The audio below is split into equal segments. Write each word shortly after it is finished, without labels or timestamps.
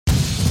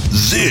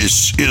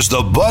This is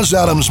the Buzz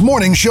Adams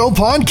Morning Show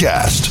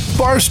podcast.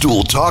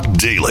 Barstool Talk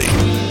Daily.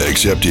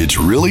 Except it's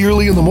really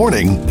early in the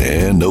morning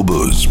and no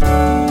booze. For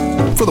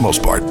the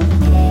most part. All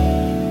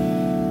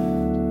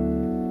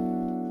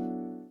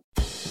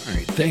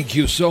right, thank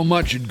you so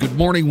much and good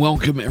morning.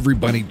 Welcome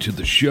everybody to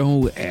the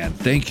show and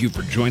thank you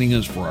for joining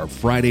us for our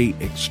Friday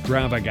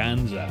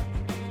extravaganza.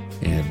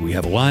 And we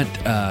have a lot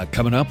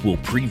coming up. We'll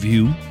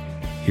preview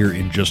here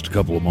in just a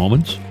couple of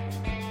moments.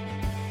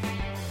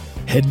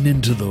 Heading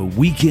into the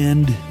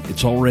weekend,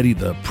 it's already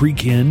the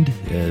pre-kend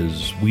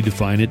as we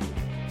define it,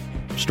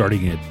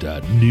 starting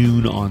at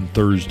noon on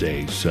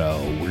Thursday. So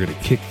we're going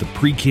to kick the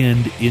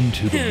pre-kend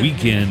into the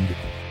weekend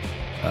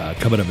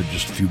coming up in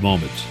just a few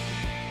moments.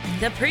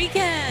 The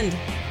pre-kend.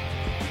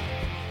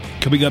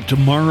 Coming up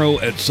tomorrow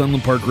at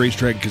Sunland Park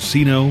Racetrack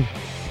Casino,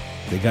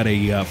 they got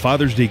a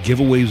Father's Day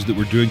giveaways that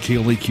we're doing.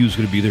 KLAQ is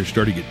going to be there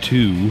starting at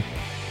 2.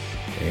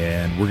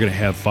 And we're going to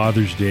have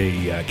Father's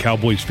Day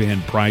Cowboys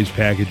fan prize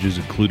packages,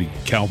 including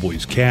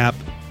Cowboys cap,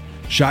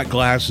 shot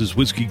glasses,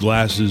 whiskey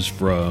glasses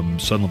from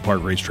Sunland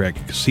Park Racetrack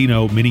and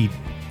Casino, mini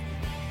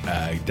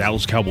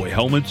Dallas Cowboy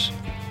helmets.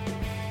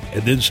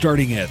 And then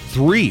starting at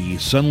 3,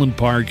 Sunland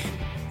Park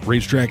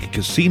Racetrack and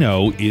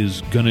Casino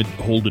is going to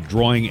hold a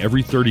drawing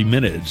every 30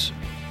 minutes.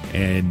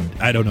 And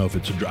I don't know if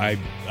it's I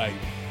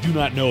do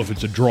not know if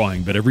it's a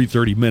drawing, but every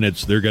 30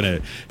 minutes they're going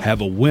to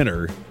have a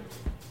winner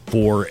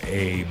for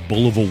a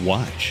Bulova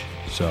watch.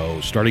 So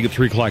starting at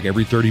 3 o'clock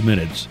every 30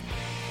 minutes.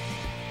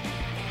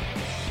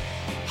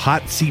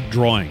 Hot seat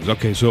drawings.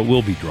 Okay, so it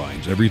will be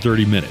drawings every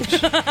 30 minutes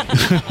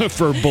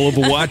for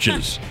Bulova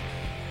watches.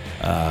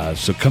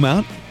 So come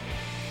out.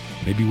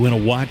 Maybe win a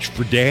watch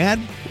for Dad,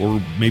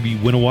 or maybe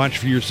win a watch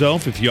for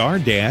yourself if you are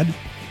Dad.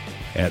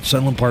 At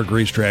Sunland Park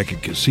Racetrack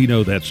and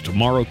Casino. That's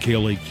tomorrow.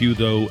 KLAQ,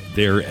 though,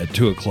 there at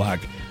 2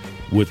 o'clock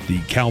with the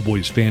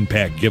Cowboys fan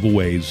pack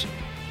giveaways.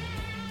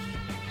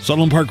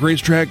 Sunland Park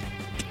Racetrack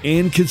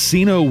and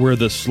Casino, where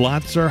the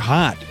slots are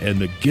hot and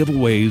the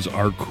giveaways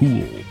are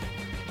cool.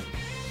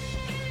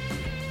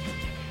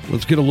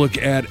 Let's get a look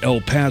at El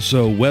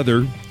Paso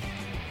weather.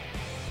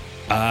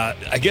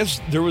 I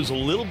guess there was a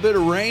little bit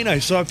of rain. I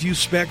saw a few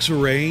specks of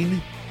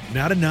rain.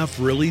 Not enough,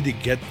 really, to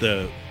get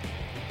the...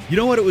 You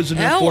know what it was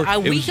enough for?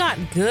 We got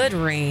good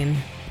rain.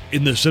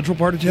 In the central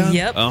part of town?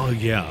 Yep. Oh,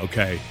 yeah,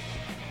 okay.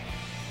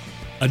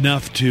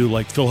 Enough to,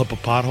 like, fill up a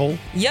pothole?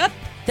 Yep.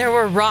 There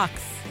were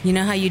rocks. You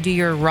know how you do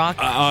your rock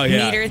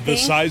meter thing? The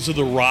size of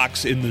the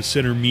rocks in the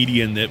center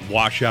median that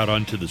wash out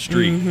onto the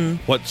street. Mm-hmm.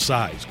 What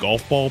size?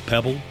 Golf ball?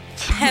 Pebble?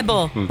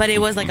 Pebble, but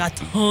it was like a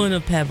ton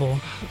of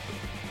pebble.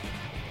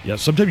 Yeah,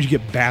 sometimes you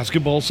get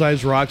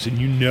basketball-sized rocks, and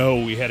you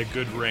know we had a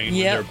good rain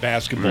when there are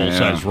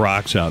basketball-sized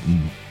rocks out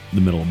in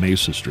the middle of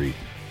Mesa Street.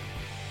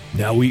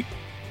 Now, we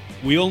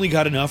only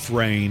got enough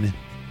rain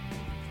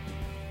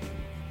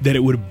that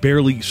it would have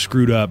barely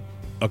screwed up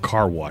a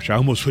car wash. I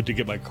almost went to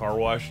get my car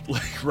washed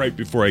like right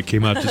before I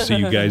came out to see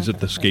you guys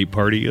at the skate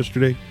party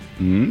yesterday.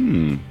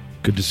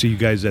 Good to see you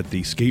guys at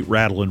the skate,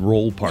 rattle, and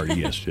roll party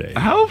yesterday.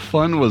 How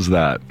fun was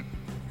that?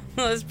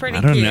 It was pretty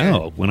I don't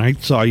know. When I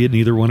saw you,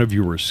 neither one of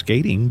you were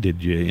skating.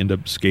 Did you end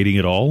up skating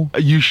at all?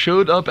 You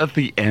showed up at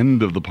the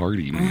end of the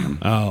party, man.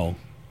 Oh,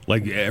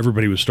 like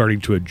everybody was starting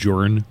to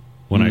adjourn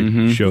when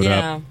I showed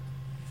up.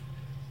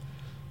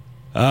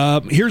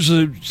 Here's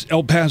the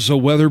El Paso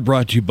weather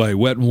brought to you by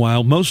Wet n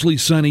Wild. Mostly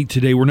sunny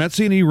today. We're not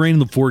seeing any rain in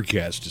the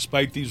forecast,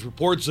 despite these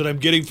reports that I'm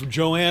getting from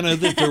Joanna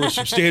that there was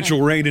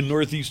substantial rain in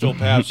northeast El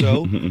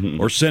Paso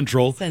or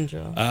central.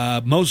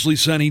 Mostly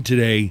sunny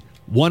today.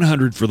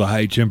 100 for the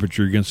high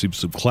temperature. You're going to see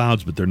some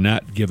clouds, but they're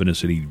not giving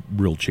us any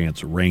real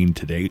chance of rain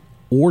today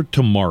or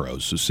tomorrow.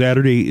 So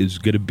Saturday is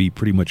going to be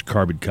pretty much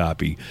carbon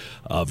copy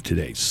of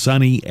today.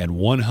 Sunny and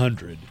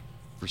 100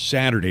 for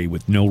Saturday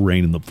with no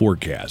rain in the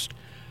forecast.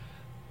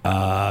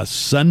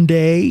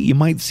 Sunday, you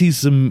might see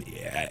some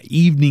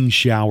evening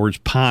showers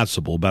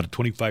possible. About a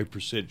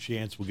 25%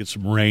 chance we'll get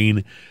some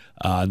rain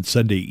on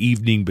Sunday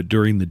evening, but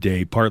during the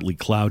day, partly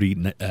cloudy,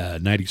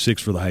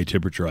 96 for the high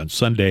temperature on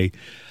Sunday.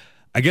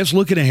 I guess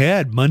looking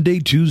ahead, Monday,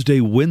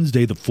 Tuesday,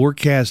 Wednesday, the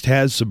forecast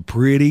has some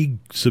pretty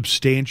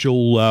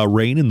substantial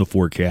rain in the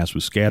forecast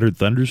with scattered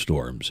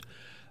thunderstorms.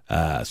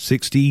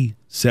 60,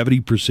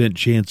 70%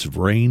 chance of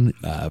rain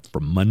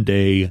from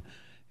Monday,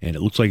 and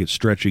it looks like it's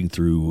stretching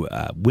through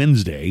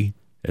Wednesday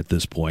at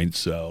this point.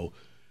 So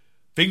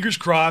fingers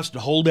crossed,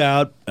 hold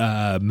out.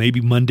 Maybe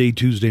Monday,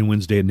 Tuesday, and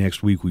Wednesday of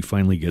next week we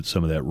finally get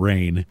some of that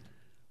rain.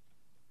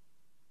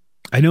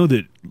 I know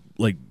that,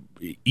 like,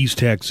 East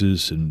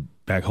Texas and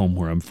back home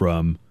where I'm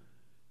from,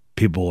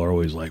 people are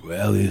always like,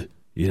 well,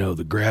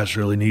 the grass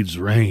really needs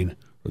the rain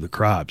or the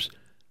crops.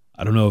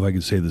 I don't know if I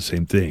can say the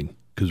same thing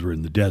because we're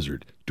in the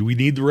desert. Do we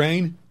need the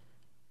rain?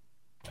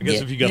 I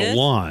guess if you got a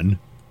lawn,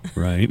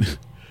 right?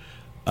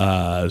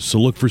 So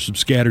look for some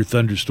scattered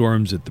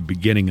thunderstorms at the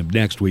beginning of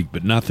next week,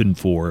 but nothing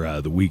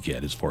for the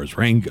weekend as far as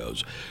rain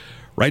goes.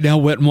 Right now,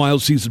 Wet n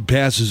Wild season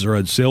passes are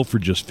on sale for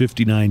just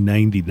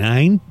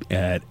 $59.99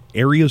 at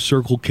Area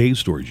Circle K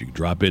stores. You can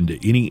drop into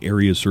any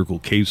Area Circle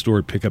K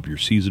store, pick up your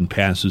season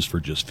passes for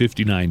just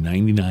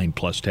 $59.99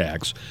 plus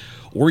tax.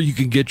 Or you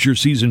can get your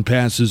season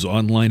passes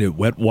online at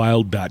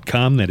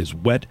wetwild.com. That is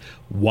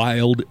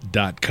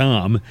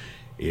wetwild.com.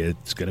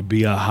 It's going to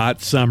be a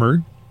hot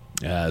summer,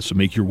 so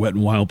make your Wet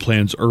n Wild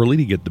plans early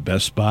to get the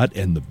best spot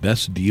and the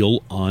best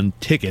deal on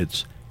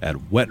tickets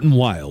at Wet n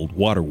Wild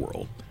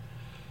Waterworld.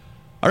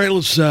 All right,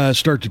 let's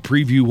start to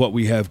preview what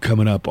we have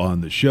coming up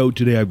on the show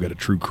today. I've got a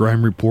true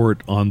crime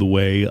report on the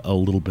way a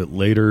little bit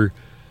later.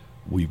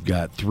 We've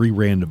got 3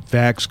 random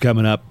facts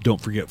coming up. Don't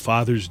forget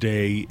Father's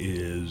Day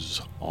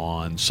is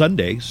on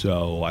Sunday,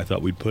 so I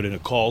thought we'd put in a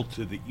call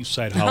to the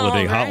Eastside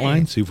Holiday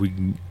Hotline, see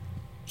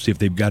if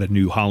they've got a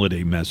new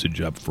holiday message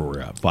up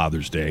for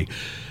Father's Day.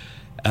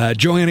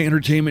 Joanna,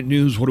 entertainment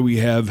news. What do we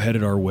have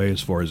headed our way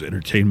as far as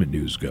entertainment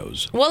news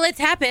goes? Well, it's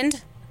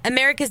happened.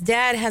 America's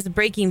Dad has a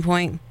breaking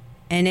point,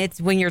 and it's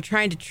when you're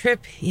trying to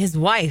trip his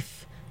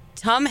wife.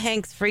 Tom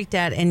Hanks freaked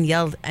out and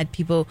yelled at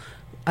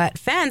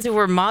fans who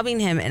were mobbing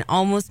him and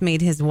almost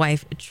made his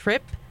wife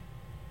trip.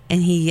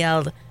 And he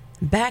yelled,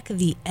 "Back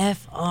the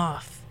F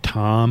off."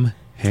 Tom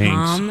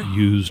Hanks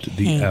used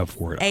the F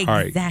word.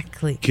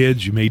 Exactly. All right.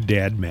 Kids, you made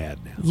Dad mad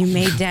now. You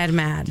made Dad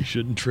mad. You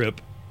shouldn't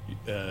trip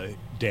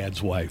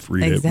Dad's wife,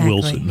 Rita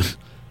Wilson.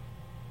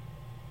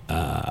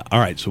 All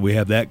right, so we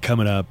have that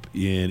coming up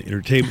in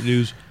entertainment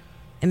news.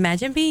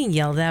 Imagine being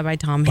yelled at by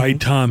Tom Hanks. By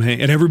Tom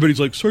Hanks. And everybody's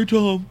like, sorry,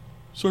 Tom.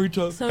 Sorry,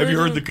 Tom. Sorry, have you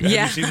heard Tom. have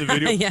you seen the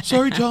video? Yeah.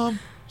 Sorry, Tom.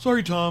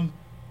 Sorry, Tom.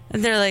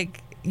 And they're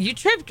like, you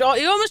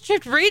almost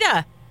tripped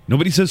Rita.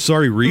 Nobody says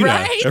sorry, Rita.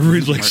 Right?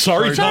 Everybody's like,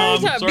 sorry,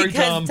 Tom. Sorry, because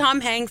Tom.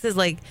 Tom Hanks is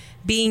like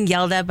being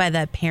yelled at by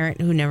that parent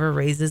who never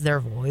raises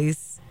their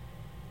voice.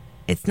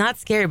 It's not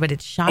scary, but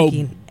it's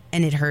shocking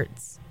and it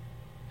hurts.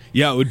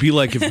 Yeah, it would be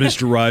like if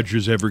Mr.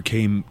 Rogers ever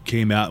came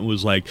out and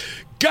was like,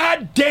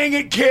 God dang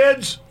it,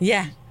 kids.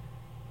 Yeah.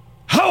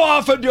 How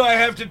often do I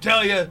have to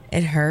tell you?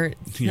 It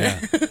hurts. Yeah.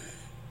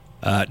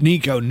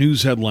 Nico,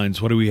 news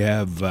headlines. What do we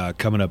have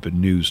coming up in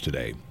news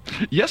today?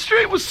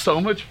 Yesterday was so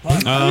much fun.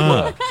 Wasn't it?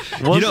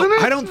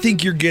 I don't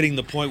think you're getting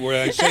the point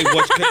where I say, do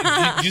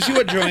you see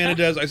what Joanna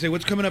does? I say,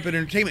 what's coming up in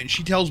entertainment? And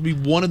she tells me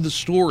one of the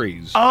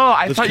stories. Oh,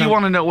 I thought you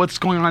want to know what's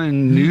going on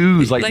in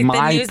news, like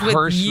my news with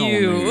personal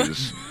you.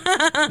 news.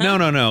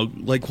 No.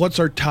 Like, what's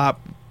our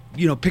top,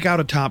 pick out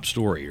a top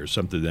story or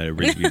something that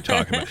everybody's be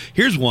talking about.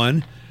 Here's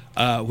one.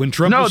 When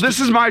Trump this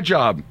is my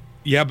job.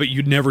 Yeah, but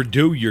you'd never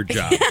do your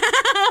job.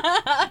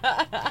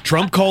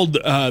 Trump called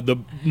the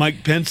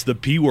Mike Pence the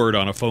P word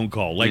on a phone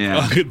call. Like,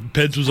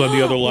 Pence was on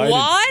the other line.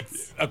 What?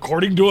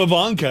 According to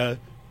Ivanka,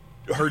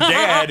 her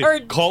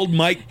dad called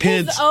Mike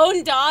Pence his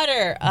own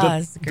daughter.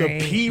 the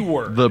P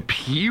word. The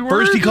P word?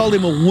 First he called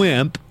him a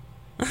wimp.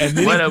 And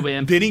then, What a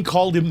wimp. Then he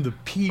called him the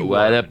P word.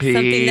 What a P.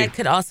 Something that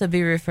could also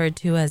be referred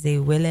to as a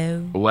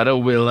willow. What a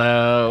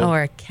willow.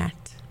 Or a cat.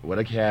 What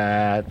a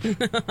cat.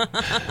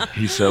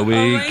 He's so weak.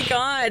 Oh my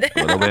God.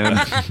 What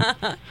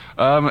a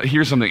wimp.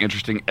 Here's something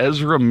interesting.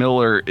 Ezra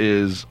Miller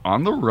is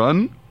on the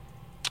run,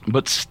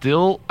 but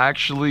still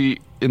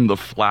actually in the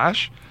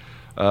Flash.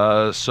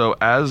 So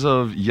as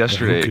of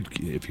yesterday...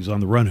 If he's on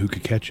the run, who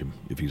could catch him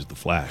if he's the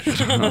Flash?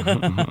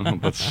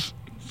 That's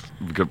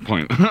a good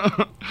point.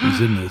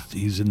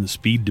 He's in the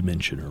speed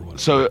dimension or whatever.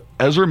 So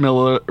Ezra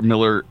Miller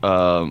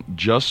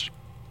just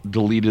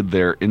deleted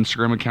their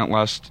Instagram account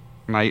last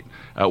night.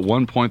 At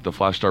one point, the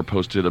Flash star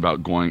posted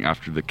about going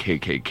after the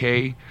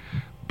KKK,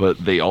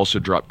 but they also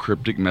dropped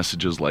cryptic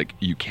messages like,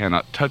 "You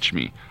cannot touch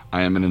me.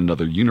 I am in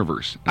another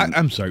universe."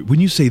 I'm sorry. When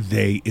you say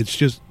they, it's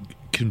just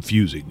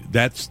confusing.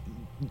 That's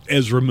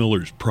Ezra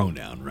Miller's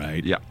pronoun,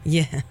 right? Yeah.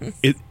 Yeah.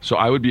 So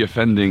I would be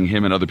offending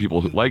him and other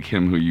people who like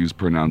him who use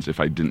pronouns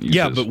if I didn't use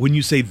this. But when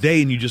you say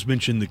they and you just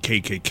mentioned the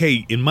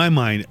KKK, in my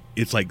mind,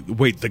 it's like,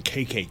 wait, the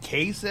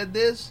KKK said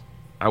this?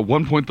 At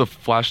one point, the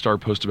Flash star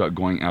posted about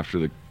going after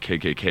the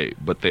KKK,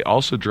 but they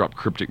also dropped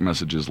cryptic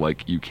messages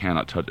like, "You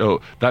cannot touch..."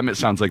 Oh, that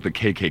sounds like the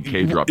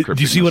KKK dropped cryptic messages.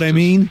 Do you see what I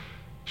mean?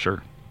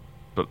 Sure.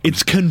 But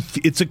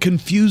it's a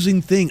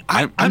confusing thing.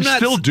 I'm not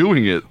still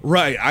doing it.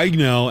 Right, I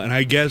know, and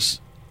I guess,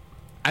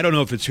 I don't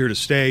know if it's here to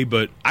stay,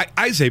 but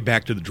I say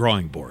back to the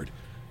drawing board.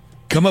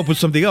 Come up with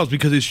something else,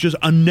 because it's just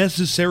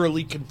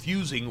unnecessarily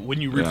confusing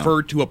when you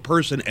refer to a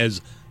person as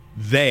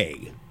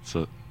they. It's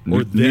a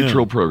or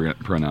neutral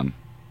pronoun.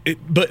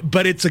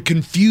 But it's a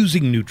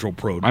confusing neutral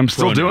pronoun. I'm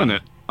still doing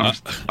it. All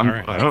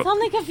right. It's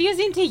only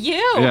confusing to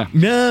you. Yeah.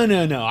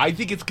 No. I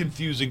think it's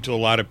confusing to a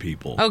lot of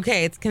people.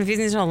 Okay, it's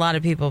confusing to a lot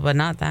of people, but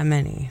not that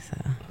many. So.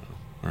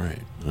 All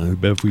right. I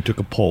bet if we took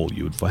a poll,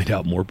 you would find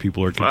out more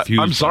people are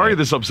confused. I'm sorry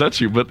this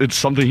upsets you, but it's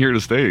something here to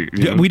stay.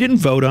 Yeah, we didn't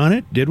vote on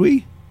it, did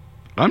we?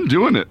 I'm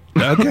doing it.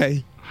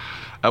 Okay.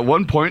 At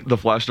one point, the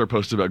Flash star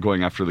posted about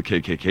going after the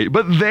KKK,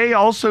 but they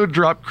also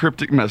dropped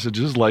cryptic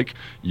messages like,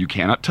 "You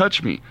cannot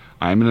touch me.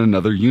 I'm in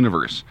another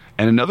universe,"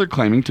 and another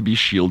claiming to be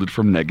shielded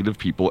from negative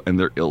people and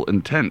their ill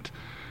intent.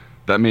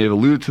 that may have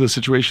alluded to the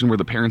situation where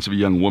the parents of a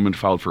young woman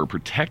filed for a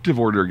protective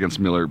order against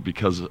Miller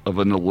because of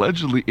an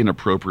allegedly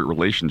inappropriate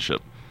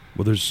relationship.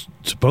 Well, there's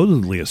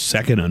supposedly a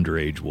second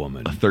underage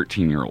woman, A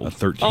 13-year-old. a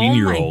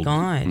 13-year-old. Oh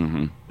my God.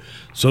 Mm-hmm.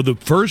 So the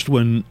first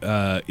one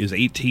is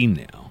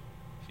 18 now,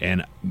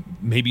 and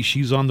maybe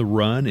she's on the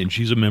run, and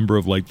she's a member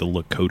of like the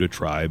Lakota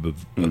tribe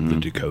of the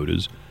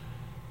Dakotas.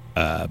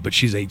 But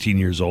she's 18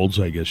 years old,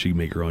 so I guess she can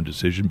make her own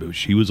decision. But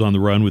she was on the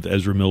run with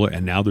Ezra Miller,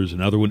 and now there's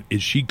another one.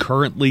 Is she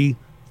currently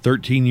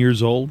 13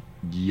 years old?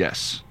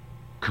 Yes.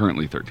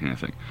 Currently 13, I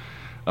think.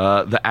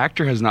 The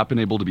actor has not been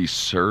able to be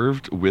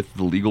served with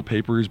the legal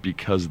papers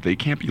because they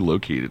can't be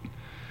located.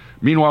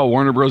 Meanwhile,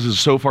 Warner Bros. Is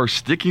so far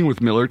sticking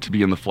with Miller to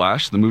be in The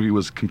Flash. The movie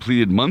was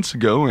completed months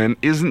ago and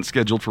isn't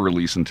scheduled for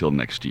release until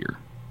next year.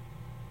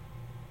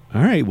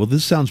 All right. Well,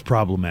 this sounds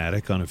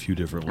problematic on a few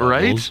different levels.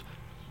 Right?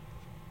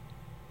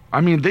 I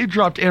mean, they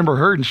dropped Amber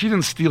Heard and she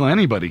didn't steal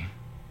anybody.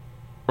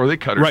 Or they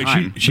cut her Right.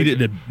 time. She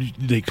didn't.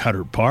 They cut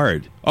her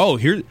part. Oh,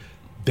 here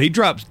they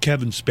dropped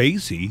Kevin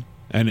Spacey,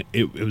 and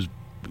it was,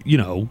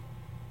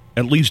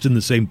 at least in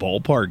the same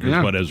ballpark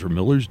as what Ezra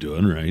Miller's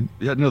doing, right?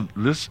 Yeah, no,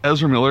 this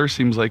Ezra Miller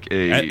seems like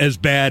As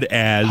bad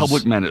as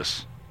public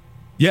menace.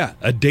 Yeah,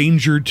 a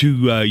danger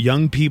to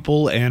young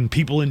people and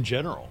people in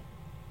general.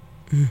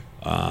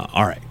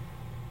 All right.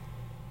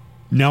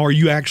 Now, are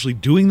you actually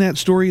doing that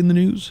story in the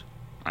news?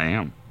 I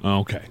am.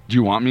 Okay. Do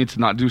you want me to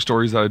not do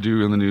stories that I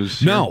do in the news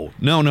here? No.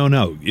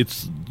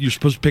 You're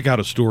supposed to pick out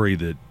a story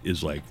that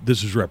is like,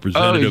 this is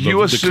representative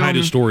you of the assume kind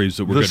of stories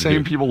that we're going the to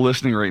same do. people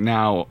listening right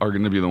now are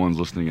going to be the ones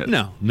listening at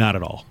No, not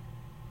at all.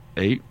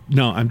 8?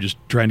 No, I'm just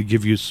trying to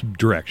give you some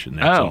direction.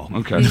 That's all.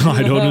 Okay. No,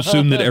 I don't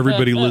assume that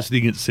everybody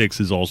listening at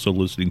 6 is also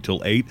listening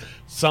till 8.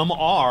 Some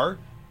are,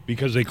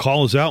 because they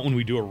call us out when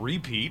we do a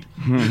repeat.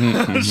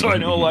 So I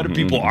know a lot of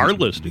people are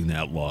listening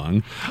that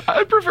long.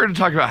 I'd prefer to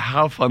talk about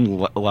how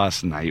fun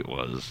last night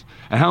was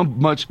and how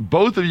much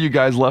both of you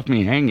guys left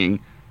me hanging.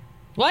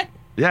 What?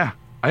 Yeah.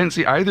 I didn't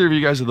see either of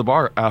you guys at the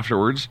bar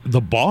afterwards.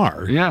 The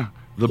bar? Yeah.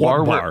 The What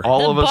bar bar? where all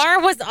The of us... bar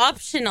was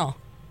optional.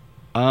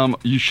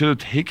 You should have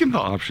taken the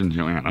option,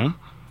 Joanna.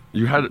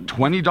 You had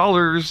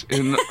 $20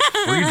 in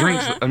free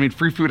drinks. I mean,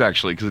 free food,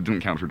 actually, because it didn't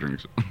count for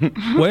drinks.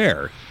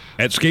 Where?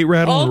 At Skate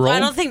Rattle and Oh, Roll? I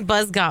don't think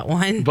Buzz got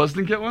one. Buzz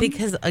didn't get one?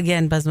 Because,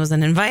 again, Buzz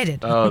wasn't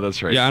invited. Oh,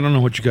 that's right. Yeah, I don't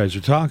know what you guys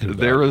are talking about.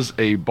 There was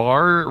a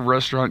bar,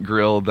 restaurant,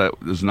 grill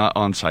that was not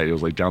on site. It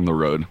was like down the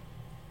road.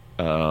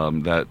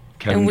 That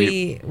Kevin and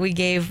gave- we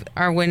gave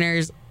our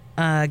winners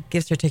a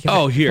gift certificate.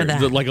 Oh, here, for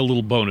that. like a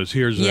little bonus.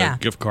 Here's Yeah. a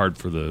gift card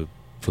for the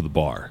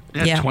bar.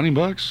 Yeah.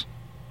 $20.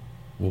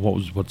 Well,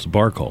 what's the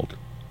bar called?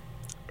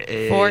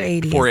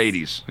 480s.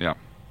 480s, yeah.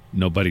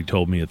 Nobody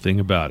told me a thing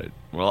about it.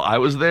 Well, I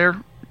was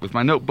there with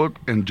my notebook,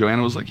 and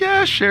Joanna was like,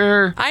 yeah,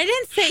 sure. I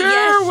didn't say Sure,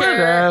 yes, sure.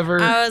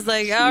 whatever. I was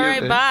like, all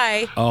right, Yeah.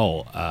 bye.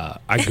 Oh,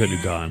 I couldn't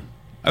have gone.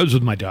 I was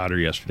with my daughter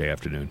yesterday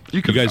afternoon.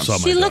 You could've guys saw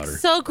gone. my She daughter.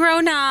 looks so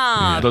grown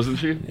up. Doesn't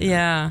she?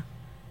 Yeah.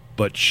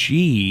 But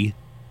she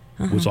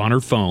was on her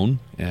phone,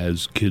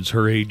 as kids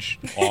her age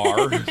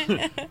are,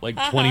 like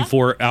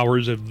 24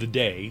 hours of the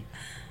day.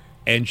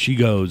 And she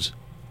goes,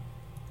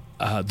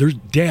 there's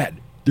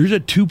a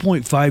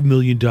 $2.5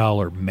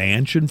 million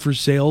mansion for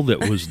sale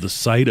that was the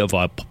site of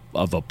a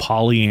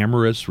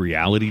polyamorous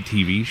reality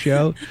TV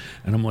show.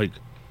 And I'm like,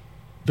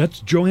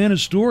 that's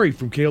Joanna's story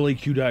from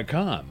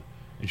KLAQ.com.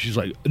 And she's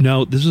like,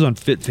 no, this is on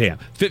FitFam.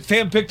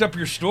 FitFam picked up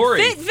your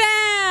story. Fit fam.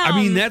 I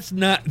mean,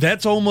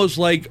 that's almost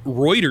like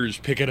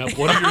Reuters picking up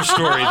one of your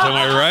stories. Am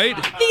I right?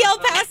 The El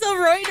Paso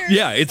Reuters.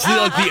 Yeah, it's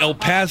like the El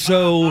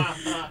Paso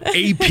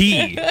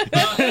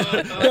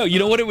AP. No, you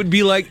know what it would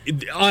be like?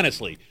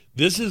 Honestly,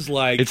 this is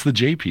like It's the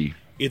JP.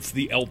 it's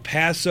the El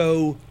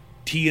Paso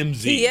TMZ.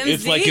 TMZ,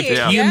 It's like if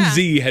yeah.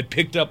 TMZ had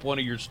picked up one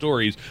of your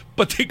stories,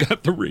 but they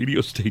got the radio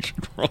station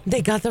wrong.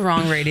 They got the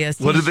wrong radio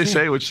station. What did they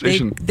say? Which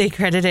station? They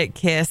credited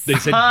Kiss. They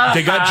said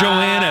they got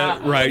Joanna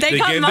right. They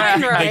got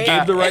mine right. They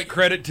gave the right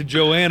credit to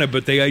Joanna,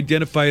 but they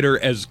identified her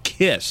as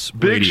Kiss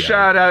Big Radio.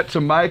 shout out to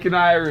Mike and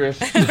Iris.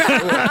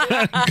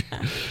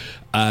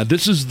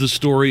 This is the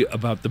story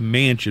about the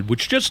mansion,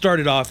 which just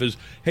started off as,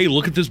 hey,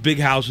 look at this big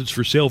house. It's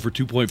for sale for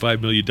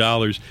 $2.5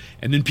 million.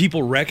 And then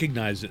people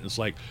recognize it. And it's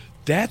like,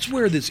 that's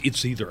where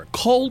it's either a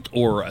cult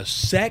or a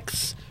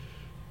sex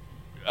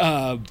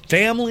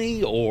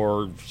family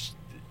or...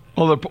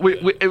 Well,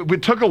 we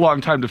took a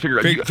long time to figure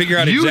out. Figure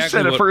out You exactly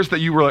said at what- first that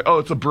you were like, "Oh,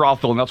 it's a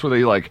brothel," and that's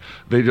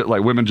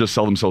where women just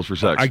sell themselves for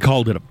sex. I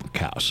called it a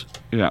house.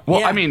 Yeah.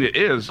 Well, Yeah. I mean, it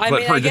is, I but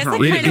mean, for I a guess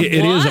different it reason. kind of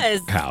It is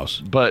was. a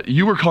house. But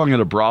you were calling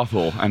it a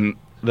brothel and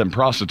then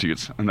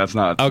prostitutes, and that's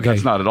not. Okay.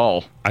 That's not at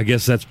all. I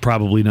guess that's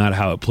probably not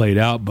how it played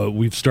out, but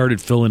we've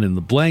started filling in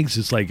the blanks.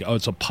 It's like, oh,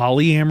 it's a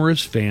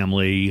polyamorous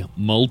family,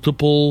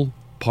 multiple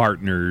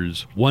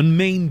partners, one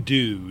main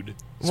dude.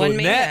 One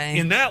main guy.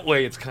 in that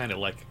way, it's kind of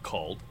like a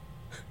cult.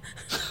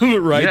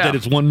 Right? Yeah. That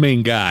it's one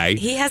main guy.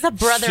 He has a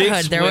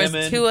brotherhood. 6 There was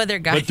women, 2 other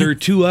guys. But there are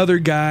 2 other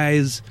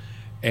guys.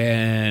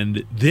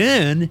 And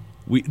then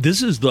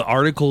this is the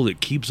article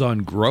that keeps on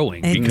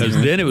growing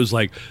because then it was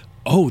like,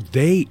 oh,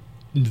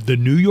 the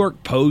New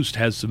York Post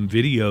has some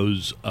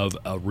videos of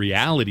a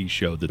reality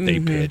show that they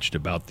pitched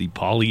about the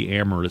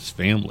polyamorous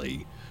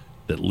family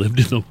that lived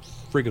in the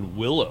friggin'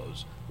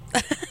 willows.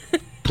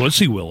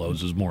 Pussy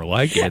willows is more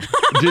like it.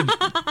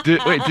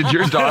 Did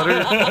your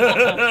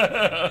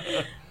daughter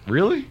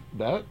really?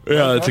 That?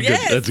 Yeah,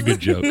 Yes. that's a good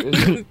joke.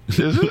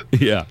 Is it?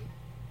 Yeah,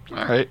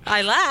 All right.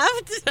 I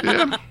laughed.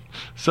 Yeah.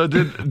 So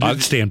did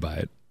I'd stand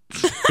by it.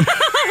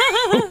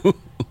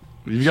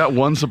 you got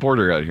one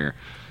supporter out here?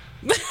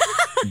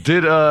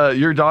 Did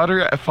your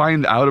daughter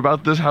find out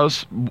about this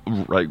house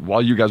like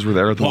while you guys were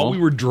there at the While mall? we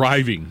were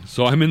driving,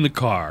 so I'm in the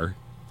car,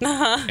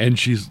 and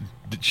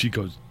she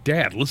goes,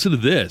 "Dad, listen to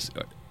this.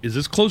 Is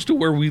this close to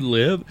where we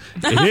live?"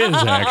 It is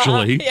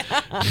actually.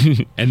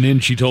 And then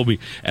she told me,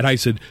 and I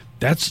said,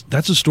 "That's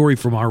a story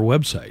from our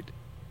website,"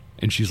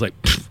 and she's like,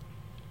 "Pfft.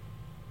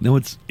 No,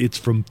 it's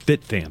from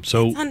FitFam."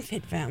 So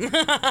Unfit fam.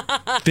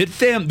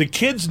 FitFam, the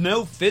kids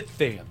know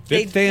FitFam.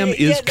 They FitFam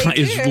do. is Yeah,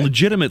 they is do.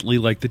 legitimately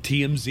like the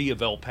TMZ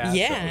of El Paso.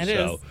 Yeah, it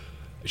so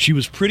is. she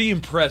was pretty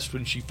impressed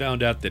when she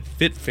found out that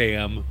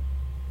FitFam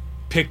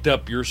picked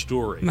up your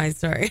story. My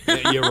story.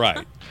 Yeah, you're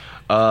right.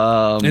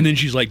 And then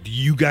she's like, "Do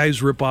you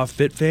guys rip off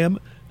FitFam?"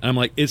 And I'm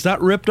like, "It's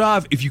not ripped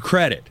off if you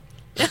credit.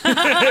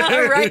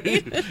 Right?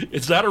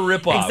 It's not a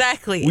rip off.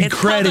 Exactly. We It's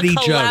credit called a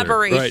each other. Right.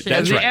 collaboration.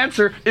 That's the right.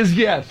 answer is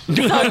yes.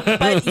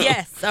 But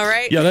yes, all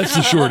right? Yeah, that's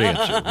the short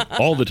answer.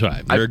 All the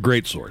time. They're a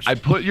great source. I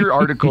put your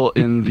article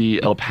in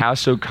the El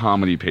Paso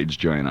comedy page,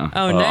 Joanna,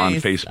 Oh, on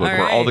nice. Facebook, All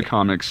where all the right.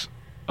 comics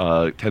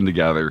tend to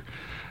gather.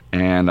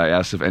 And I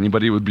asked if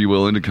anybody would be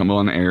willing to come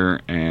on air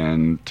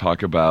and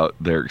talk about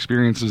their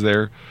experiences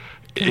there.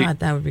 God,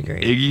 that would be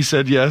great. Iggy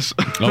said yes.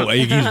 Oh,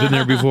 Iggy's been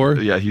there before?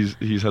 Yeah, he's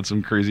had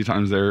some crazy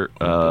times there.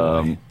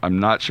 boy. I'm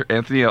not sure.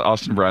 Anthony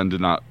Austin Brown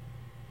did not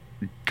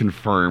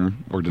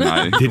confirm or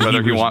deny Did he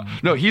whether he res- want.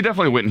 No, he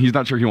definitely went. He's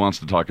not sure he wants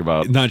to talk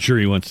about Not sure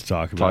he wants to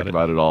talk about it.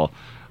 it all.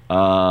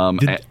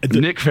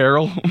 Nick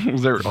Farrell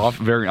was there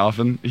very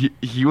often.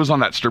 He was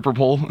on that stripper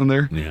pole in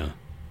there. Yeah.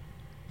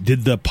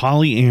 Did the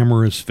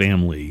polyamorous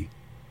family,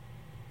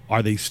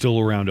 are they still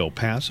around El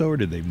Paso or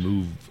did they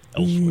move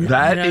elsewhere?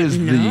 That I don't is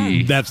know.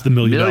 the That's the $1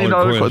 million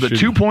question. The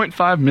question.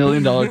 $2.5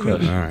 million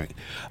question. All right.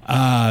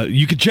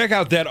 You can check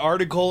out that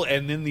article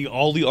and then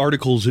all the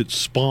articles it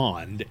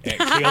spawned at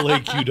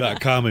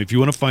klaq.com. And if you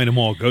want to find them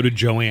all, go to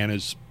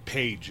Joanna's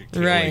page at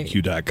Right.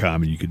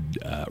 klaq.com and you could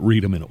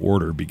read them in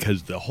order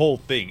because the whole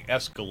thing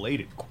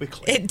escalated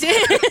quickly. It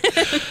did.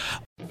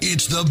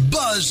 It's the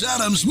Buzz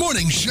Adams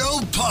Morning Show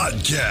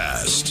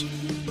podcast.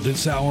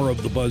 This hour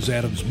of the Buzz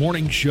Adams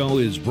Morning Show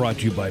is brought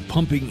to you by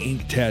Pumping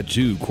Ink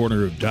Tattoo,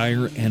 corner of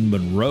Dyer and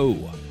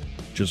Monroe.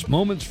 Just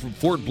moments from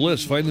Fort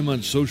Bliss. Find them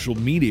on social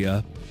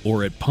media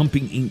or at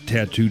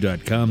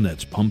pumpinginktattoo.com.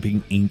 That's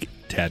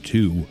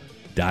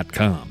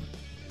pumpinginktattoo.com.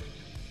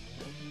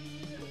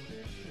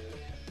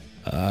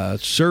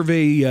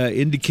 Survey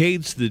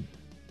indicates that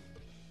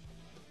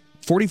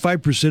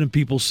 45% of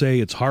people say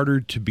it's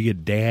harder to be a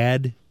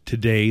dad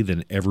today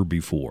than ever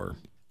before.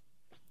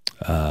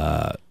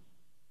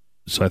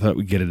 So I thought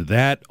we'd get into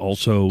that.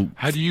 Also,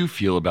 How do you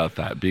feel about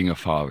that, being a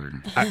father?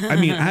 I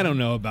mean, I don't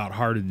know about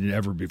harder than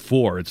ever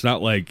before. It's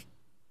not like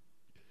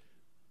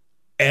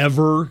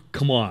ever.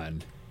 Come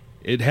on.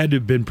 It had to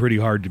have been pretty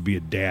hard to be a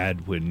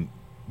dad when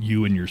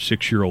you and your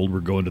 6-year-old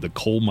were going to the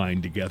coal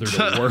mine together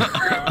to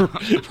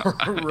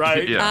work.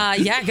 Right? Yeah.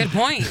 Yeah, good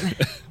point.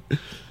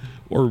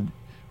 Or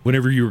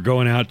whenever you were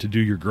going out to do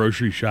your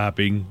grocery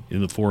shopping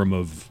in the form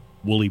of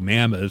woolly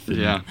mammoth and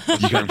Yeah,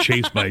 you got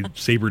chased by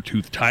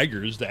saber-toothed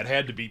tigers. That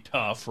had to be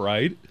tough,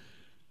 right?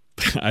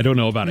 I don't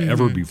know about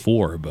ever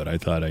before, but I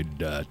thought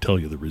I'd tell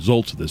you the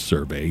results of this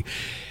survey.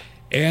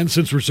 And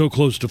since we're so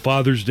close to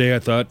Father's Day, I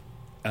thought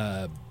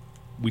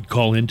we'd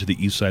call into the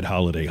Eastside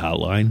Holiday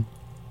Hotline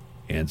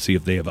and see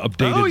if they have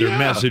updated Oh, their yeah.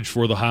 message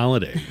for the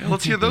holiday.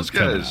 Let's hear those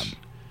That's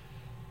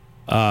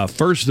coming guys.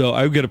 First, though,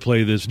 I've got to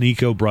play this.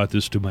 Nico brought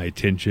this to my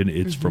attention.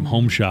 It's from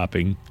Home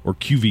Shopping, or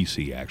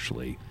QVC,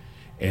 actually.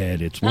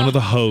 And it's one of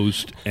the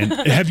hosts. And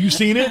have you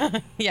seen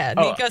it? Yeah,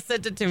 Nico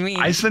sent it to me.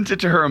 I sent it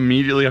to her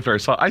immediately after I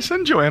saw it. I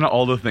send Joanna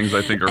all the things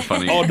I think are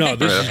funny. Oh, no,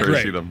 this right is after I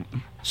great. see them.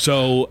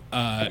 So,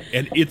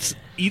 and it's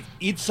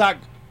Itzhak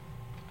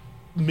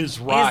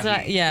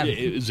Mizrahi yeah.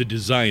 is a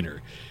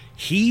designer.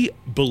 He,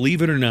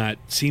 believe it or not,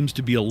 seems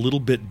to be a little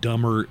bit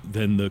dumber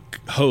than the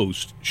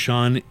host,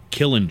 Sean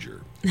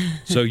Killinger.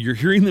 So you're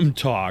hearing them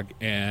talk,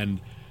 and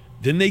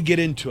then they get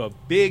into a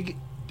big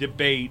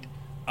debate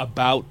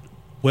about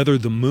whether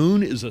the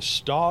moon is a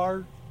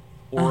star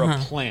or a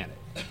planet.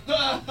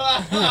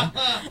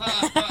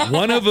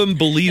 One of them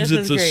believes This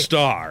it's is a great.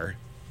 star,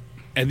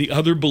 and the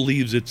other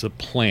believes it's a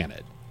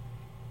planet.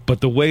 But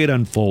the way it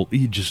unfolds,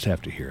 you just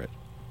have to hear it.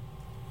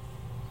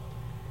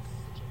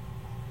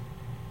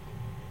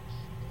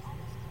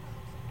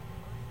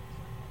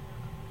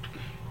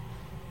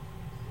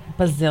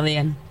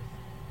 Bazillion.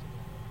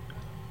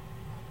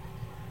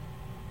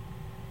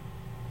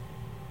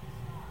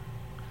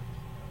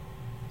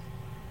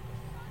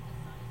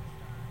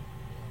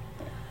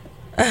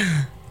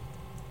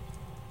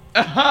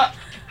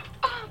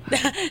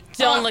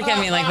 Don't look at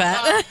me like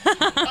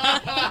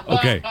that.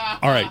 Okay.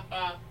 All right.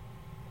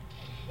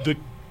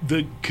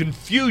 The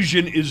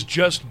confusion is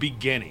just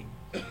beginning.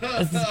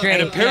 This is great.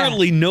 And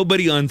apparently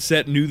nobody on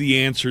set knew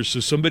the answer, so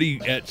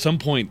somebody at some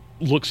point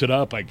looks it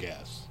up, I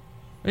guess.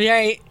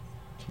 Yeah.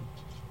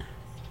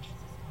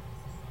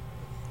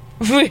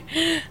 Right.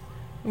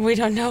 We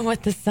don't know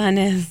what the sun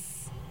is.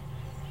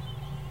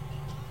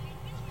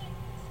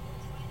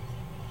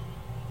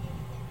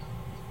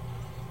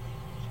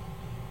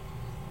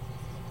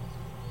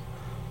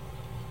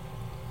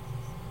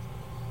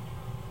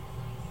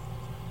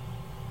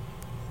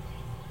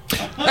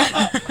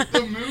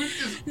 The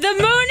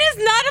moon is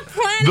not a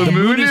planet. The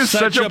moon is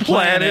such a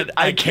planet,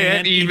 I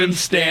can't even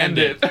stand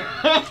it.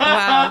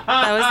 Wow,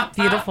 that was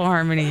beautiful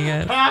harmony, you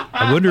guys.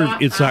 I wonder if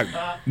Itzhak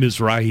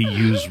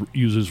Mizrahi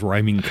uses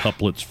rhyming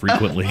couplets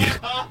frequently.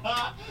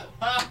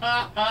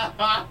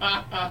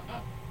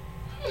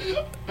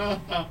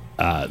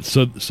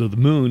 So the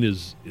moon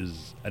is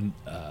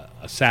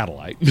a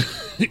satellite.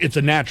 It's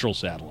a natural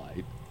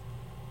satellite,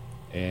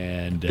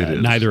 and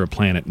neither a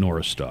planet nor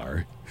a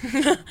star.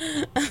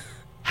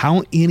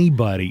 How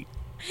anybody?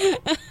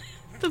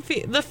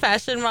 The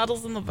fashion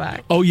models in the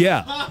back. Oh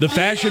yeah, the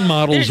fashion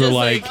models They're are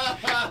just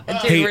like, Dude,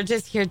 hey, we're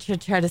just here to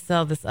try to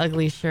sell this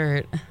ugly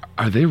shirt.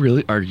 Are they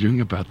really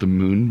arguing about the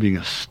moon being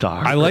a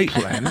star? I or like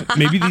planet?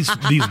 maybe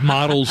these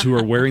models who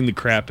are wearing the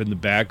crap in the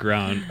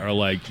background are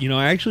like,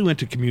 I actually went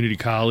to community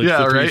college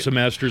for 3 right.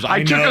 semesters.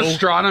 I took know,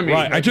 astronomy.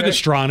 Right, I took okay?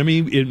 astronomy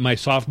in my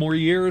sophomore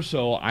year,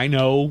 so I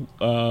know.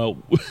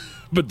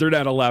 But they're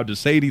not allowed to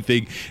say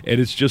anything,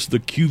 and it's just the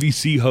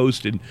QVC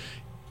host and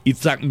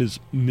Itzhak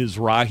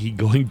Mizrahi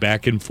going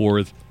back and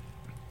forth,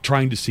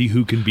 trying to see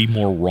who can be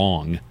more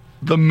wrong.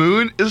 The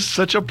moon is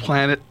such a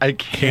planet, I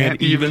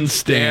can't even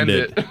stand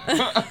it.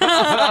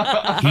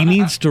 He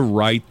needs to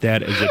write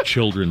that as a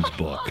children's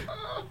book.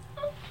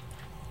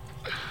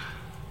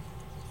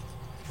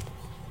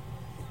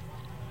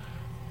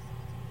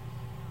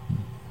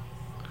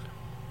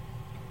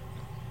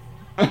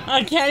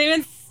 I can't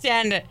even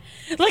stand it.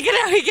 Look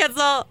at how he gets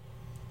all.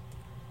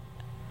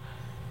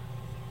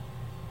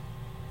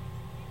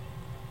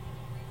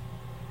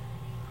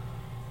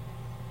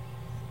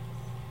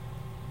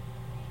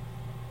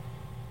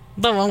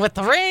 The one with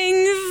the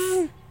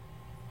rings.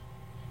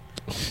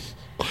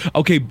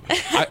 Okay,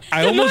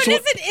 I The almost moon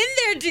isn't in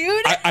there,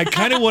 dude. I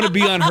kind of want to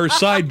be on her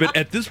side, but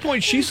at this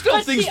point, she still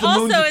But thinks she the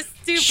moon. also is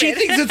stupid. She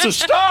thinks it's a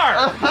star.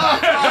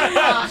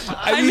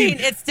 I mean,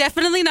 it's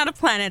definitely not a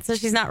planet, so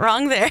she's not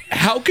wrong there.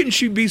 how can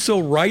she be so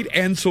right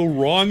and so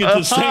wrong at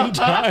the same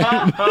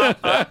time?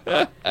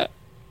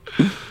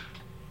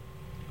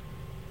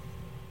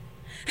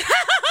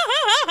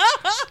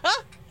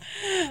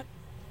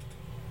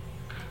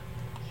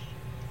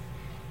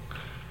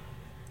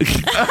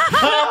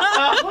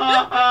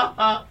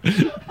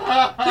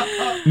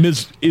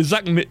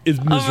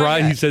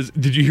 Mizrahi, he says,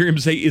 did you hear him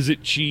say, is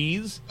it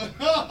cheese? No,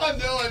 I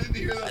didn't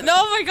hear that. No,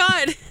 oh my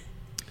God.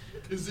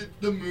 Is it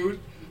the moon?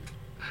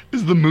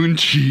 Is the moon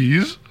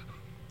cheese?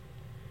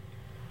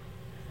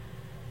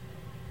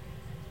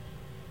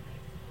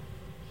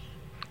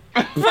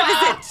 What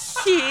is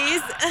it?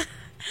 Cheese?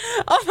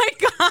 Oh my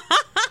God.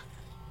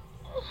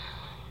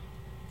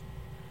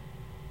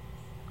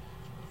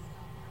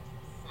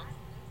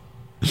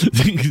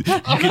 You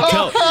can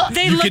tell.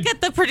 They you look can-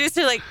 at the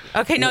producer like,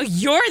 okay, no,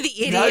 you're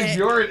the Now idiot.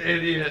 you're an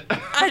idiot.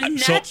 A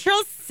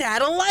natural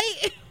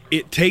satellite?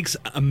 It takes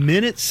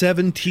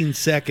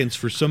 1:17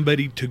 for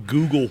somebody to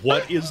Google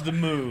what is the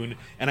moon,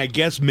 and I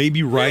guess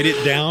maybe write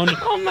it down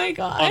Oh my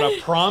God. on a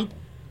prompt,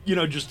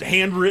 just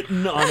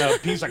handwritten on a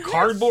piece of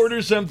cardboard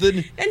or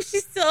something. And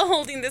she's still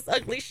holding this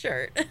ugly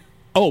shirt.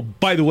 Oh,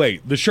 by the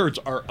way, the shirts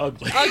are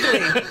ugly.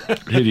 Ugly.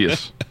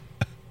 Hideous.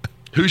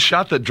 Who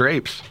shot the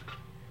drapes?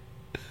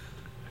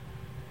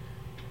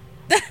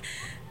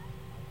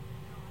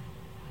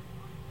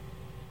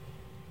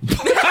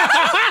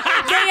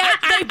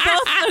 They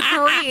both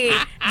agree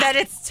that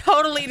it's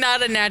totally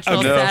not a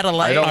natural No,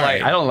 satellite. I don't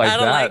like. I don't like I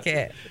don't that. like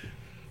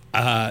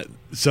it.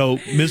 So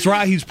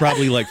Mizrahi's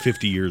probably like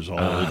 50 years old.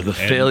 The and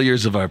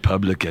failures of our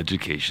public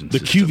education The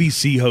system.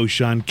 QVC host,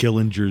 Sean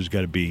Killinger's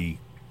got to be,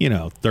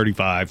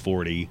 35,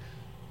 40.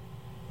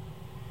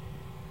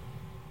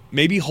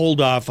 Maybe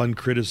hold off on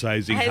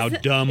criticizing how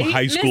dumb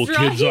high school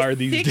kids are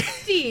these days.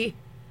 60.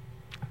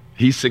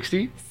 He's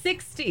 60?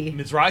 60.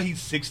 Mizrahi's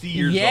 60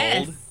 years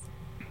Yes. old.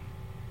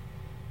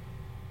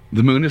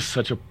 The moon is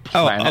such a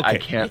planet, okay. I I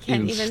can't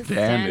can't even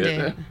stand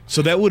it.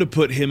 So that would have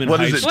put him in What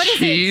high is it? school. What is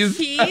Cheese?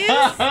 it? Cheese?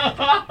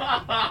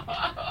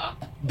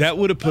 That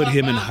would have put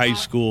him in high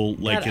school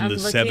like God, in I'm the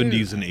looking-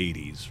 70s and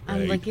 80s, right?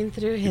 I'm looking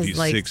through If his he's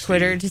like 60.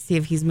 Twitter to see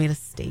if he's made a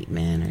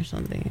statement or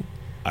something.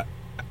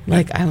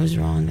 I was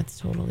wrong. It's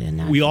totally a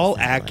natural We all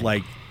satellite. act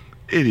like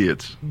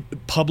Idiots.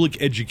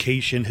 public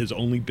education has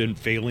only been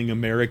failing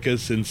America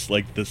since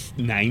like the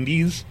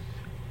 90s,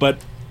 but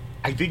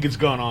I think it's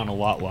gone on a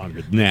lot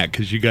longer than that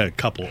because you got a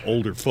couple of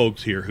older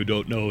folks here who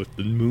don't know if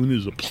the moon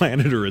is a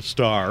planet or a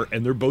star,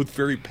 and they're both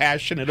very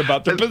passionate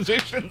about their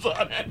positions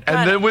on it.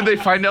 And then when they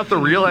find out the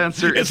real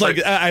answer, It's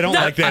like, I don't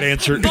like that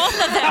answer. Both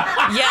of them.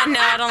 Yeah, no,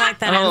 I don't like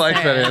that answer. I don't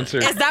like that answer.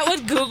 Is that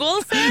what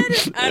Google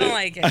said? I don't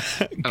like it.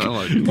 I don't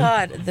like it.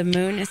 God, the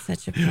moon is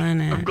such a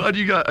planet. I'm glad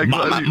you got.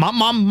 My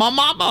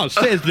mama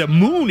says the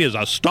moon is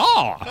a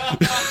star.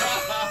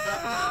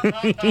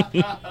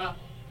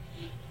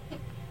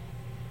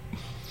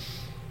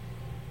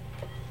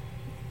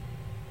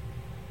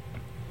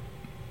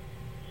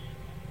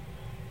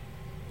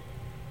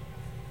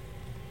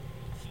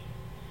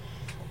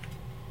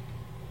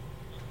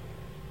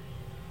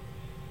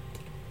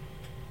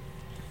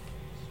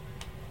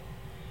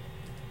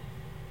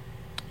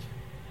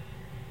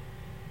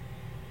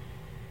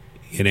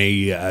 In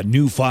a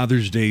new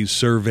Father's Day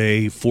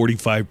survey,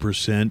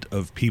 45%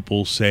 of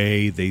people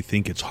say they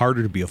think it's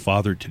harder to be a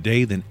father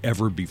today than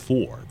ever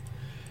before.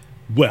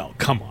 Well,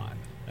 come on.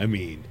 I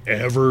mean,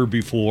 ever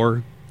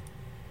before?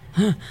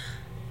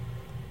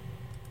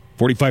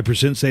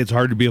 45% say it's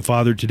hard to be a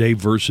father today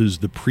versus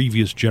the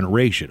previous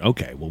generation.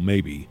 Okay, well,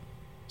 maybe.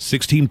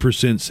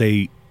 16%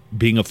 say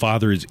being a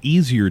father is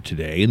easier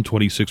today, and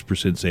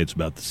 26% say it's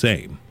about the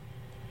same.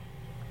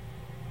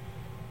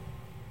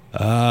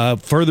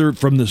 Further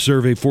from the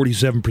survey,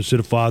 47%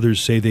 of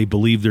fathers say they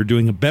believe they're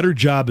doing a better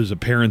job as a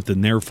parent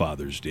than their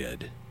fathers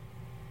did.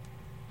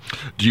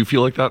 Do you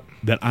feel like that?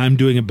 That I'm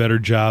doing a better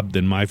job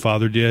than my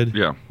father did?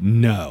 Yeah.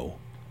 No.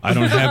 I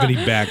don't have any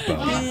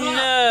backbone.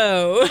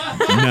 No.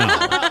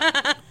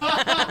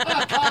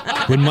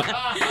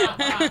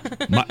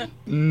 No.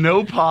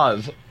 No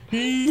pause.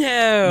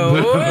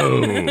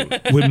 No.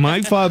 When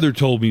my father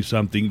told me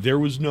something, there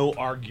was no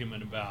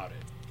argument about it.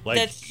 Like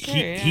That's true,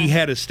 he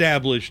had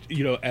established,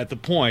 at the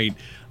point,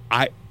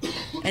 And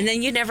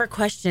then you never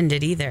questioned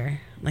it either.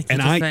 Like, you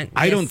and just I went,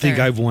 I "Yes, don't think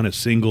sir." I've won a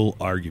single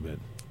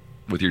argument.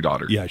 With your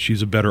daughter. Yeah,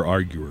 she's a better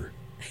arguer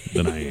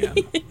than I am.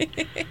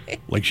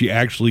 Like, she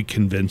actually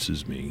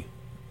convinces me.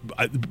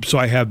 So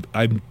I have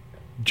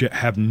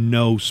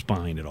no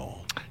spine at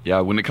all.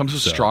 Yeah, when it comes to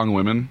strong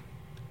women,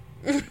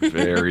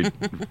 very,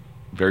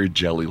 very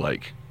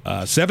jelly-like.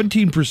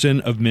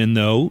 17% of men,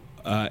 though,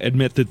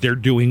 admit that they're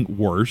doing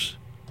worse.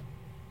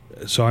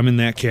 So I'm in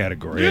that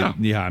category. Yeah.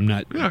 I'm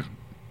not. Yeah,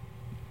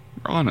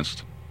 you're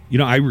honest.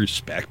 I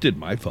respected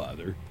my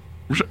father.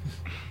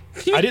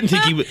 I didn't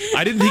think he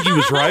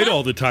was right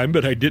all the time,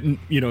 but I didn't.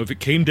 If it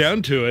came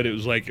down to it, it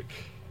was like,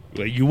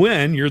 well, you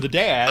win. You're the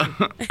dad.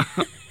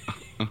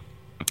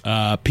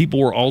 People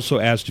were also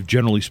asked if,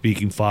 generally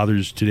speaking,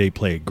 fathers today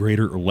play a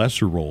greater or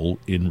lesser role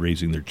in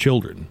raising their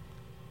children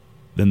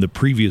than the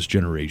previous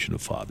generation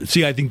of fathers.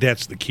 See, I think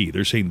that's the key.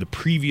 They're saying the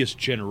previous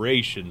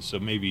generation, so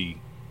maybe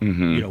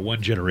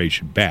one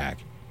generation back.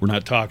 We're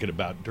not talking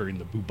about during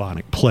the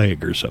bubonic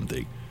plague or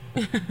something.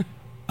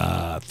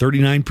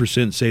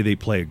 39% say they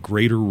play a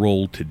greater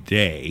role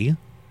today.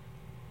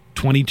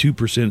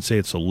 22% say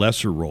it's a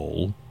lesser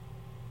role.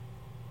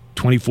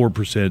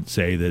 24%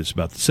 say that it's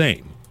about the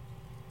same.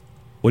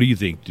 What do you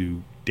think?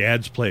 Do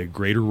dads play a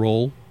greater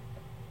role?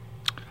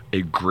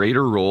 A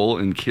greater role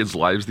in kids'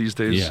 lives these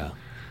days? Yeah.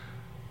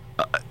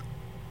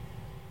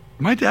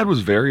 My dad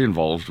was very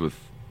involved with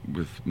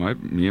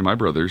me and my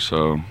brother,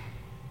 so...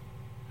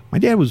 My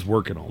dad was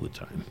working all the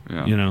time.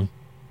 Yeah.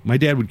 My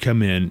dad would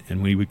come in,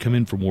 and when he would come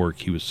in from work,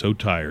 he was so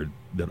tired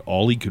that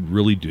all he could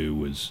really do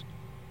was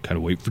kind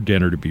of wait for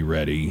dinner to be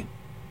ready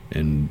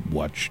and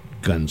watch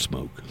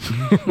Gunsmoke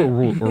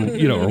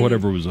or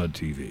whatever was on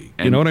TV.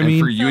 You know what I mean?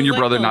 And for you and your Sounds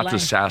brother like not a to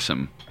life. sass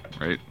him,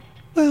 right?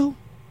 Well,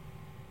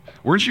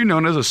 Weren't you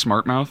known as a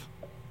smart mouth?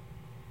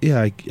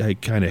 yeah, I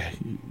kind of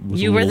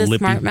was You a were little the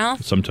lippy smart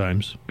mouth?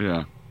 sometimes.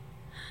 Yeah.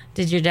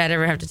 Did your dad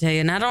ever have to tell you,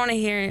 and I don't want to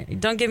hear,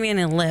 don't give me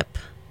any lip?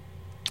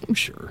 I'm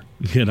sure.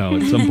 At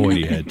some point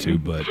he had to,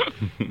 but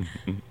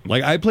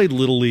like I played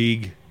Little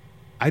League.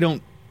 I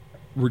don't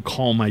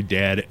recall my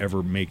dad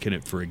ever making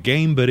it for a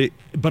game,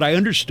 but I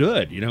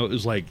understood. It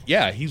was like,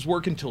 yeah, he's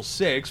working till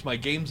 6. My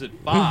game's at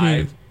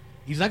 5.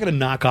 He's not going to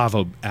knock off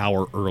an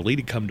hour early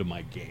to come to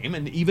my game,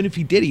 and even if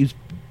he did,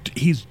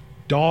 he's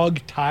dog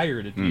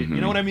tired at the end.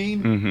 You know what I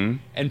mean? Mm-hmm.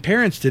 And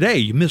parents today,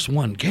 you miss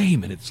one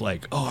game, and it's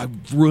like, oh,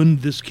 I've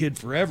ruined this kid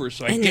forever.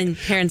 So And then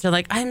parents are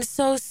like, I'm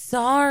so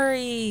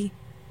sorry.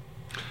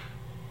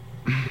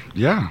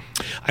 Yeah.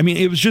 I mean,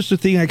 it was just a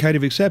thing I kind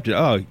of accepted.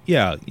 Oh,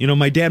 yeah.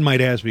 My dad might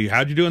ask me,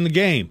 how'd you do in the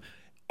game?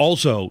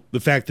 Also, the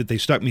fact that they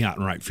stuck me out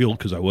in right field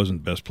because I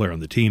wasn't the best player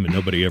on the team and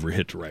nobody ever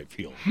hit to right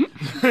field.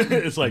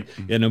 It's like,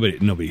 yeah,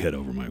 nobody hit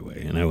over my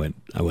way. And I went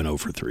 0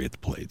 for 3 at the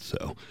plate.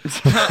 So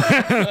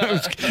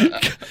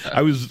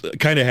I was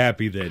kind of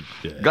happy that.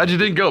 Glad you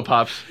didn't go,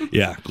 Pops.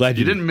 Yeah, glad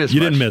you didn't miss You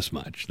much. didn't miss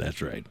much.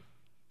 That's right.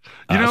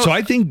 So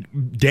I think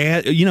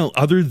dad,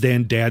 other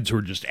than dads who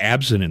are just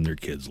absent in their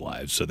kids'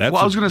 lives, so that's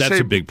I was going to say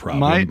a big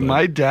problem.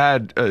 My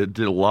dad did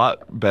a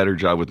lot better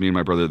job with me and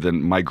my brother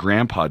than my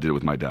grandpa did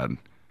with my dad,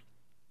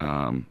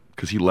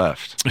 because he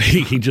left.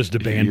 he just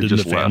abandoned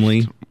just the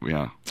family. left.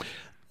 Yeah,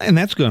 And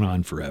that's gone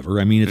on forever.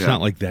 I mean, it's Yeah.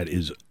 not like that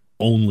is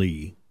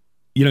only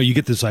you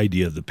get this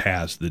idea of the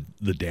past that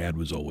the dad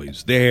was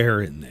always there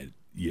and that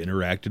you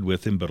interacted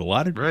with him, but a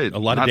lot of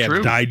Not dads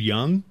true. died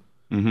young.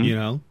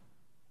 Mm-hmm.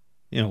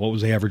 What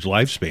was the average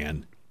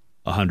lifespan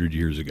 100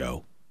 years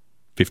ago?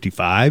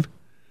 55?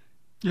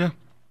 Yeah.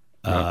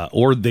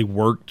 Or they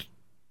worked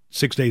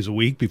 6 days a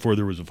week before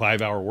there was a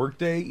 5-hour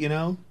workday,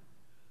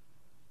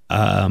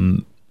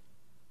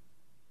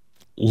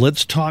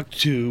 Let's talk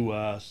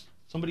to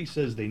somebody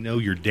says they know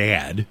your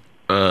dad.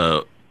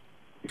 Are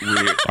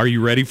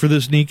you ready for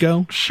this,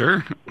 Nico?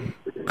 Sure.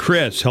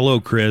 Chris. Hello,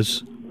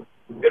 Chris.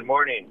 Good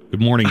morning.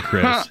 Good morning,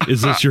 Chris.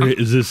 Is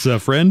this a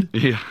friend?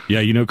 Yeah.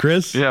 Yeah, you know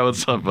Chris? Yeah,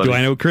 what's up, buddy? Do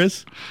I know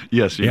Chris?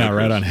 Yes, you Yeah, know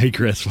right Chris. on. Hey,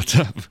 Chris, what's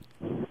up?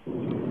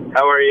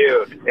 How are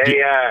you?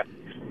 Hey,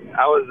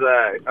 I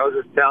was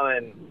just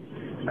telling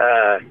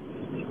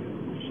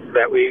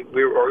that we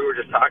were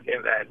just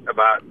talking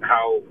about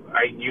how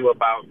I knew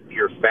about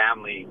your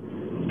family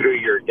through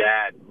your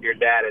dad. Your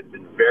dad has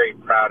been very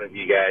proud of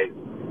you guys.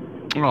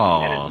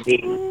 Aw. And it's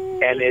neat.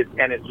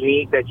 And it's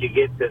neat that you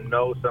get to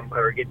know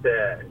get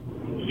to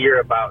hear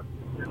about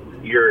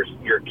your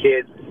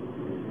kids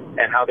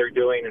and how they're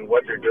doing and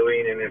what they're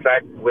doing. And in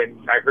fact,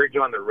 when I heard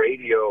you on the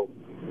radio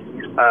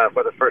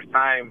for the first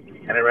time,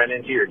 and I ran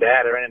into your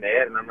dad, I ran into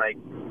Ed, and I'm like,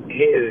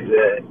 "Hey,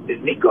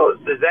 is Nico?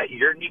 Is that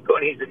your Nico?"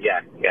 And he said,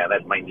 "Yeah,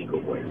 that's my Nico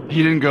boy."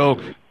 He didn't go,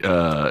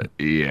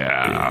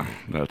 yeah,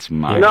 that's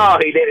my... No,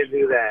 he didn't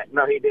do that. And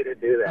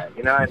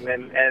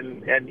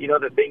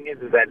the thing is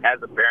that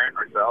as a parent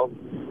ourselves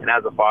and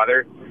as a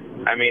father,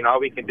 I mean, all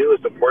we can do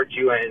is support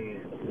you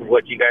in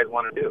what you guys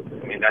want to do.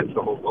 I mean, that's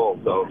the whole goal.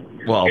 So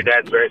your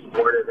dad's very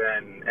supportive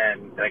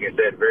and like I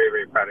said, very,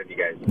 very proud of you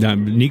guys. Now,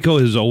 Nico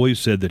has always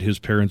said that his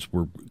parents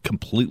were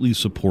completely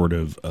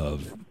supportive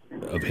of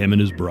him and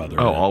his brother.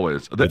 Oh,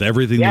 always. With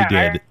everything they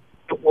did.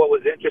 What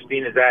was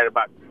interesting is that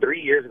about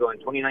 3 years ago in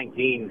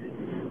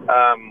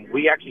 2019,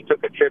 we actually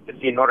took a trip to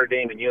see Notre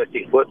Dame and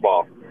USC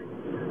football.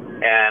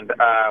 And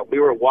we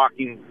were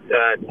walking.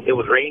 It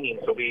was raining,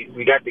 so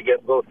we got to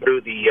go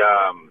through the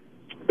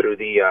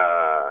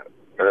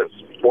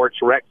sports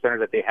rec center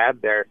that they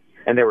had there,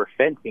 and they were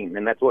fencing,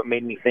 and that's what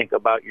made me think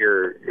about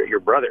your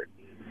brother.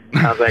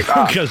 I was like,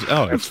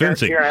 it's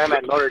fencing. Here I am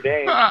at Notre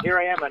Dame. Here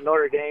I am at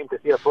Notre Dame to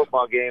see a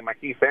football game. I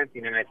see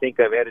fencing, and I think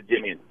of Ed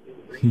Jimian.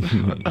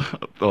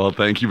 Well,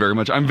 thank you very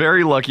much. I'm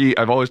very lucky.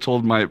 I've always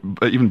told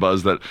even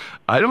Buzz that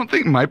I don't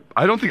think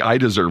I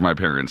deserve my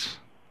parents.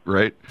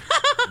 Right?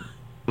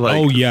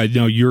 Oh yeah,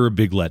 no, you're a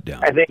big letdown.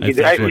 I think you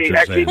did.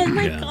 Actually, oh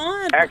my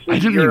God! Actually, I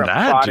didn't you're mean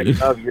that, a product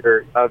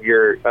dude. of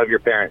your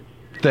parents.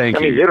 Thank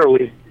you. I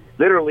mean,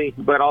 literally,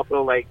 but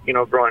also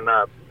growing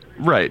up.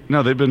 Right.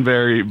 No, they've been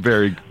very,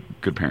 very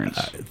good parents.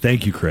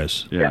 Thank you,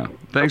 Chris. Yeah.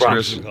 Thanks, No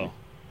Chris. So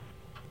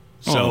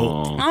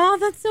Oh,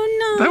 that's so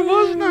nice. That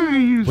was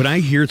nice. when I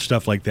hear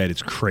stuff like that,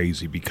 it's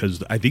crazy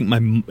because I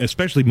think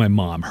especially my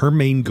mom, her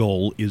main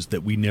goal is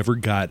that we never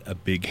got a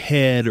big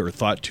head or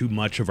thought too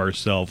much of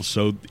ourselves.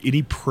 So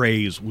any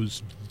praise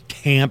was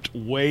tamped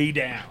way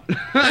down.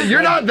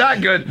 You're not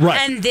that good. Right.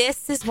 And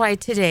this is why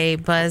today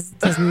Buzz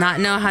does not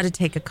know how to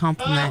take a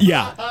compliment.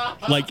 Yeah.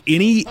 Like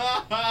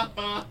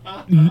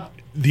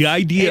the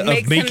idea It of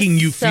makes making him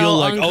you so feel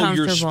like, oh,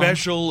 you're uncomfortable.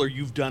 special or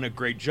you've done a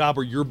great job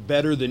or you're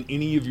better than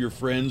any of your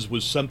friends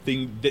was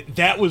something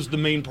that was the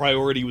main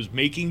priority, was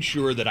making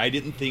sure that I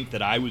didn't think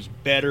that I was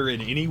better in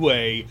any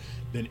way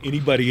than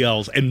anybody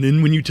else. And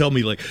then when you tell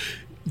me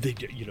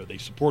they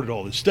supported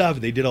all this stuff,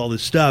 they did all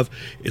this stuff,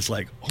 it's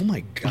like, oh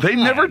my God. They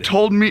never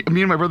told me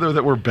and my brother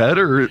that we're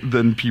better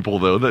than people,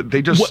 though. That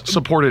they just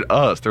supported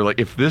us. They're like,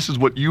 if this is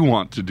what you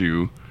want to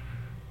do,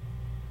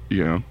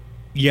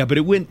 Yeah, but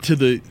it went to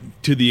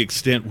the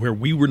extent where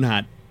we were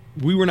not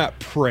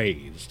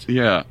praised.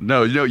 Yeah.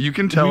 No, you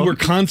can tell. We were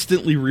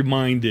constantly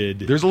reminded.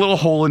 There's a little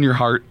hole in your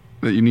heart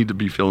that you need to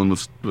be filling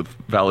with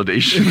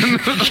validation.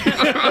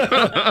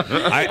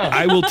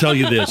 I will tell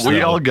you this. We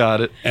though, all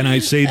got it. and I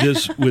say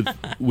this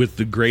with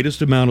the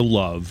greatest amount of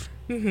love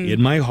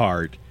in my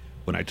heart.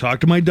 When I talk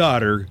to my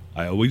daughter,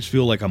 I always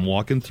feel like I'm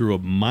walking through a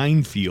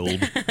minefield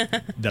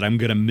that I'm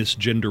going to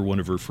misgender one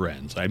of her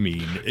friends. I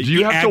mean, Do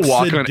you have to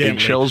walk on accidentally.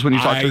 eggshells when you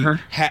talk to her?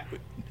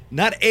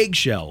 Not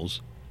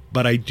eggshells,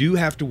 but I do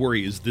have to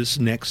worry, is this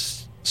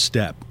next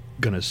step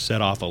going to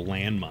set off a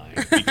landmine?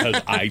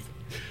 Because I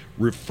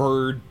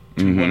referred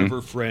to one of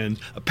her friends.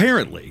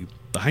 Apparently,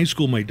 the high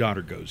school my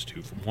daughter goes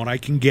to, from what I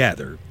can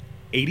gather,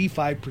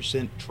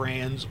 85%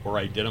 trans or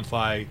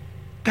identify.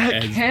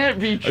 That can't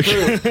be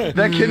true.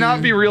 That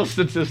cannot be real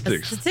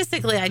statistics.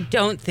 Statistically, I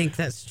don't think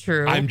that's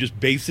true. I'm just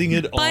basing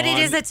it on. But it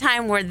is a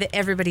time where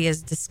everybody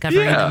is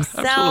discovering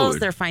themselves. Absolutely.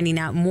 They're finding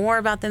out more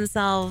about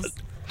themselves.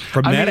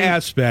 From that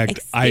aspect,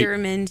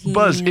 Experimenting.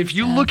 Buzz, and if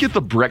you stuff. look at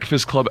The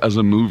Breakfast Club as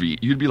a movie,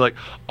 you'd be like,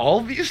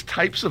 all these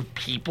types of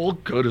people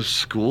go to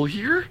school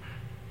here?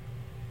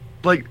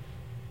 Like,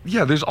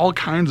 yeah, there's all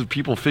kinds of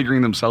people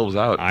figuring themselves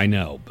out. I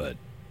know, but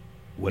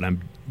when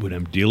I'm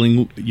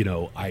dealing,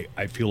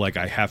 I feel like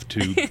I have to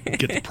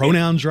get the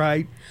pronouns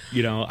right.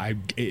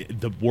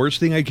 The worst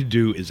thing I could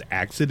do is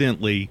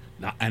accidentally,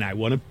 and I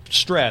want to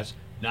stress,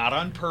 not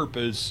on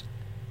purpose,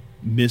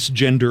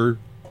 misgender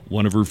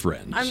one of her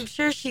friends. I'm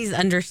sure she's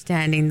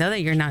understanding, though,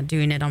 that you're not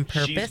doing it on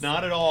purpose. She's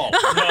not at all.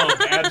 No,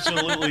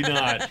 absolutely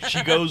not.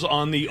 She goes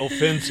on the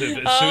offensive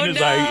as soon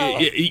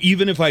as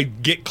even if I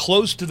get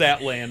close to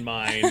that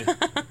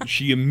landmine,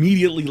 she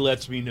immediately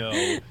lets me know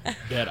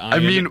that I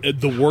am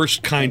the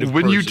worst kind of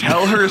when person. you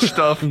tell her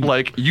stuff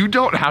like you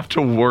don't have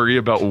to worry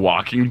about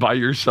walking by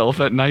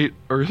yourself at night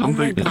or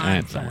something. God.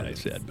 That's not what I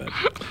said, but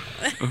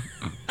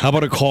how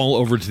about a call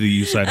over to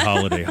the Eastside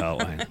Holiday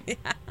Hotline? Yeah.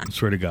 I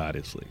swear to God,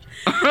 Isley.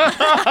 All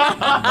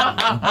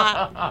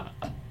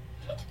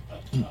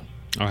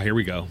right, here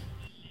we go.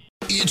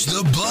 It's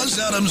the Buzz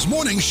Adams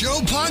Morning Show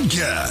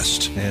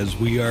podcast. As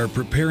we are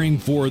preparing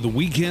for the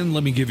weekend,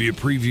 let me give you a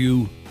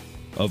preview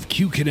of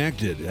Q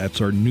Connected.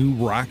 That's our new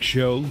rock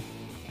show.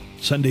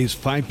 Sundays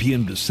 5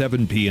 p.m. to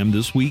 7 p.m.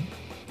 this week.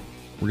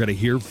 We're going to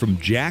hear from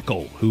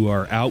Jackal, who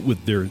are out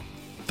with their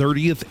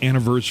 30th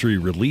anniversary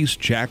release.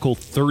 Jackal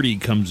 30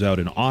 comes out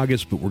in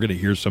August, but we're going to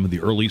hear some of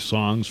the early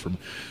songs from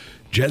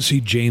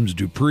Jesse James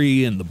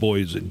Dupree and the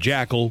boys in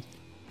Jackal.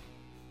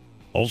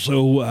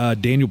 Also,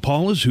 Daniel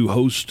Paulus, who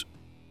hosts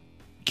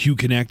Q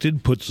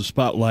Connected, puts the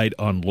spotlight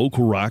on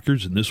local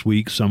rockers. And this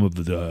week, some of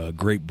the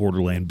great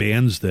Borderland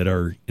bands that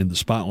are in the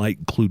spotlight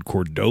include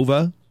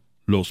Cordova,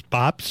 Los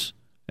Pops,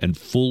 and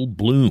Full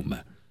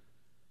Bloom.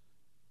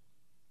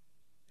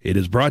 It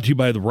is brought to you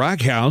by the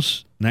Rock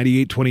House,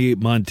 9828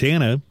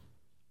 Montana.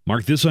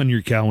 Mark this on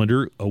your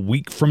calendar. A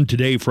week from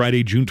today,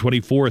 Friday, June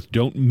 24th,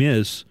 don't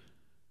miss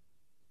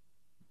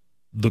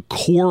the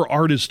core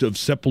artist of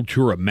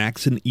Sepultura,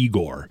 Maxon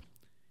Igor.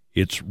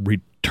 It's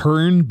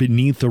Return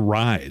Beneath the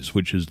Rise,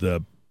 which is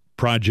the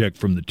project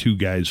from the two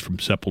guys from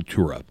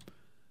Sepultura.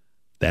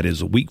 That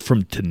is a week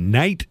from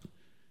tonight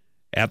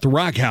at the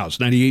Rock House,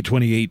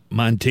 9828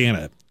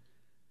 Montana.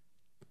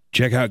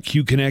 Check out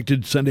Q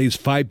Connected Sundays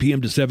 5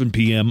 p.m. to 7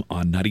 p.m.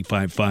 on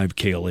 95.5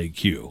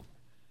 KLAQ.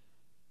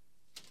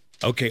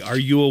 Okay, are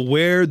you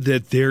aware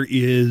that there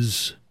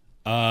is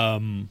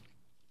an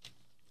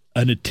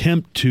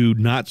attempt to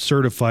not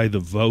certify the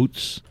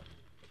votes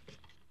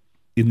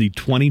in the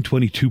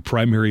 2022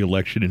 primary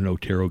election in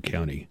Otero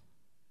County?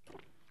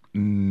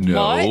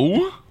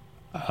 No.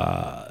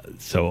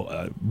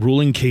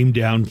 Ruling came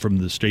down from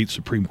the state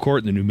Supreme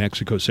Court and the New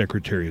Mexico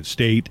Secretary of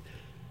State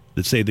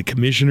that say the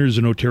commissioners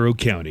in Otero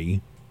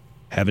County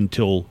have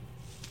until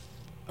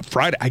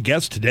Friday, I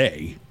guess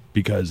today,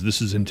 because this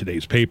is in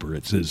today's paper.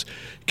 It says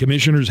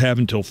commissioners have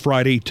until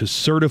Friday to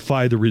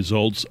certify the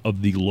results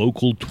of the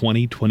local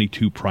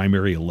 2022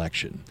 primary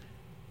election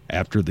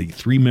after the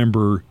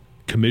three-member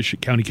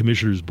county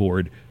commissioners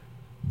board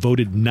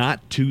voted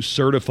not to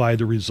certify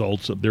the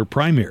results of their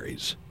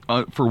primaries.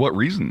 For what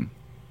reason?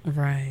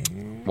 Right.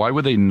 Why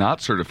would they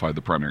not certify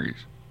the primaries?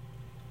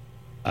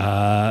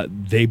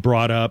 They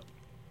brought up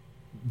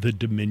the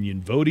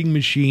Dominion voting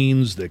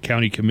machines. The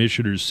county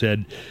commissioners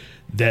said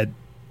that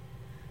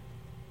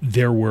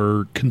there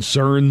were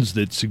concerns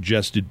that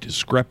suggested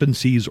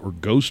discrepancies or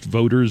ghost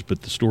voters,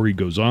 but the story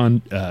goes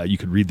on. You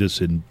can read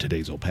this in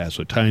today's El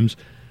Paso Times.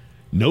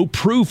 No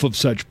proof of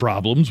such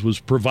problems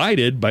was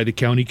provided by the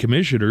county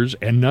commissioners,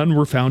 and none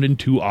were found in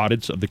two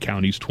audits of the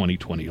county's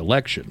 2020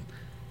 election.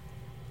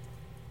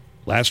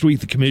 Last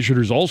week, the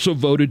commissioners also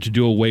voted to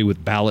do away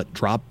with ballot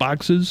drop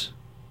boxes.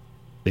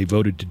 They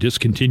voted to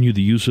discontinue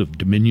the use of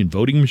Dominion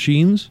voting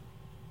machines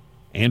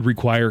and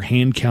require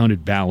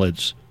hand-counted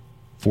ballots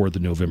for the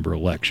November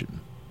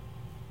election.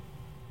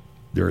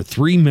 There are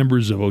three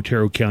members of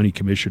Otero County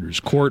Commissioners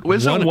Court.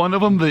 Wasn't one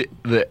of them wasn't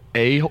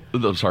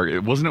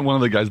it one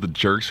of the guys, the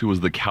jerks, who was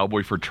the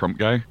cowboy for Trump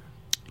guy?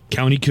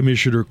 County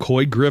Commissioner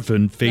Coy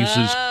Griffin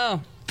faces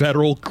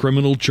federal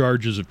criminal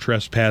charges of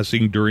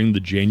trespassing during the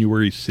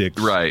January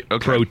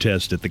 6th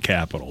protest at the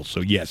Capitol.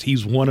 So, yes,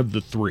 he's one of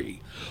the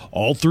three.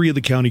 All three of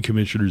the county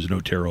commissioners in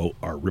Otero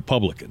are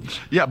Republicans.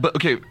 Yeah, but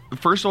okay.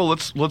 First of all,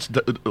 let's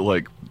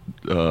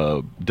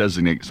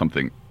designate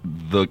something.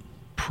 The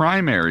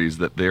primaries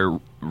that they're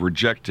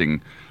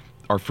rejecting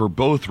are for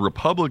both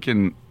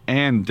Republican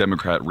and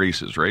Democrat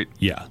races, right?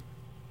 Yeah.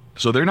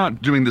 So they're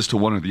not doing this to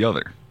one or the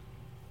other.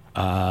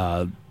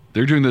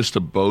 They're doing this to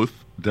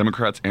both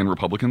Democrats and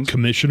Republicans.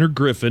 Commissioner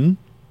Griffin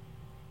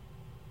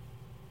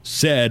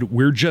said,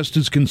 we're just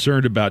as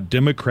concerned about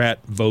Democrat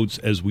votes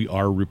as we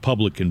are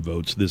Republican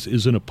votes. This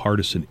isn't a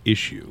partisan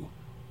issue.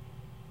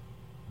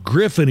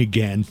 Griffin,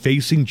 again,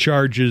 facing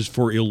charges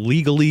for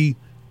illegally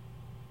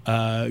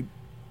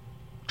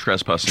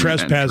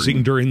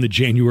trespassing during the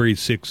January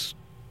 6th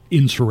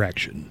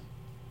insurrection.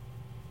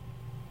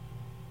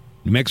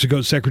 New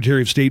Mexico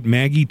Secretary of State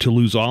Maggie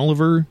Toulouse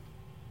Oliver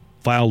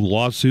filed a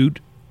lawsuit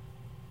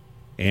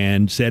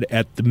and said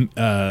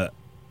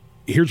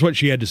here's what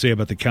she had to say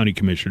about the county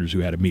commissioners who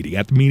had a meeting.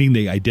 At the meeting,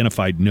 they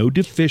identified no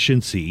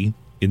deficiency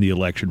in the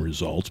election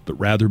results, but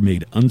rather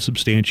made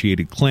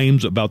unsubstantiated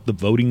claims about the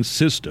voting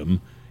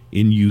system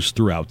in use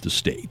throughout the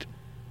state.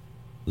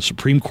 The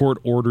Supreme Court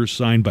order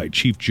signed by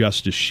Chief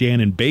Justice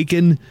Shannon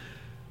Bacon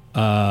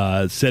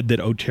said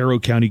that Otero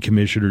County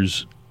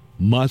commissioners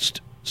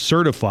must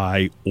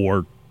certify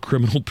or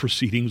criminal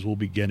proceedings will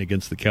begin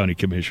against the county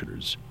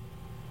commissioners.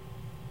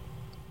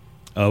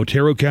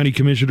 Otero County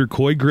Commissioner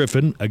Coy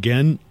Griffin,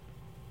 again,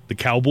 the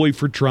cowboy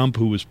for Trump,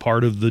 who was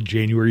part of the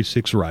January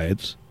 6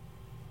 riots,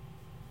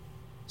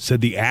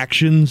 said the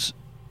actions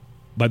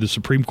by the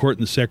Supreme Court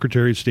and the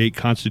Secretary of State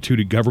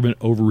constituted government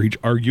overreach,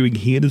 arguing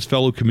he and his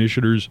fellow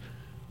commissioners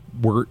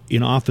were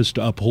in office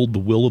to uphold the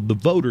will of the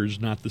voters,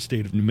 not the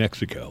state of New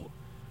Mexico.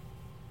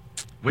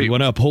 We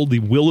want to uphold the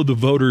will of the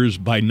voters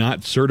by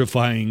not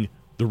certifying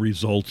the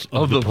results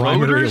of the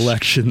primary voters?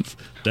 elections.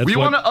 We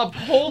want to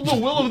uphold the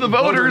will of the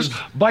voters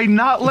by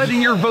not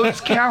letting your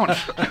votes count.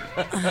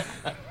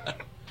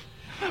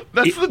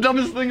 That's the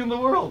dumbest thing in the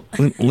world.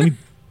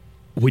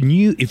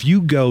 If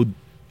you go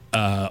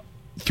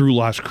through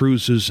Las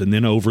Cruces and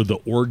then over the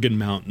Oregon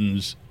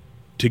Mountains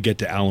to get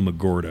to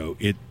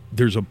Alamogordo,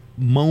 there's a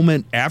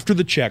moment after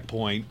the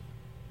checkpoint,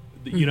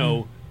 you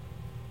know,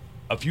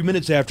 a few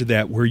minutes after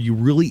that, where you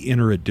really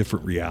enter a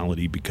different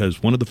reality,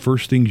 because one of the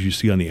first things you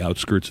see on the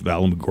outskirts of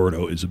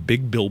Alamogordo is a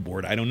big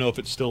billboard. I don't know if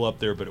it's still up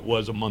there, but it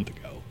was a month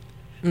ago,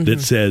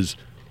 that says,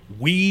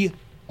 "We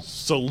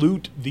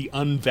salute the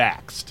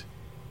unvaxxed."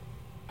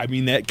 I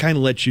mean, that kind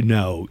of lets you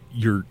know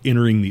you're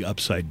entering the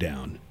upside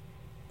down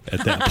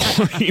at that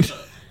point.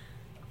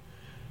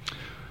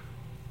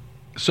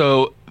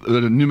 So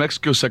the New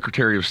Mexico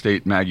Secretary of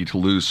State, Maggie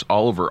Toulouse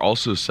Oliver,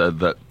 also said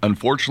that,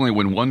 unfortunately,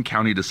 when one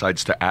county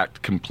decides to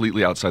act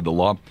completely outside the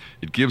law,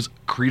 it gives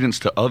credence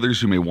to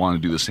others who may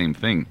want to do the same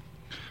thing.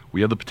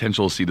 We have the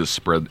potential to see this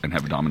spread and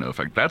have a domino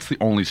effect. That's the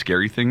only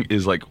scary thing,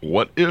 is like,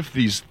 what if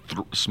these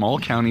small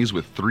counties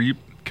with 3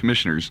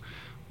 commissioners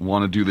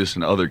want to do this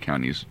in other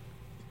counties?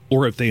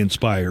 Or if they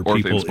inspire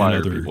people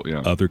in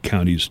yeah. other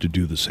counties to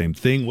do the same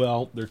thing.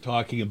 Well, they're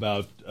talking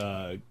about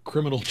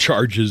criminal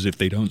charges if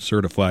they don't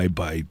certify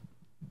by.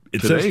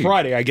 It Today. says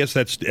Friday. I guess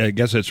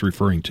that's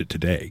referring to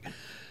today.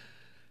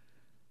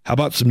 How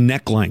about some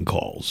neckline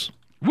calls?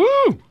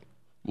 Woo!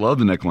 Love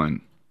the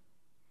neckline.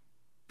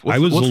 I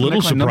was a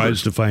little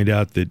surprised to find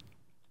out that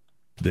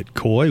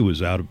Coy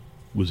was out of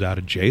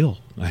jail.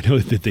 I know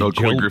that they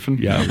Coy Griffin?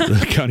 Yeah,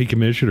 the county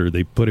commissioner.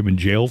 They put him in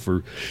jail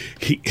for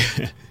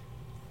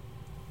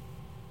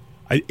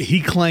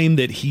he claimed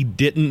that he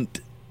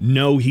didn't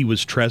know he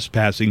was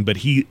trespassing, but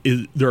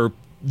there are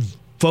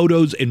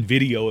photos and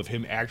video of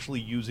him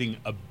actually using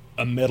a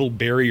metal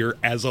barrier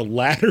as a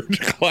ladder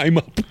to climb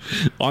up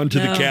onto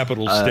the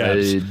Capitol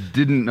steps. I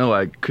didn't know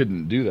I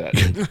couldn't do that.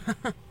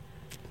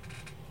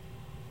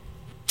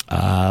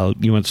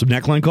 You want some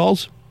neckline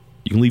calls?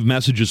 You can leave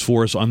messages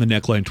for us on the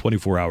neckline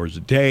 24 hours a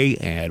day,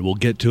 and we'll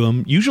get to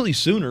them usually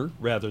sooner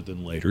rather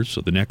than later.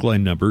 So the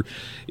neckline number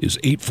is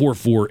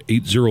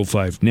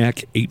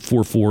 844-805-NECK,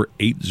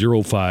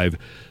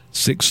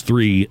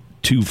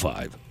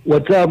 844-805-6325.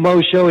 What's up,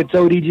 Mo Show? It's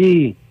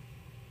ODG.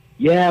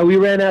 Yeah, we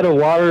ran out of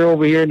water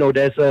over here in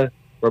Odessa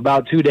for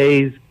about 2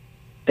 days.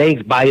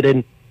 Thanks,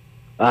 Biden.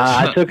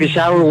 I took a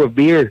shower with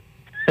beer.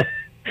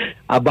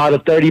 I bought a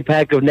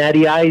 30-pack of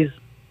Natty Ice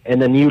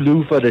and a new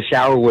loofah to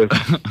shower with.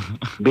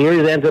 Beer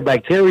is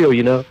antibacterial,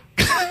 you know.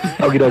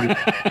 Okie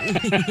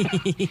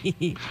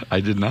dokie. I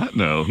did not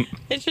know.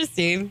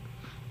 Interesting.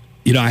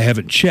 You know, I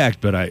haven't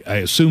checked, but I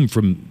assume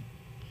from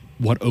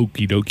what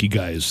Okie Dokie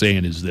guy is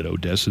saying is that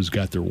Odessa's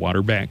got their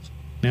water back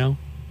now.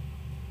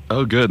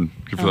 Oh, good.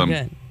 Good for them.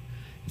 Good.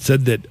 It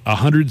said that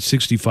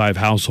 165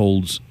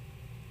 households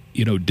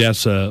in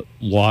Odessa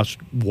lost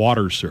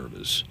water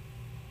service.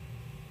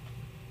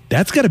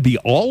 That's got to be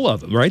all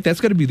of them, right? That's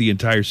got to be the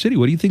entire city.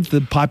 What do you think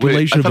the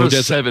population Wait, I thought of it was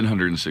Odessa?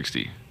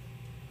 760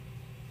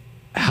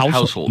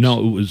 households. No,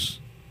 it was.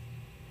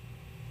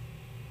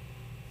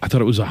 I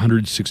thought it was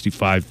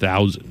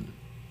 165,000.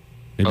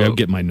 Maybe I'll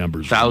get my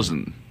numbers wrong.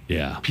 1,000.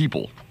 Yeah.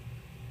 People.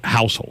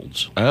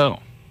 Households. Oh.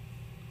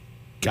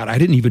 God, I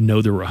didn't even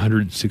know there were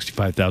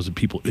 165,000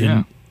 people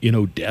in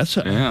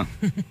Odessa. Yeah.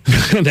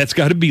 That's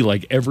got to be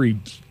like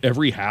every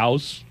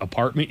house,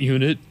 apartment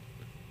unit,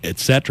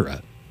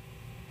 etc.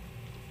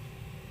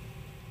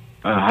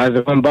 How's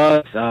it going,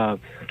 Buzz?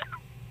 I'm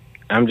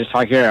just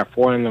out here at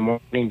 4 in the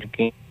morning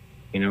to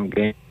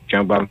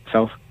jump by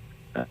myself.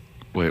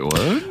 Wait,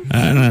 what?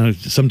 I don't know.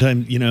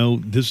 Sometimes,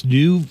 this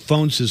new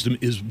phone system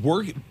is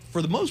working,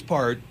 for the most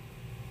part,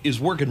 is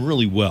working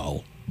really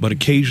well. But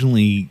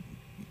occasionally,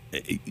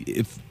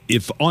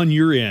 if on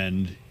your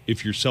end,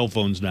 if your cell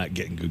phone's not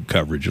getting good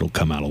coverage, it'll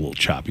come out a little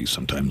choppy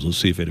sometimes. Let's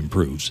see if it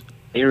improves.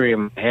 Theory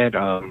in my head,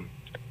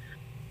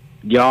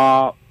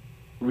 y'all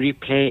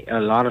replay a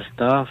lot of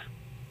stuff,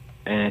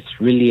 and it's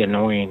really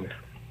annoying.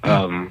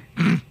 You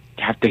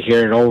have to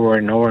hear it over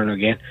and over and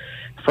again.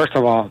 First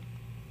of all,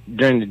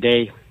 during the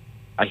day,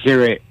 I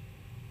hear it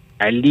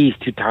at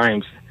least 2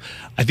 times.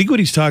 I think what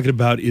he's talking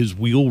about is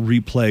we'll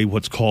replay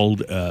what's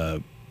called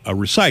a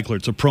recycler.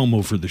 It's a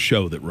promo for the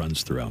show that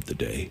runs throughout the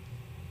day.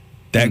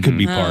 That could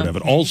be part of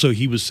it. Also,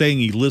 he was saying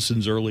he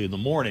listens early in the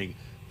morning.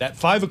 That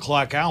 5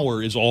 o'clock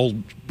hour is all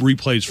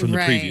replays from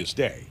the previous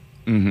day.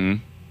 Mm-hmm.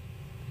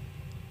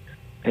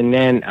 And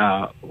then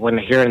when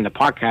I hear it in the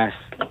podcast,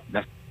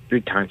 that's 3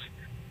 times.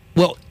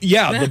 Well,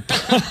 yeah. The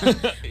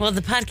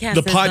podcast.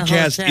 The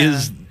podcast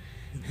is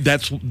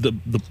that's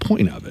the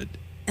point of it,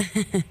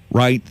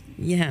 right?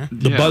 Yeah.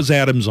 The Yeah. Buzz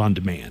Adams on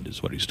demand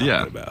is what he's talking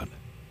Yeah. about.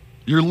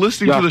 You're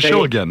listening to Y'all the say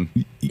show it. again.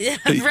 Yeah,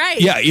 right.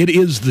 Yeah, it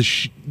is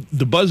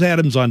the Buzz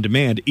Adams on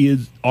demand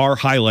is our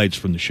highlights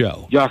from the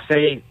show. Y'all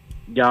say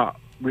y'all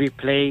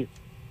replay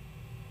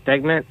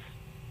segments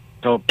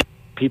so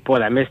people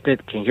that missed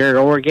it can hear it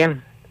over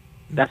again.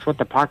 That's what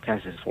the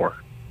podcast is for.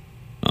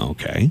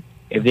 Okay.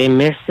 If they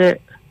miss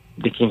it,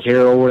 they can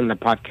hear it over in the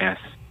podcast.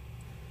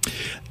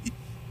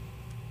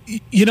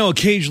 You know,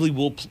 occasionally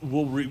we'll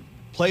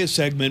play a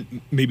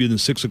segment maybe in the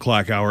 6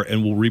 o'clock hour,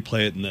 and we'll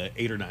replay it in the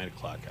 8 or 9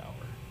 o'clock hour.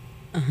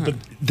 But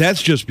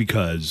that's just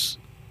because,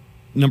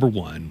 number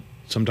one,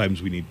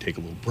 sometimes we need to take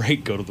a little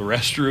break, go to the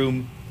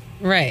restroom.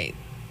 Right.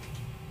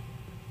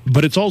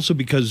 But it's also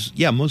because,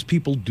 yeah, most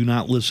people do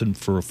not listen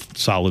for a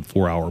solid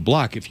 4-hour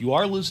block. If you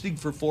are listening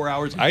for 4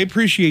 hours, I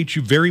appreciate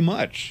you very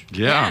much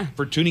Yeah.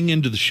 for tuning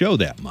into the show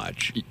that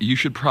much. You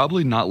should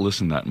probably not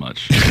listen that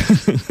much.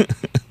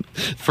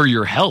 For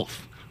your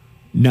health.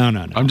 No.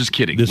 I'm just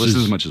kidding. Listen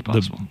as much as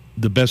possible.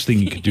 The best thing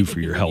you can do for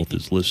your health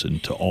is listen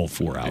to all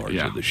 4 hours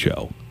Yeah. of the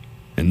show.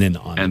 And then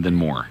on. And then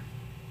more.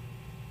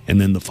 And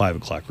then the 5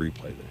 o'clock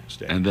replay the next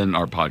day. And then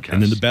our podcast.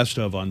 And then the best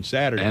of on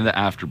Saturday. And the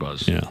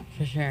AfterBuzz. Yeah.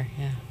 For sure.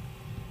 Yeah.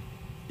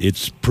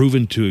 It's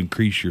proven to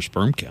increase your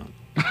sperm count.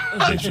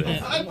 They say.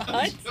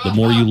 What? The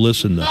more you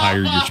listen, the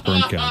higher your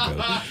sperm count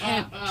goes.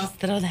 Just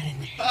throw that in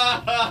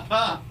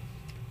there.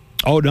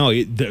 Oh, no.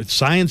 The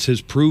science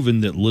has proven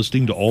that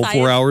listening to all 4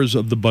 Science? hours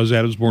of the Buzz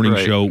Adams Morning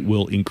Right. Show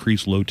will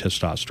increase low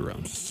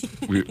testosterone.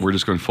 We're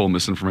just going full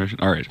misinformation?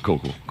 All right.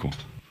 Cool.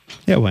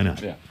 Yeah, why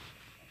not? Yeah.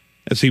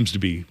 That seems to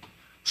be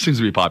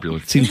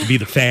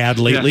the fad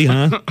lately,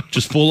 huh?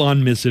 Just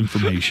full-on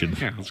misinformation.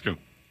 Yeah, let's go.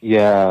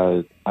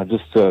 Yeah, I'm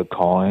just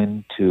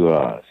calling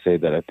to say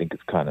that I think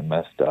it's kind of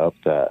messed up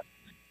that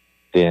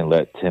they didn't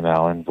let Tim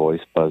Allen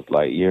voice Buzz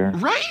Lightyear,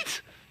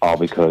 Right? all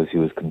because he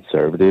was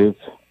conservative,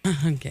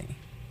 Okay.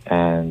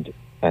 and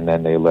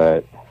then they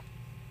let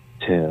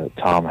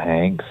Tom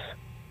Hanks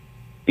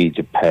be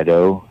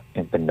Geppetto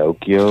in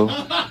Pinocchio,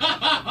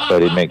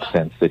 but it makes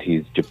sense that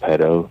he's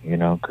Geppetto, you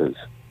know, because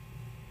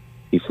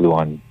he flew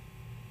on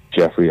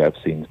Jeffrey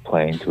Epstein's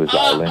plane to his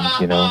island,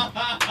 you know,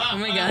 Oh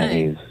my and God.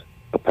 he's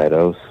a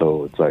pedo,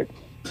 so it's like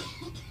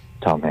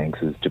Tom Hanks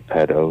is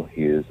Geppetto,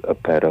 he is a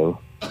pedo.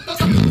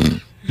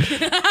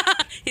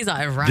 He's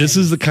all right. This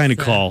is the kind of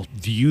call.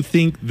 Do you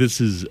think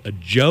this is a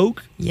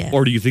joke? Yes.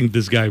 Or do you think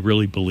this guy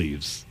really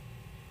believes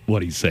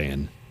what he's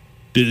saying?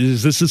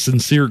 Is this a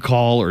sincere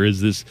call, or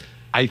is this...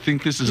 I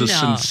think this is a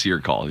No. sincere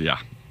call, yeah.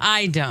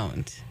 I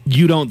don't.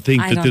 You don't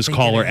think I that don't this think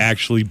caller it is.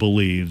 actually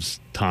believes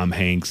Tom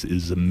Hanks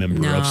is a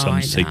member No, of some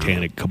I don't.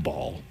 satanic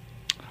cabal?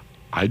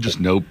 I just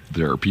know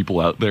there are people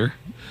out there.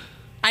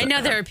 I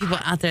know there are people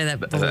out there that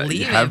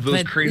believe have it, those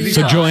but crazy-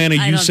 So, no, Joanna,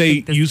 I you don't say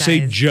think this you say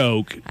guy's-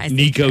 joke. I say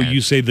Nico, joke.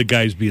 you say the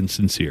guy's being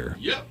sincere.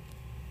 Yep.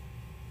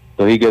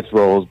 So he gets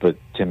roles, but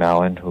Tim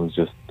Allen, who's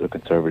just a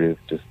conservative,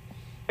 just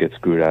gets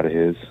screwed out of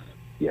his.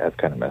 Yeah, it's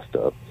kind of messed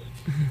up.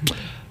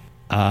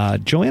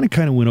 Joanna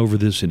kind of went over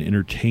this in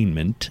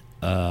entertainment.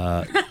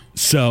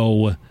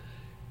 So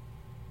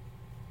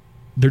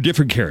they're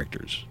different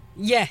characters.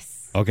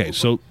 Yes. Okay,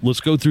 so let's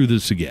go through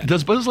this again.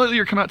 Does Buzz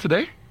Lightyear come out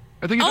today?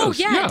 I think it Oh, does.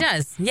 yeah, it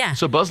does. Yeah.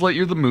 So Buzz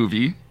Lightyear, the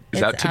movie, is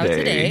It's out out today.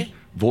 today.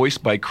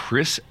 Voiced by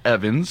Chris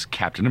Evans,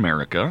 Captain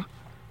America.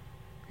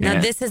 Now,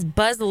 And- this is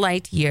Buzz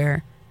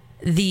Lightyear,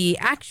 the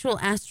actual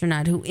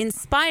astronaut who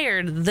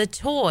inspired the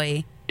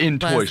toy In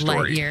Buzz Toy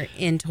Story. Lightyear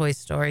in Toy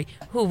Story,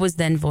 who was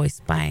then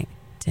voiced by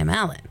Tim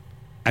Allen.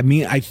 I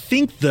mean, I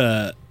think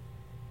the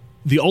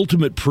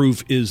ultimate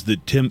proof is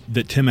that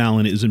Tim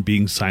Allen isn't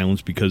being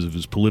silenced because of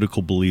his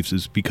political beliefs,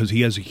 is because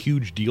he has a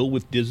huge deal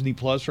with Disney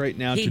Plus right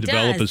now He to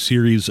develop does. a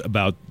series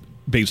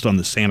based on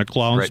the Santa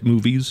Claus Right.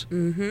 movies.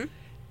 Mm-hmm.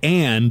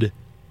 And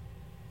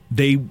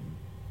they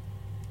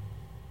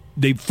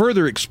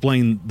further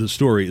explain the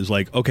story is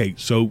like, okay,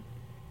 so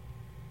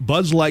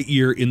Buzz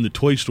Lightyear in the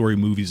Toy Story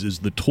movies is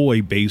the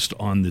toy based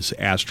on this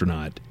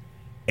astronaut,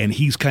 and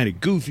he's kind of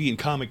goofy and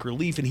comic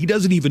relief, and he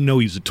doesn't even know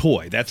he's a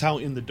toy. That's how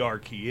in the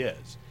dark he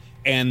is.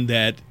 And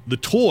that the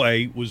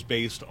toy was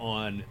based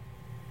on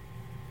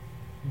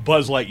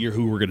Buzz Lightyear,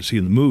 who we're going to see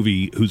in the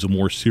movie, who's a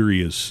more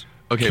serious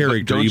Okay, character,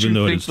 but don't even you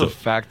though think it's the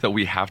fact that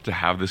we have to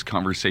have this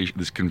conversation,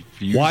 this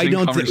confusing Why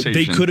don't conversation...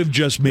 they could have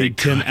just made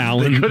Tim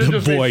Allen the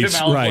voice,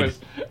 right?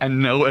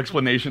 And no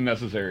explanation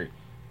necessary.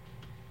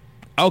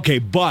 Okay,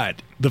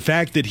 but the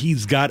fact that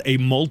he's got a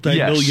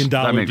multi-million Yes, that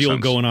dollar makes deal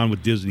sense. going on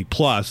with Disney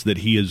Plus, that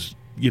he is,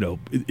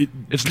 it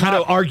It's kind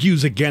of not-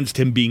 argues against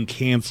him being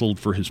canceled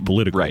for his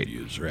political Right.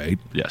 views, right?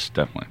 Yes,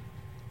 definitely.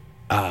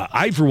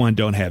 I, for one,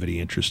 don't have any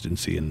interest in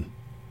seeing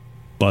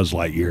Buzz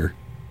Lightyear.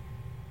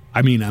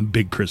 I mean, I'm a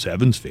big Chris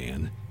Evans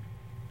fan.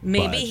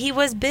 Maybe But- he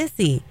was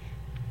busy.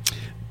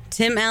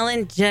 Tim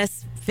Allen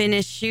just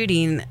finished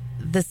shooting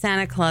the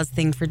Santa Claus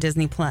thing for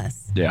Disney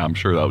Plus. Yeah, I'm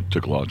sure that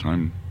took a lot of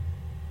time.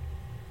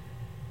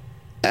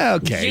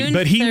 Okay, June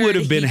but he 3rd, would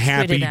have been he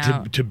happy tweeted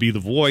out. to be the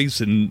voice,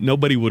 and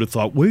nobody would have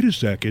thought, wait a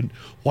second,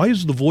 why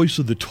is the voice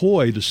of the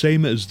toy the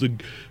same as the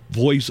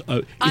voice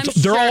of...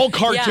 They're all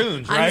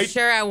cartoons, yeah, right? I'm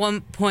sure at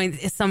one point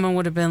someone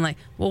would have been like,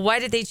 well, why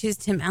did they choose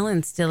Tim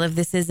Allen still if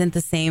this isn't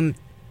the same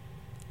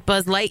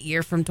Buzz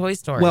Lightyear from Toy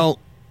Story? Well,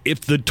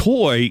 if the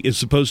toy is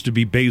supposed to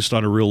be based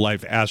on a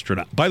real-life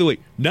astronaut... By the way,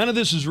 none of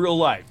this is real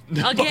life.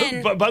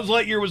 Again. Buzz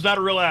Lightyear was not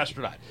a real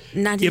astronaut.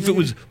 Not If it even-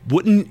 was...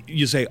 Wouldn't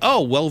you say,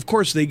 oh, well, of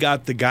course they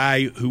got the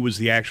guy who was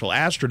the actual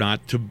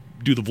astronaut to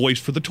do the voice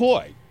for the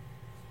toy.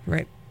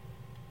 Right.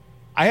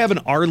 I have an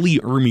R. Lee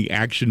Ermey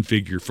action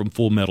figure from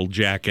Full Metal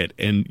Jacket,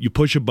 and you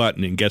push a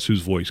button and guess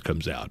whose voice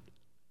comes out?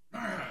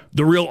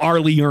 The real R.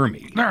 Lee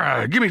Ermey.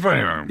 Give me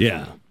fire.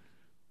 Yeah.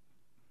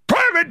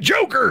 Private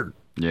Joker!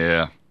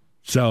 Yeah.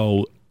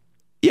 So,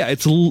 yeah,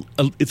 it's a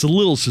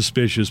little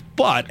suspicious,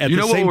 but at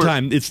the same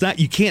time, it's not.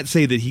 You can't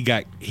say that he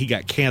got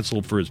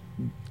canceled for his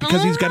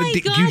because he's got a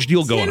huge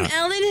deal going on. Tim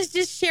Allen is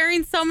just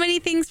sharing so many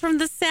things from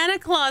the Santa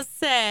Claus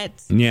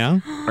set. Yeah.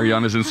 Are you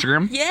on his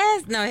Instagram?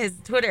 Yes. No, his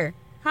Twitter.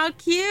 How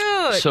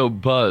cute. So,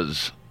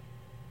 Buzz,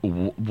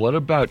 what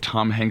about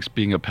Tom Hanks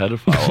being a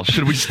pedophile?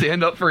 Should we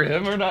stand up for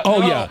him or not?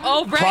 Oh, yeah.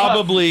 Oh, right.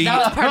 Probably.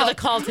 That was part of the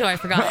call, too. I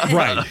forgot.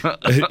 Right.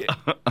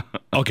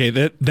 Okay,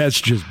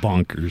 that's just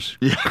bonkers.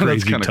 Yeah,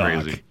 crazy that's talk. kind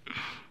of crazy.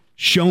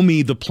 Show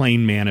me the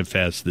plain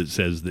manifest that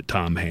says that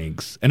Tom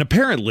Hanks, and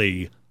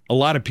apparently a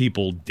lot of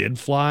people did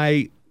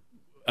fly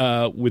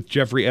with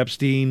Jeffrey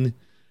Epstein.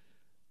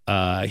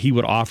 He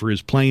would offer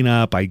his plane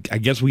up. I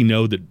guess we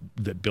know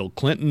that Bill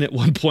Clinton at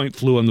one point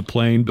flew on the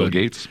plane. Bill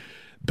Gates?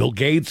 Bill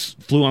Gates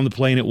flew on the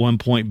plane at one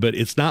point, but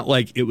it's not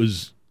like it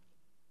was...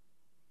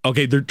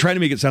 Okay, they're trying to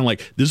make it sound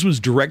like this was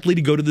directly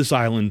to go to this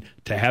island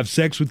to have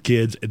sex with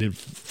kids and then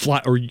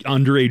fly, or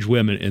underage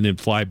women, and then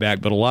fly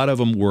back. But a lot of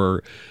them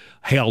were,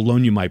 hey, I'll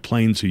loan you my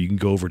plane so you can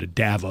go over to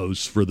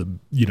Davos for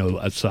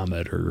a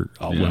summit, or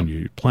I'll loan you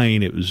your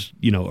plane. It was,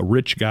 a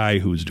rich guy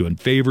who was doing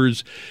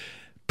favors.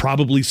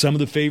 Probably some of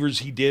the favors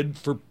he did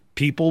for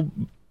people,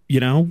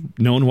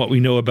 knowing what we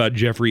know about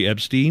Jeffrey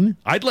Epstein.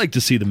 I'd like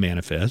to see the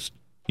manifest.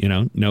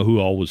 Know who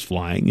all was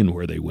flying and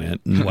where they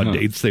went and what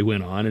dates they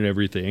went on and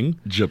everything.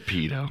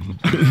 Geppetto.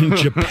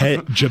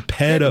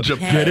 Geppetto.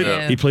 Get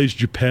it? He plays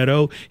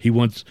Geppetto. He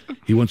wants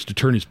to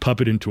turn his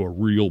puppet into a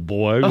real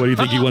boy. What do you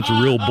think he wants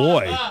a real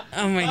boy?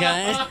 Oh, my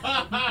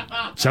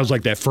God. Sounds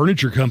like that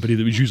furniture company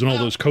that was using all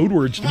those code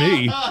words to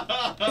me.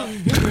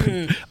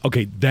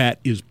 Okay,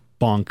 that is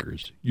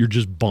bonkers. You're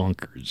just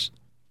bonkers.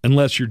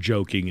 Unless you're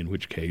joking, in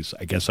which case,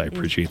 I guess I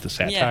appreciate the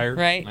satire.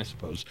 Yeah, right. I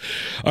suppose.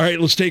 All right,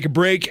 let's take a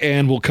break,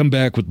 and we'll come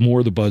back with more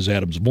of the Buzz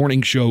Adams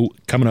Morning Show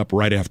coming up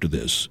right after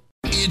this.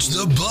 It's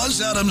the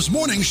Buzz Adams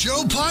Morning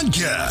Show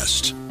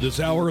podcast. This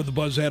hour of the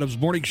Buzz Adams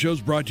Morning Show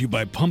is brought to you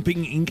by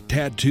Pumping Ink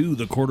Tattoo,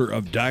 the corner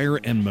of Dyer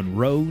and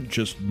Monroe,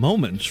 just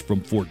moments from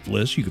Fort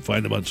Bliss. You can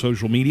find them on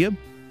social media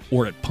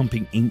or at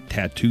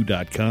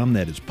pumpinginktattoo.com.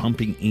 That is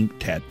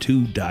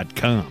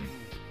pumpinginktattoo.com.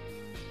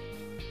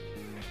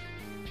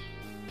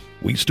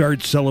 We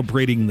start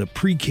celebrating the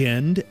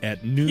Preakend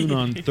at noon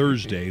on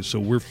Thursday, so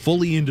we're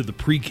fully into the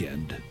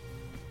Preakend.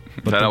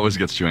 That always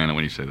gets Joanna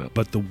when you say that.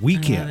 But the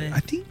weekend, I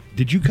think,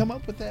 did you come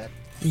up with that?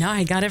 No,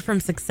 I got it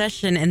from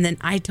Succession, and then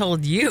I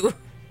told you.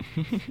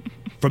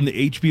 From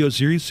the HBO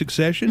series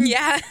Succession?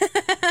 Yeah.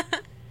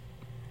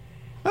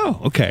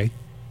 Oh, okay.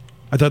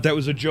 I thought that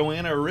was a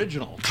Joanna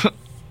original.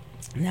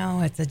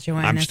 No, it's a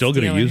Joanna. I'm still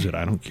going to Steeler. use it.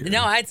 I don't care.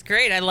 No, it's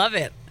great. I love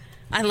it.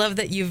 I love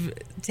that you've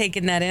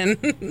taken that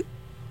in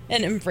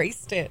and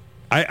embraced it.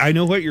 I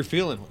know what you're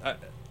feeling.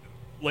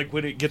 Like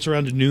when it gets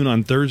around to noon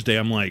on Thursday,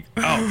 I'm like,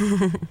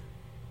 oh.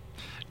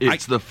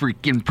 It's the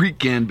freaking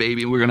Preakend,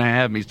 baby. We're going to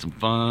have me some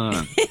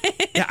fun.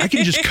 Yeah, I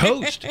can just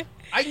coast.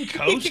 I can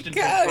coast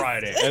until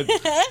Friday.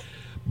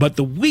 But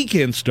the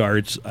weekend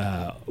starts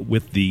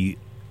with the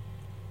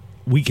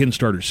Weekend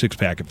Starter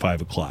six-pack at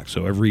 5 o'clock.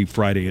 So every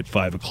Friday at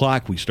 5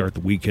 o'clock, we start the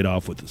weekend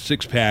off with a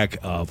six-pack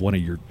of one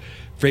of your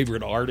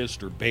favorite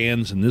artists or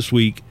bands. And this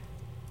week,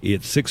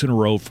 it's 6 in a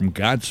row from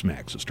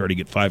Godsmack. So starting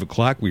at 5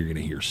 o'clock, we're going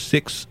to hear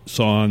 6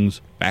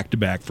 songs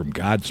back-to-back from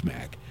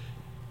Godsmack.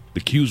 The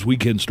Q's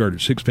Weekend Starter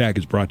six-pack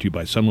is brought to you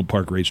by Sunland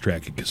Park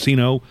Racetrack and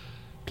Casino.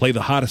 Play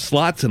the hottest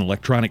slots and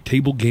electronic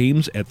table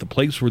games at the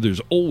place where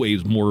there's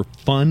always more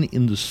fun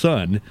in the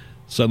sun,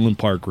 Sunland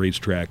Park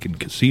Racetrack and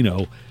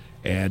Casino.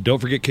 And don't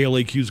forget,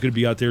 KLAQ is going to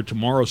be out there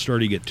tomorrow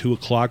starting at 2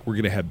 o'clock. We're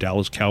going to have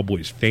Dallas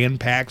Cowboys fan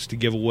packs to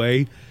give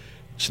away.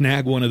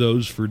 Snag one of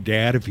those for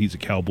Dad if he's a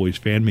Cowboys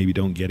fan. Maybe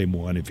don't get him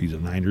one if he's a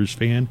Niners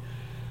fan.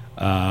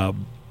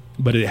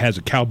 But it has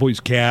a Cowboys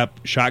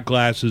cap, shot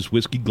glasses,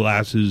 whiskey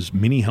glasses,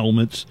 mini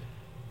helmets.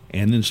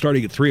 And then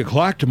starting at 3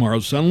 o'clock tomorrow,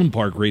 Sunland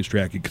Park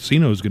Racetrack and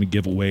Casino is going to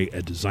give away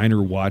a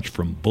designer watch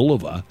from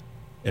Bulova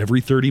every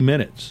 30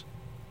 minutes.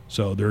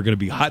 So there are going to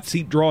be hot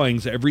seat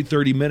drawings every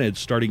 30 minutes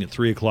starting at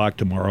 3 o'clock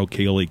tomorrow.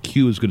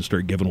 KLAQ is going to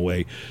start giving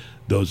away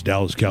those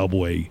Dallas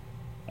Cowboy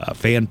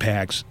fan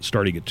packs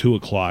starting at 2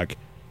 o'clock.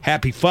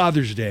 Happy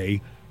Father's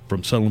Day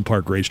from Sunland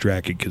Park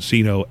Racetrack and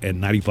Casino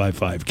and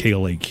 95.5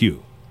 KLAQ.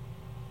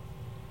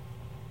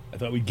 I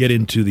thought we'd get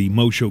into the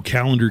Mo Show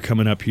calendar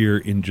coming up here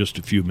in just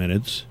a few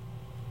minutes.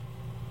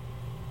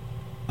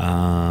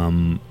 My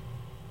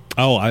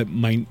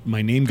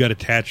name got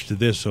attached to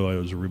this, so it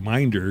was a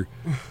reminder.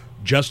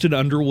 Justin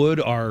Underwood,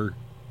 our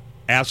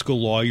Ask a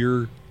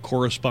Lawyer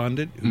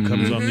correspondent, who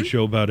comes on the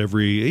show about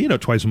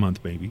twice a month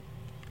maybe,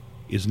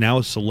 is now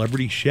a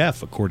celebrity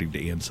chef, according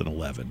to Anson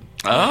 11.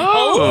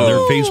 Oh. Their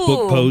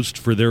Facebook post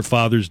for their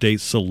Father's Day,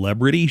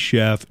 celebrity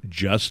chef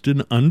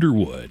Justin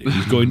Underwood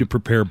is going to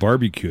prepare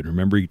barbecue. And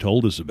remember, he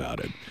told us about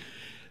it.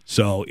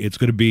 So it's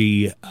going to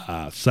be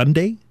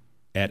Sunday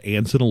at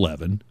Anson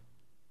 11.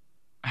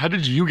 How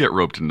did you get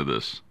roped into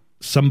this?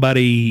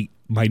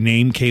 My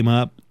name came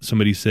up.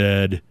 Somebody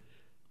said,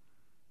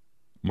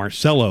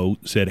 Marcelo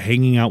said,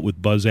 hanging out with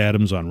Buzz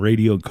Adams on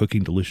radio and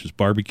cooking delicious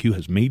barbecue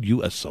has made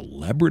you a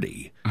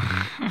celebrity.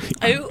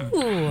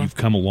 Ooh. You've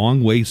come a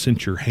long way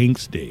since your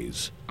Hanks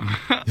days.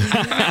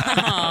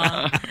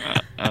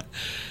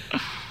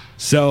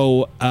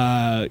 So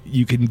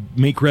you can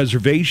make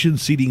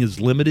reservations. Seating is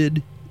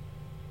limited.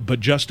 But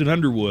Justin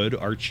Underwood,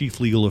 our chief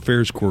legal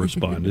affairs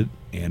correspondent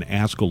and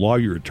Ask a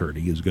Lawyer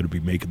attorney, is going to be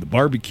making the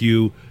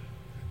barbecue.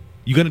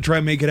 You going to try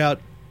and make it out,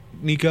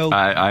 Nico?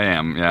 I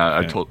am. Yeah,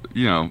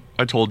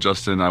 I told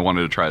Justin I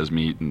wanted to try his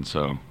meat, and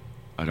so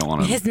I don't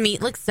want to. His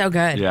meat looks so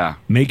good. Yeah.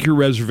 Make your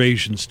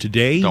reservations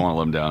today. Don't want to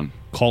let him down.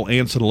 Call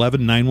Anson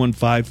 11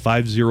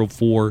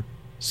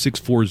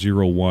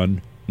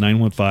 915-504-6401.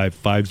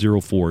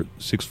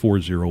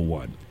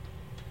 915-504-6401.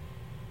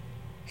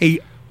 Hey,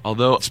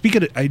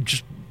 speaking of, I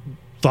just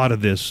thought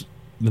of this,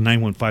 the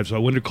 915. So I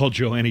wanted to call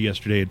Joanna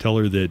yesterday and tell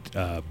her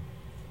that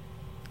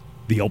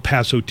the El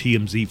Paso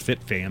TMZ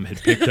Fit Fam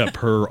had picked up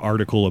her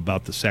article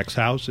about the sex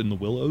house in the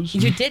Willows.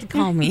 You did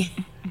call me.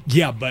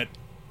 Yeah, but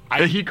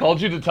he called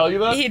you to tell you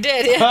that? He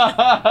did,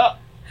 yeah.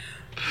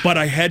 But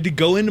I had to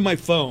go into my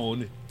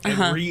phone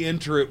and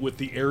re-enter it with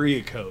the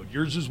area code.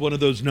 Yours is one of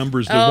those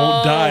numbers that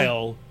won't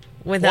dial.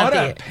 What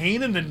a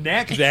pain in the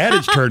neck that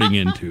is turning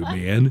into,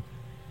 man.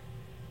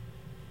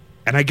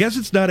 And I guess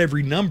it's not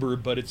every number,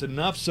 but it's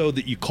enough so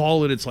that you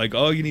call it, it's like,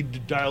 oh, you need to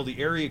dial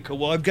the area code.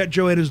 Well, I've got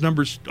Joanna's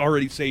numbers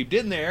already saved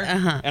in there,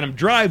 and I'm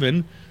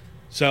driving,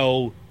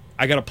 so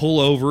I got to pull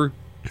over.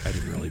 I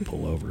didn't really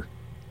pull over,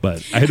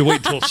 but I had to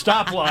wait till a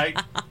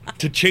stoplight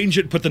to change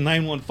it and put the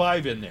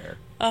 915 in there.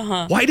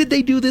 Why did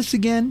they do this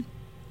again?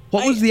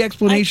 What was the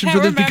explanation for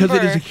this? Because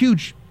it is a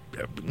huge,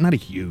 not a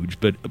huge,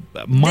 but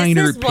a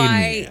minor This is pain in the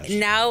why ass.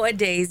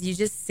 nowadays you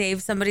just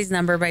save somebody's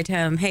number by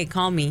telling them, hey,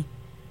 call me.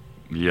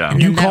 Yeah.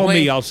 You call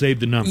me, I'll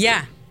save the number.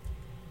 Yeah.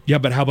 Yeah,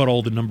 but how about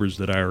all the numbers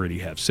that I already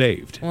have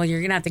saved? Well,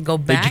 you're going to have to go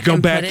back. You go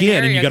and back put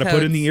in, and you got to put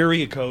in codes. the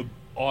area code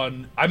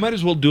on. I might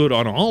as well do it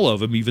on all of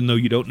them, even though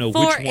you don't know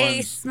For which a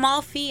ones.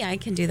 small fee, I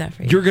can do that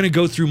for you. You're going to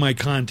go through my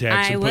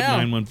contacts I and put will.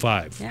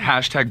 915. Yeah.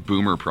 Hashtag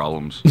boomer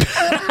problems.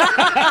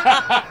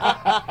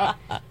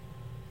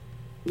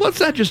 Well,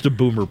 it's not just a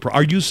boomer.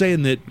 Are you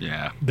saying that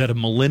that a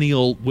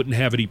millennial wouldn't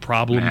have any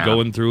problem Nah,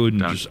 going through and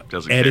just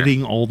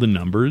editing all the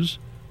numbers?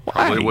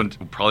 Probably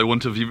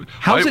wouldn't have even.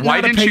 How's it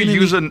not a pain in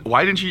the-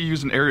 Why didn't you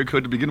use an area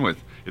code to begin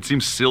with? It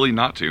seems silly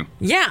not to.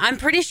 Yeah, I'm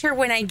pretty sure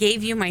when I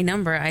gave you my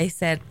number, I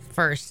said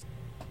first,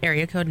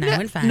 area code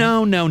 915.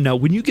 No.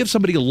 When you give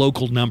somebody a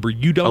local number,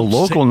 you don't A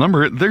local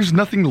number? There's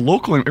nothing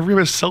local. Everybody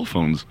has cell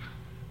phones.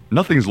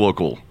 Nothing's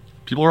local.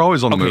 People are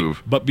always on the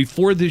move. But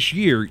before this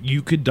year,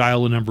 you could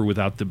dial a number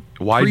without the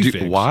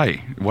prefix.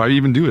 Why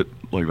even do it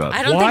like that?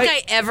 I don't think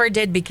I ever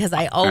did because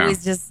I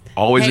always just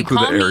Always hey, include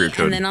call the area me,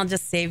 code. and then I'll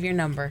just save your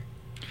number.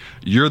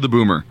 You're the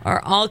boomer. Or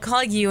I'll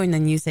call you and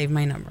then you save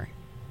my number.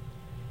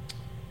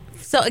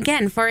 So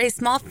again, for a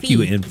small fee.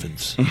 You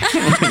infants.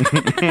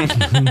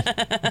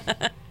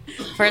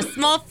 For a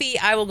small fee,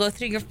 I will go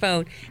through your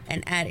phone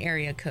and add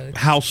area codes.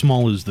 How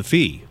small is the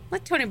fee?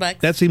 Like $20.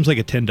 That seems like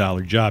a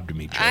 $10 job to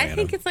me, Joanna. I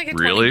think it's like a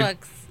Really?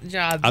 $20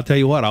 job. I'll tell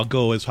you what, I'll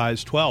go as high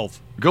as 12.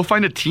 Go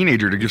find a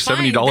teenager to give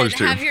 $70 Fine, to.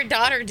 then have your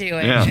daughter do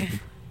it. Yeah.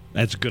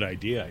 That's a good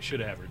idea. I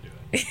should have her do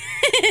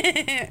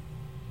it.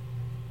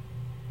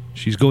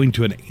 She's going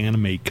to an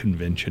anime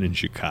convention in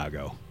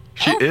Chicago.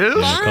 She is? In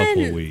a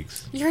couple of Fun.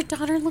 weeks. Your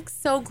daughter looks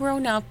so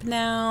grown up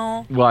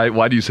now.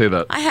 Why do you say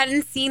that? I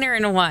hadn't seen her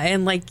in a while,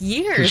 in like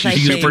years.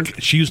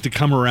 She used to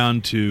come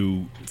around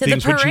to the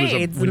things when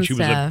parades when and she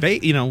was a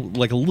stuff.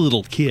 like a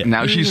little kid.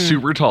 Now she's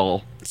super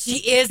tall. She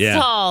is Yeah.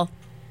 tall.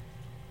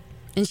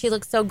 And she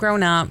looks so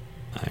grown up.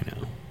 I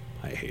know.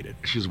 I hate it.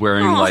 She's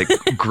wearing Aw. like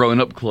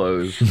grown-up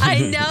clothes. I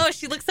know.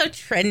 She looked so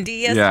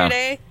trendy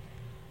yesterday.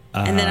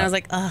 And then I was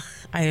like, ugh,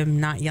 I am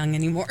not young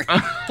anymore.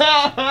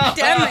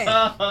 Damn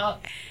it.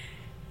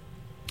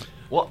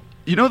 Well,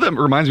 you know, that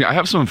reminds me, I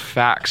have some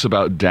facts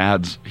about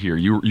dads here.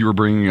 You were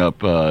bringing up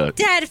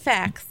Dad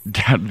facts.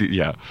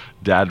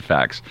 dad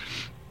facts.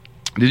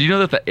 Did you know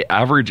that the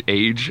average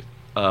age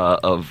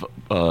of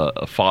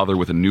a father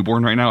with a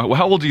newborn right now?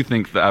 How old do you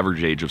think the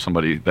average age of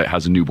somebody that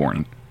has a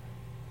newborn?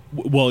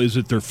 Well, is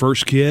it their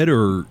first kid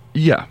or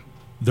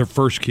their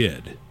first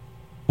kid?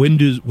 When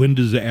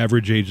does the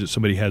average age that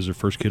somebody has their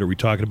first kid? Are we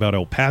talking about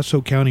El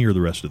Paso County or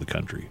the rest of the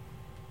country?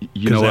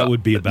 You know that what?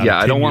 would be about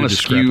I don't want to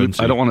to skew.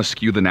 I don't want to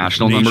skew the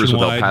national numbers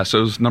with El Nationwide.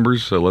 Paso's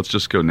numbers. So let's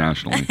just go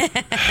nationally.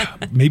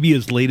 Maybe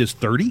as late as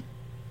 30?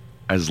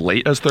 As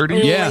late as 30?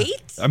 Yeah.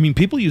 Late? I mean,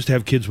 people used to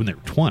have kids when they were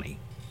 20.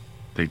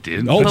 They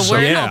did. Oh, But we're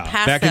in El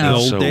yeah. Back in the Paso.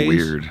 old So days.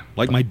 weird.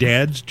 Like my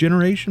dad's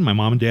generation, my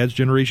mom and dad's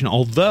generation,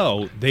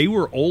 although they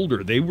were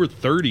older, they were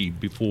 30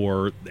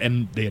 before,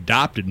 and they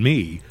adopted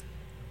me.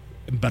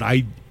 But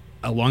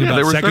along Yeah, they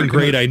about were second 30.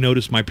 grade, I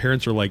noticed my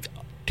parents are like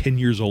 10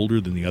 years older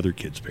than the other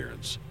kids'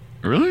 parents.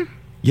 Really?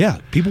 Yeah,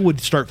 people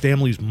would start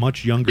families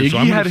much younger. Iggy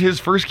I'm had gonna-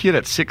 his first kid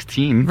at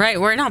 16. Right,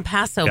 we're in El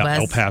Paso, yeah, Buzz.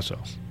 El Paso.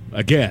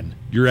 Again,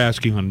 you're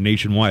asking on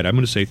nationwide. I'm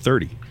going to say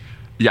 30.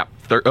 Yeah,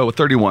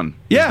 31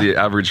 Yeah. is the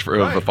average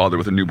of a father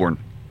with a newborn.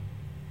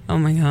 Oh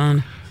my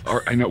God.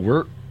 Or, I know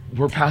we're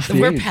past the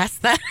We're age.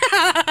 past that.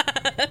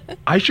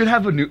 I should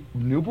have a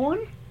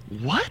newborn?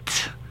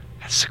 What?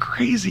 That's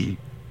crazy.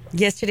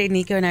 Yesterday,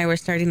 Nico and I were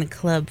starting the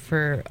club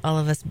for all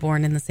of us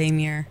born in the same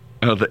year.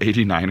 Oh, the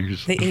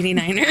 89ers. The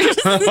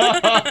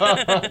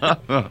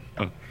 89ers.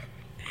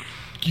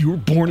 You were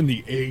born in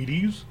the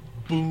 80s?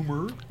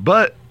 Boomer.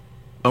 But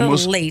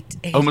almost late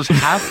 80s.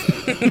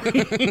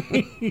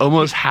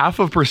 almost half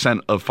of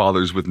percent of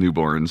fathers with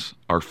newborns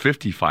are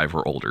 55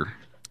 or older.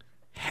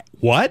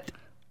 What?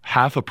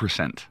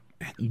 0.5%.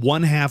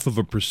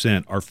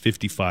 0.5% are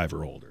 55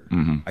 or older.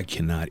 Mm-hmm. I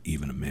cannot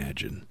even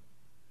imagine.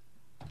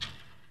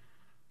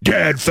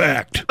 Dad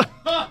fact.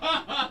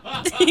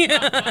 You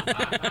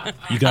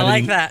got I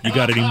like any, that. You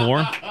got any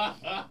more?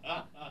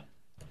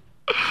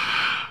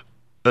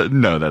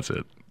 No, that's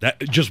it. That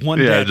just one.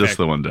 Yeah, dad just fact.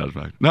 the one dad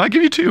fact. No, I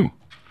give you two.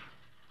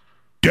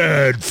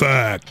 Dad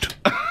fact.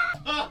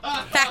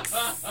 Facts.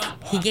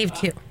 He gave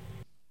 2.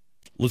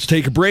 Let's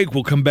take a break.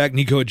 We'll come back.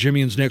 Nico at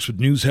Jimmy's next with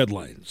news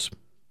headlines.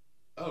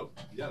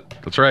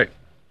 That's right.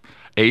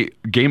 A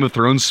Game of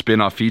Thrones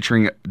spin-off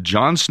featuring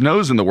Jon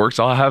Snow's in the works.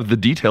 I'll have the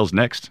details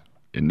next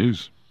in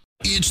news.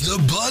 It's the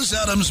Buzz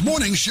Adams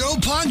Morning Show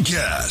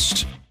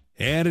podcast.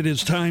 And it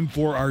is time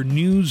for our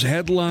news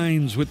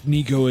headlines with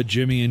Nico at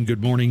Jimmy. And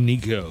good morning,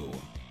 Nico.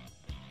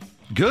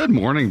 Good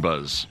morning,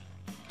 Buzz.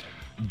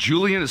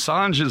 Julian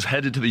Assange is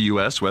headed to the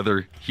U.S.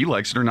 whether he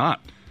likes it or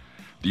not.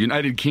 The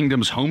United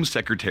Kingdom's Home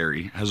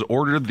Secretary has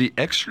ordered the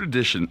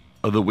extradition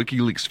of the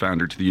WikiLeaks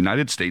founder to the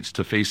United States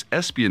to face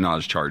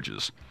espionage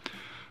charges.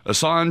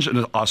 Assange,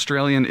 an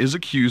Australian, is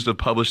accused of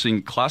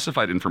publishing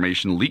classified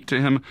information leaked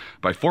to him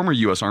by former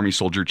U.S. Army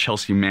soldier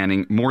Chelsea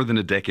Manning more than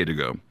a decade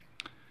ago.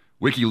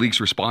 WikiLeaks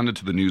responded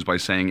to the news by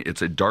saying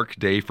it's a dark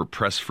day for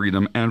press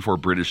freedom and for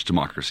British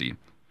democracy.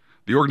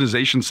 The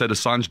organization said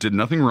Assange did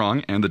nothing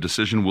wrong and the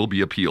decision will be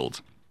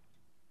appealed.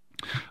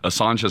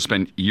 Assange has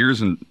spent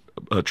years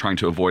trying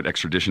to avoid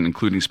extradition,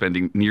 including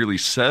spending nearly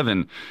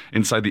 7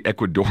 inside the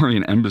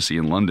Ecuadorian embassy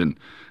in London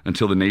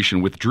until the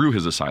nation withdrew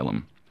his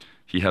asylum.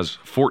 He has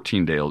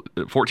 14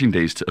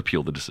 days to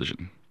appeal the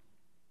decision.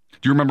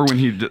 Do you remember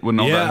when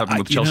all that happened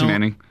with Chelsea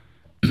Manning?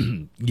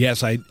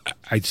 Yes, I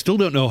still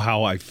don't know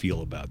how I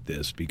feel about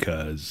this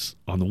because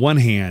on the one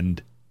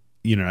hand,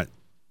 you're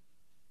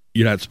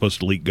not supposed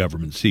to leak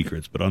government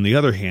secrets, but on the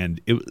other hand,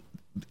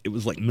 it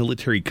was like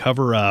military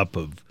cover up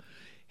of,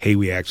 hey,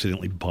 we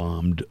accidentally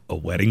bombed a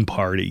wedding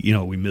party.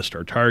 We missed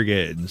our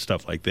target and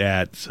stuff like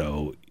that.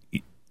 So,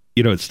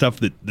 it's stuff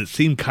that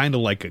seemed kind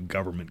of like a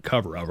government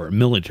cover up or a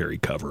military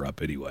cover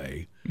up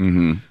anyway.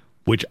 Mm-hmm.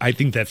 Which I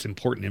think that's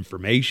important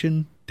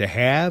information to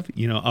have.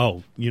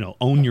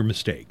 Own your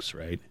mistakes,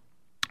 right?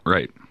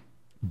 Right.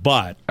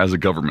 But as a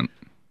government,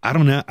 I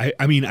don't know.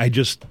 I mean, I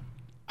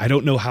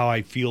don't know how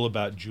I feel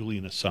about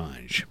Julian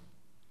Assange.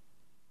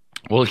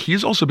 Well,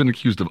 he's also been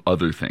accused of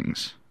other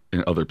things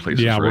in other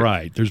places. Yeah, right.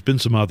 right. There's been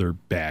some other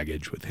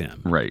baggage with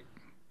him. Right.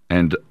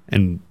 And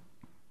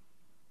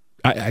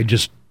I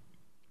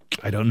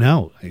don't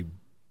know.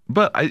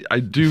 But I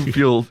do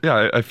feel,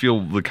 I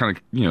feel the kind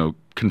of,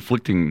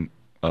 conflicting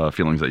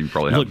feelings that you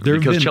probably have. Look,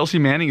 because Chelsea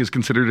Manning is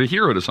considered a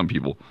hero to some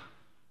people.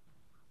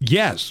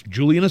 Yes,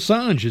 Julian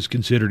Assange is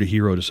considered a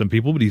hero to some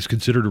people, but he's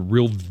considered a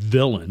real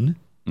villain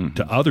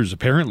to others,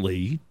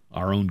 apparently,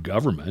 our own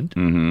government.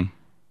 Mm-hmm.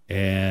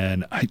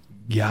 And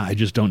I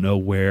just don't know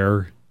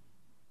where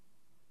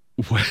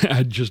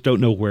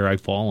I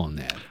fall on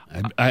that.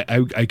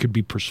 I could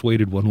be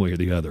persuaded one way or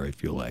the other, I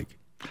feel like.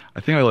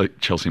 I think I like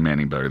Chelsea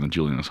Manning better than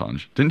Julian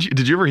Assange.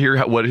 Did you ever hear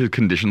what his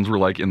conditions were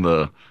like in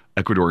the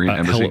Ecuadorian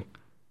embassy?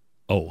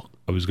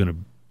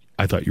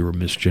 I thought you were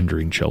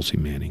misgendering Chelsea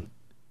Manning.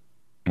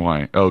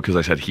 Why? Oh, because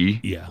I said he?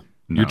 Yeah.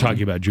 No. You're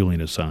talking about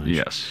Julian Assange.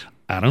 Yes.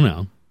 I don't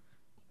know.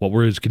 What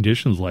were his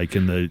conditions like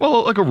in the...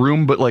 Well, like a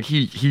room, but like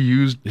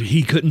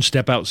he couldn't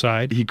step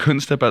outside? He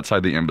couldn't step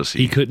outside the embassy.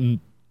 He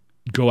couldn't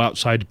go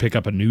outside to pick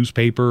up a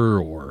newspaper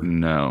or...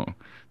 No.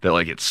 That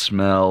like it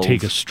smelled.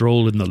 Take a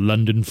stroll in the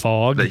London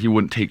fog? That he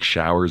wouldn't take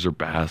showers or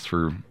baths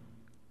for,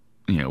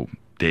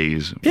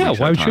 days. Yeah,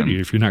 why should you?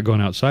 If you're not going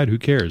outside, who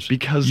cares?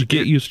 Because you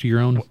get used to your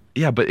own...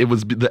 Yeah, but it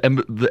was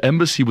the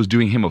embassy was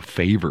doing him a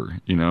favor,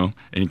 and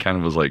he kind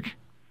of was like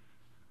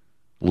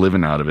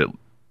living out of it,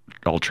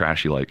 all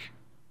trashy like.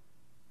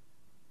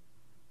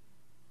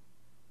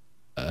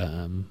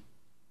 I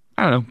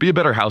I don't know, be a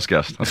better house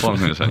guest. That's all I'm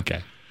going to say.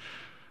 Okay.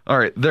 All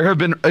right. There have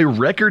been a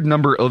record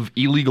number of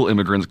illegal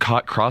immigrants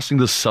caught crossing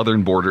the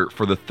southern border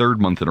for the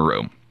third month in a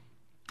row.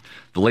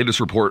 The latest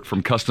report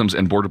from Customs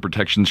and Border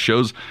Protection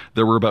shows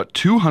there were about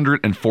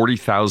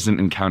 240,000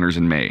 encounters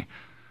in May.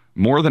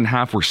 More than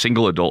half were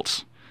single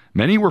adults.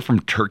 Many were from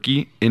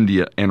Turkey,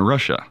 India, and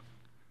Russia.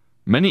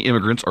 Many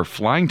immigrants are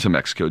flying to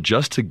Mexico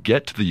just to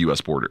get to the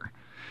U.S. border.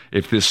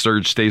 If this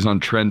surge stays on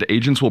trend,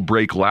 agents will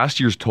break last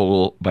year's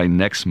total by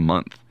next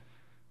month.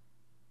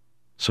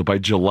 So by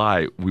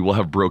July, we will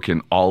have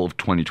broken all of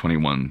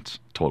 2021's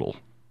total.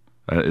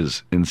 That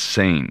is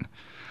insane.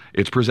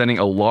 It's presenting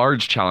a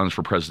large challenge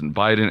for President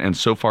Biden, and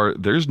so far,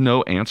 there's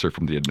no answer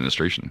from the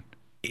administration.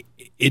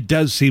 It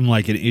does seem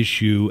like an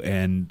issue,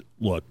 and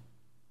look,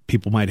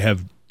 people might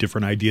have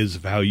different ideas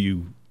of how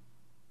you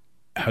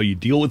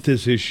deal with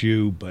this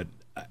issue, but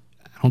I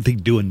don't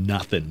think doing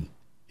nothing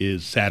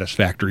is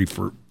satisfactory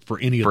for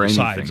any of the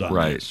sides on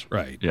this.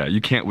 Right. Yeah, you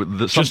can't.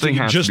 Something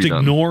has to be done.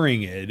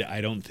 Ignoring it, I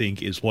don't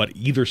think, is what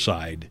either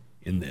side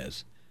in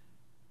this.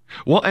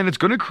 Well, and it's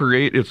going to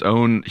create its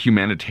own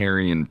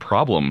humanitarian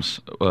problems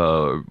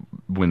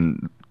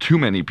when too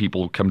many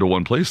people come to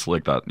one place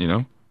like that, you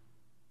know?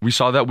 We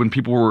saw that when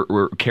people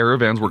were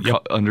caravans were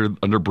caught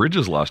under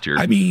bridges last year.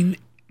 I mean,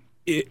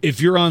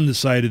 if you're on the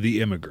side of the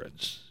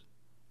immigrants,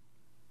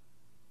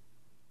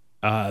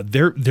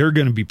 they're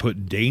going to be put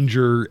in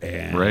danger,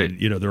 and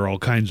you know, there are all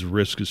kinds of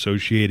risks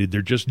associated.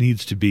 There just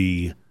needs to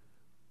be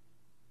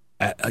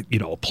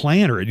a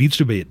plan, or it needs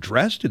to be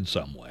addressed in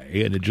some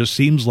way. And it just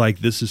seems like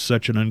this is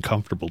such an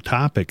uncomfortable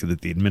topic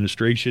that the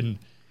administration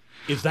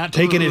is not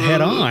taking it head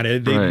on.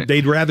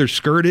 They'd rather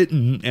skirt it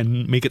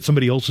and make it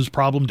somebody else's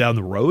problem down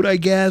the road, I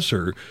guess.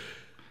 Or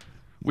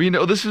we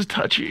know this is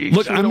touchy.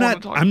 Look,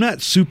 I'm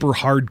not super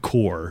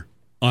hardcore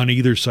on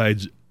either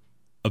sides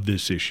of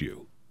this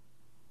issue.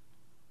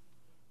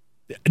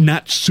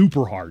 Not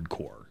super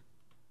hardcore,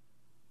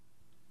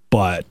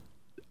 but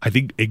I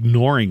think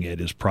ignoring it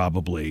is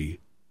probably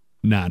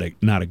not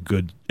a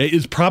good.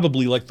 It's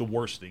probably like the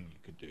worst thing you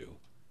could do.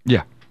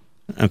 Yeah.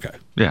 Okay.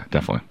 Yeah,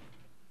 definitely.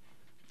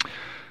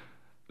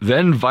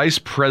 Then Vice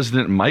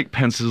President Mike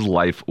Pence's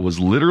life was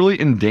literally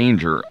in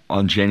danger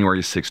on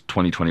January 6,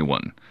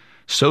 2021.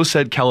 So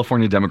said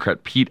California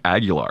Democrat Pete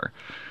Aguilar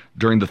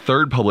during the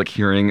third public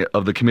hearing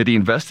of the committee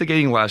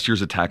investigating last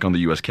year's attack on the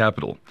U.S.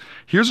 Capitol.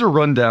 Here's a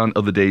rundown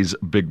of the day's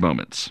big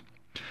moments.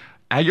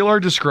 Aguilar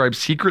described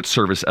Secret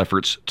Service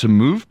efforts to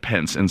move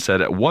Pence and said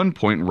at one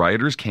point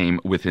rioters came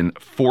within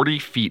 40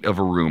 feet of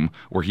a room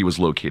where he was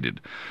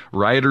located.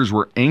 Rioters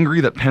were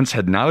angry that Pence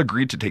had not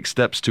agreed to take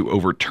steps to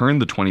overturn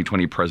the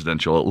 2020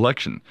 presidential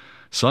election.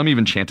 Some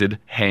even chanted,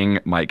 "Hang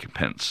Mike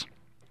Pence."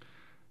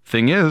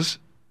 Thing is,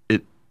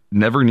 it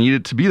never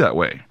needed to be that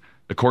way.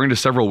 According to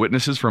several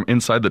witnesses from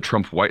inside the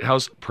Trump White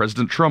House,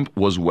 President Trump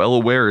was well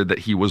aware that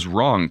he was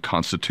wrong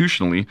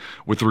constitutionally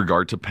with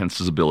regard to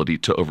Pence's ability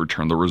to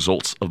overturn the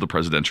results of the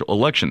presidential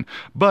election,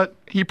 but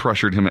he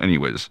pressured him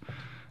anyways.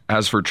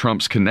 As for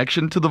Trump's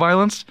connection to the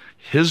violence,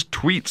 his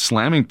tweet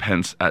slamming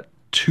Pence at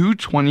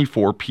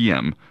 2:24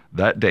 p.m.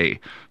 that day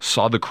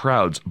saw the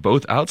crowds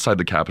both outside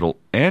the Capitol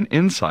and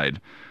inside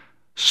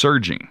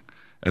surging.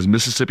 As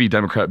Mississippi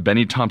Democrat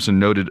Benny Thompson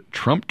noted,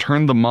 Trump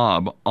turned the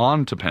mob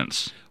on to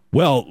Pence.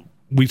 Well,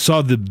 we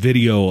saw the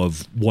video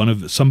of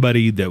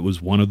somebody that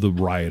was one of the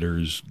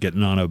rioters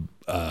getting on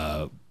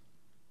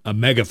a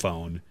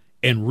megaphone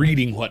and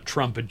reading what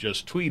Trump had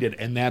just tweeted,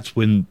 and that's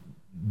when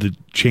the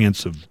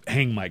chants of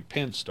 "Hang Mike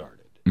Pence"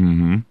 started.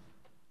 Mm-hmm.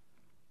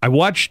 I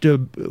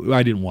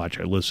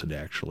listened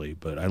actually,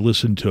 but I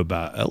listened to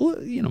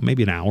about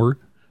maybe an hour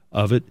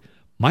of it.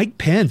 Mike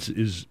Pence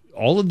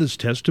all of this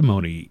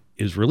testimony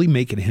is really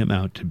making him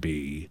out to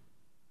be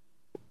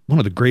one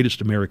of the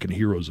greatest American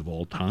heroes of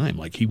all time.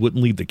 Like, he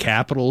wouldn't leave the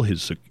Capitol.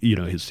 His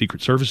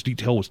Secret Service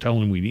detail was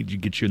telling him, "We need to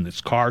get you in this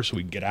car so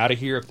we can get out of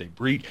here if they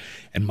breach."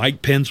 And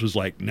Mike Pence was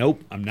like,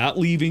 "Nope, I'm not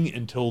leaving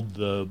until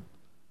the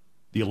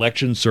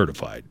election's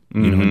certified.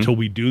 Mm-hmm. Until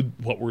we do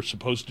what we're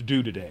supposed to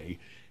do today."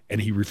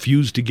 And he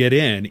refused to get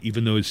in,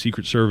 even though his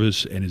Secret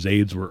Service and his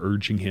aides were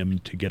urging him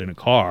to get in a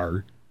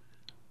car.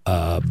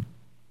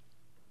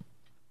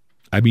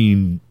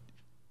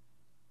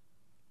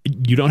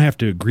 You don't have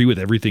to agree with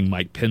everything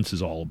Mike Pence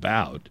is all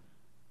about,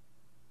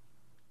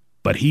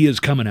 but he is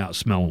coming out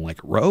smelling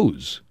like a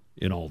rose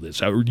in all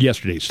this.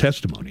 Yesterday's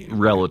testimony. Anyway.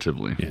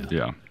 Relatively,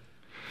 yeah.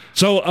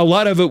 So a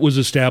lot of it was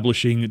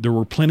establishing there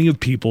were plenty of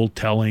people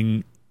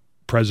telling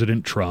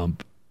President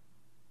Trump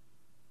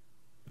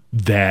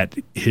that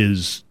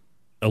his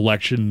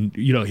election,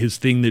 his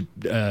thing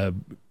that,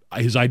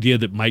 his idea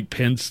that Mike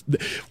Pence,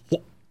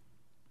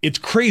 it's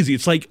crazy.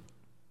 It's like,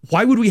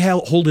 why would we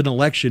hold an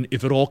election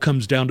if it all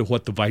comes down to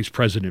what the vice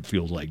president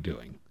feels like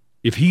doing?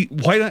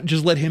 Why not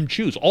just let him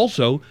choose?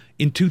 Also,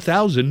 in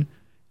 2000,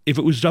 if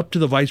it was up to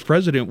the vice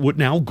president,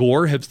 wouldn't Al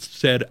Gore have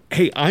said,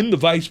 "Hey, I'm the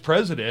vice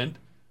president.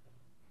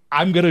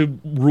 I'm going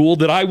to rule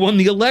that I won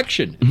the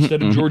election,"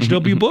 instead of George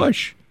W.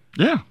 Bush?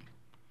 Yeah.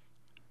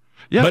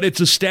 But it's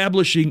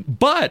establishing,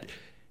 but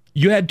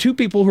you had two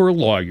people who are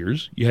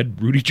lawyers. You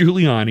had Rudy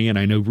Giuliani, and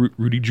I know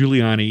Rudy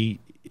Giuliani,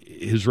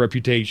 his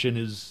reputation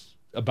is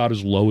about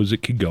as low as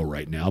it could go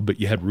right now. But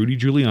you had Rudy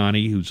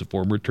Giuliani, who's a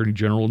former attorney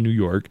general in New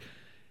York,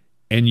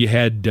 and you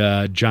had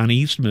John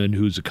Eastman,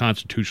 who's a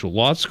constitutional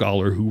law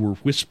scholar, who were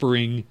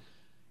whispering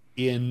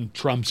in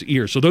Trump's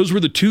ear. So those were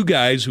the two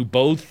guys who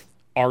both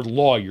are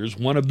lawyers,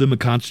 one of them a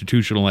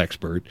constitutional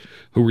expert,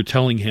 who were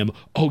telling him,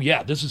 oh,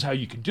 yeah, this is how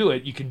you can do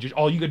it. You can just,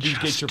 all you got to do is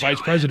get your vice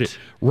president.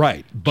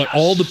 Right. But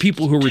all the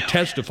people who were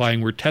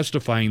testifying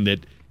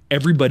that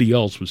everybody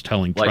else was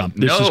telling Trump,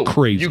 this is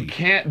crazy. You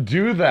can't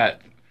do that.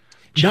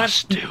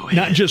 Just do it.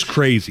 Not just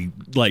crazy,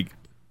 like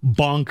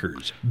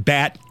bonkers.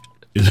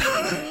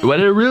 What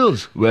are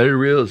rules? What are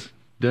rules?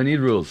 Don't need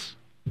rules.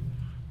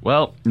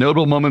 Well,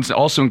 notable moments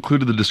also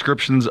included the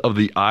descriptions of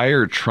the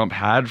ire Trump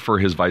had for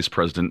his vice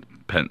president,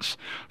 Pence.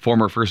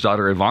 Former first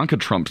daughter Ivanka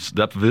Trump's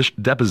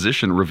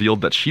deposition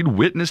revealed that she'd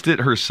witnessed it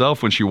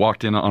herself when she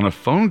walked in on a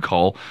phone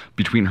call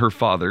between her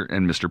father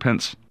and Mr.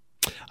 Pence.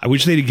 I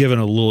wish they'd have given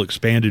a little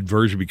expanded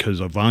version, because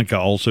Ivanka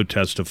also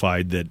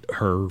testified that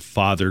her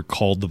father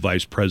called the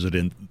vice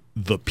president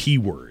the P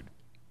word.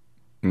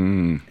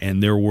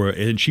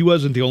 And she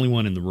wasn't the only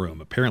one in the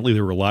room. Apparently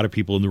there were a lot of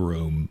people in the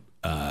room.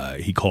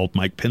 He called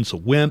Mike Pence a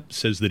wimp,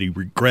 says that he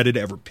regretted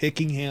ever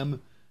picking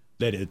him,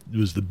 that it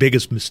was the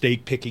biggest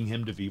mistake picking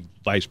him to be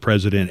vice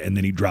president, and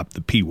then he dropped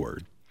the P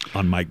word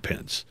on Mike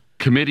Pence.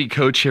 Committee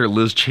co-chair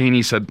Liz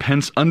Cheney said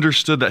Pence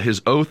understood that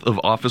his oath of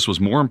office was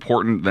more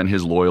important than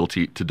his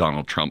loyalty to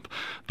Donald Trump.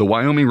 The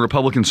Wyoming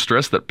Republican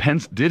stressed that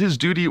Pence did his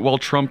duty while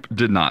Trump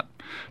did not.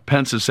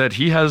 Pence has said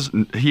he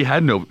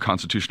had no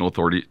constitutional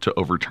authority to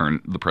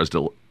overturn the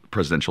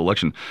presidential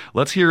election.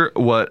 Let's hear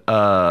what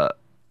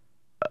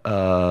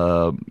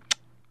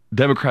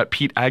Democrat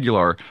Pete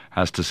Aguilar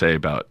has to say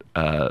about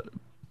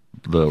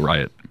the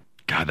riot.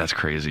 God, that's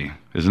crazy,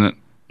 isn't it?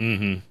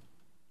 Mm-hmm.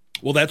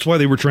 Well, that's why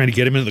they were trying to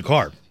get him into the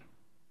car.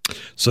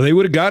 So they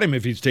would have got him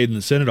if he'd stayed in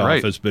the Senate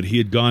office, but he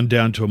had gone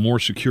down to a more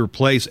secure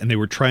place, and they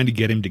were trying to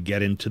get him to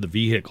get into the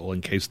vehicle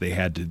in case they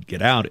had to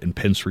get out, and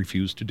Pence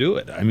refused to do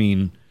it. I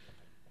mean,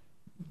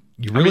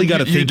 you really got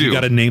to think you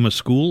got to name a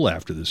school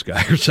after this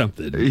guy or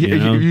something.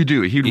 You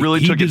do. He really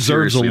took it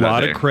seriously. He deserves a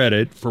lot of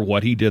credit for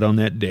what he did on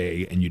that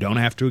day, and you don't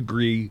have to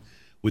agree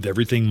with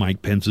everything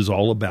Mike Pence is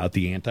all about,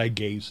 the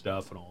anti-gay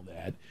stuff and all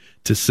that,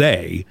 to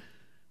say,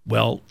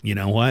 well, you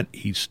know what?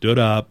 He stood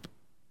up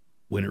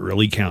when it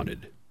really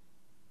counted.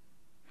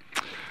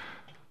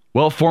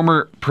 Well,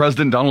 former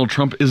President Donald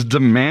Trump is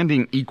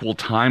demanding equal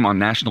time on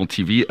national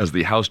TV as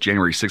the House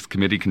January 6th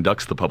committee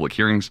conducts the public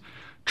hearings.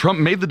 Trump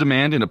made the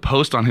demand in a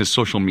post on his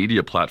social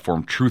media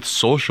platform, Truth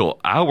Social,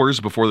 hours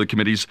before the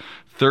committee's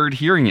third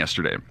hearing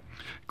yesterday,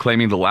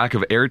 claiming the lack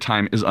of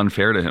airtime is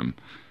unfair to him.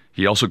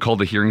 He also called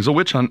the hearings a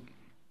witch hunt.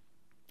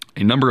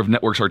 A number of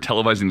networks are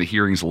televising the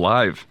hearings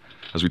live.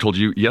 As we told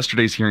you,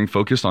 yesterday's hearing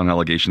focused on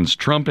allegations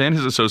Trump and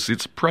his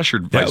associates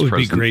pressured Vice President. That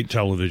would be great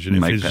television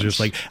if it's Pence.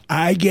 just like,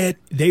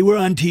 they were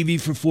on TV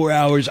for 4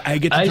 hours, I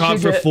get to talk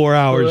for 4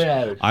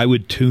 hours. I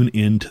would tune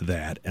into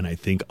that, and I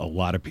think a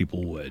lot of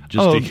people would.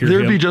 Just to hear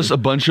there'd be just a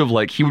bunch of,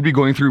 he would be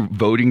going through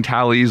voting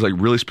tallies,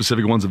 really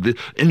specific ones of this,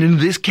 and in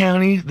this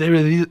county, there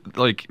are these,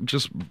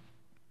 just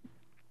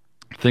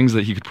things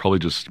that he could probably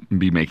just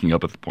be making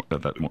up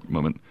at that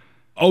moment.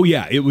 Oh,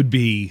 yeah, it would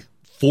be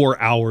 4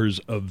 hours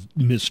of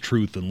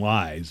mistruth and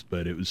lies,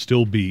 but it would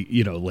still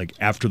be,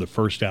 after the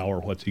first hour,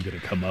 what's he going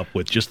to come up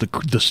with? Just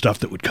the stuff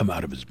that would come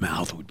out of his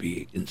mouth would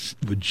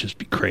just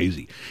be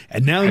crazy.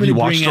 And now Have you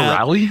watched a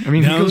rally? I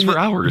mean, he goes for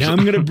hours. Now I'm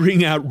going to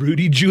bring out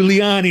Rudy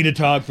Giuliani to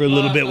talk for a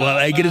little bit while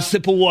I get a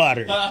sip of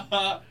water.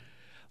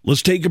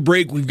 Let's take a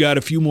break. We've got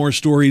a few more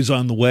stories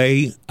on the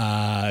way.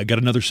 Got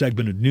another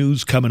segment of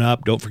news coming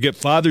up. Don't forget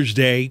Father's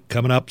Day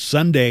coming up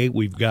Sunday.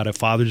 We've got a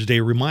Father's Day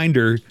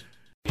reminder.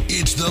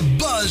 It's the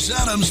Buzz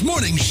Adams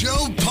Morning Show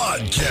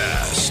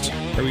podcast.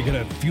 We got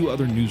a few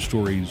other news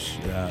stories.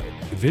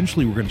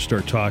 Eventually, we're going to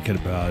start talking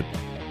about.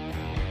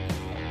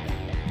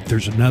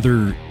 There's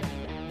another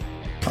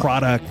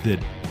product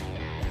that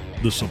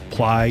the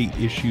supply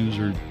issues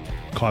are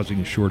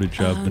causing a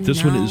shortage of, but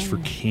this one is for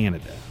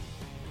Canada.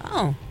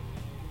 Oh.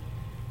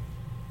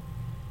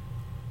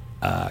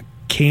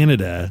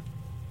 Canada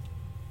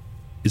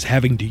is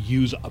having to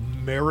use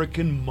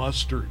American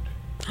mustard.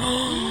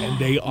 And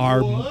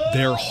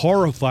they're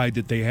horrified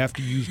that they have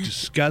to use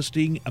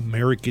disgusting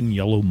American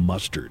yellow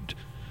mustard.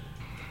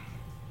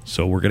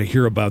 So we're going to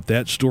hear about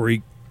that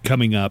story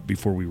coming up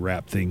before we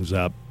wrap things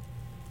up.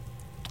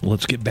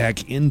 Let's get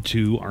back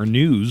into our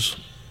news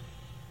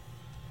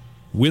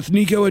with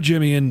Nico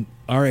Ajimian.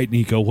 All right,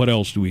 Nico, what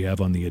else do we have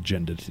on the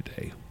agenda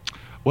today?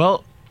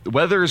 Well,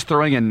 weather is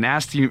throwing a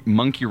nasty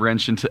monkey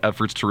wrench into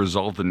efforts to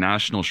resolve the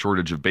national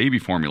shortage of baby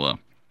formula.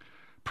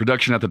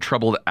 Production at the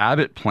troubled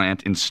Abbott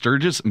plant in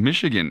Sturgis,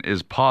 Michigan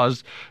is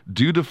paused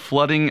due to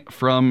flooding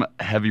from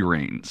heavy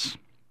rains.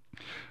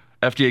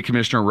 FDA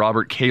Commissioner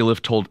Robert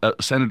Califf told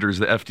senators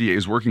the FDA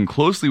is working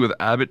closely with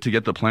Abbott to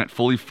get the plant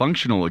fully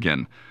functional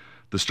again.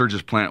 The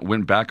Sturgis plant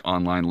went back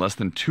online less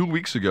than 2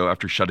 weeks ago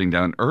after shutting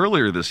down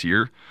earlier this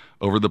year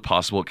over the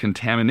possible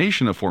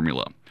contamination of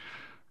formula.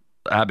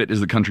 Abbott is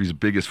the country's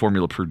biggest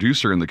formula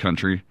producer in the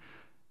country.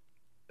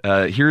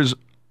 Here's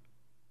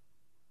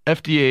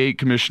FDA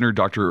Commissioner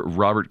Dr.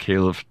 Robert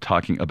Califf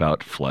talking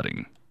about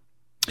flooding.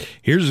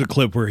 Here's a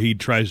clip where he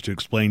tries to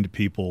explain to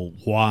people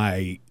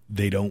why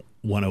they don't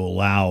want to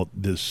allow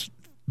this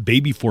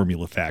baby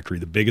formula factory,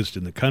 the biggest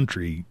in the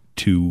country,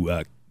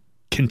 to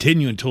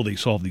continue until they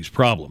solve these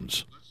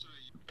problems.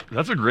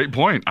 That's a great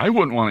point. I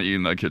wouldn't want to eat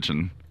in that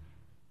kitchen.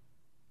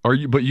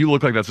 But you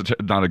look like that's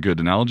not a good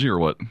analogy, or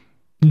what?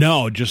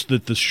 No, just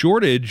that the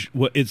shortage,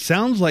 it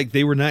sounds like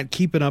they were not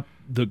keeping up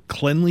the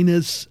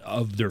cleanliness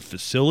of their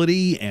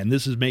facility, and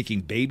this is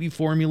making baby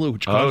formula,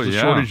 which caused the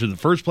shortage in the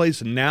first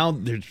place, and now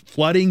there's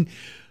flooding.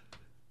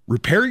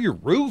 Repair your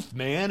roof,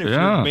 man. If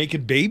you're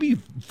making baby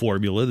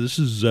formula, this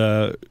is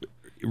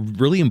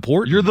really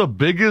important. You're the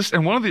biggest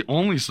and one of the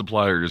only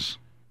suppliers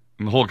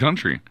in the whole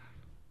country.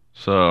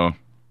 So,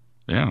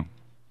 yeah.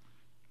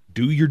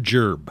 Do your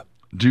gerb.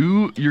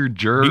 Do your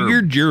gerb. Do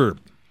your gerb.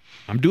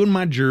 I'm doing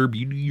my gerb.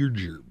 You do your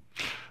gerb.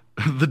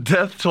 The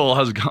death toll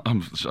has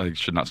gone. I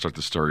should not start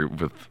this story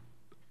with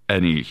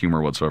any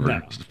humor whatsoever.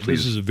 No,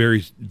 this is a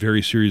very,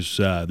 very serious.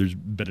 There's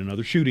been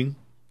another shooting.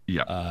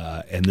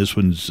 Yeah. And this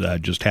one's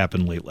just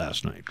happened late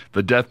last night.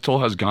 The death toll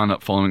has gone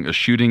up following a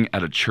shooting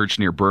at a church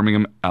near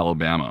Birmingham,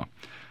 Alabama.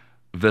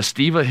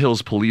 Vestiva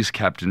Hills Police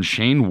Captain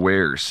Shane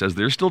Ware says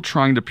they're still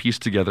trying to piece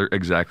together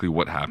exactly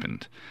what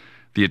happened.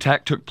 The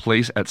attack took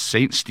place at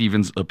St.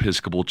 Stephen's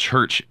Episcopal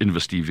Church in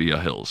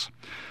Vestiva Hills.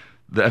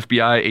 The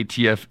FBI,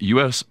 ATF,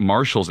 U.S.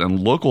 Marshals, and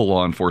local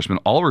law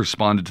enforcement all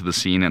responded to the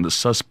scene, and the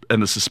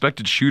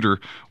suspected shooter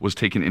was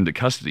taken into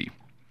custody.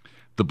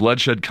 The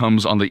bloodshed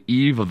comes on the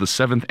eve of the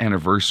 7th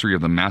anniversary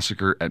of the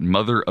massacre at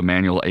Mother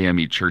Emanuel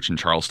AME Church in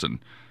Charleston.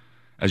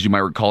 As you might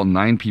recall,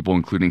 9 people,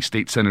 including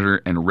State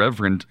Senator and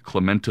Reverend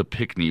Clementa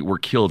Pinckney, were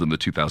killed in the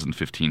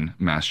 2015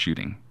 mass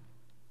shooting.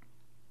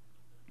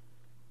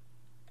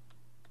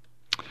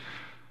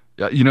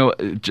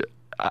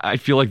 I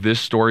feel like this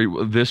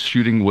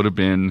shooting would have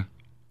been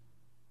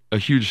a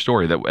huge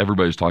story that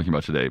everybody's talking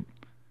about today.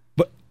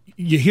 But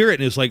you hear it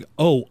and it's like,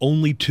 oh,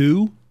 only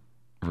 2?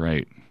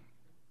 Right.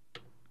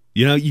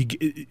 You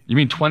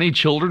mean 20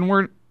 children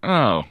weren't?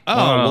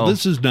 Well,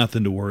 this is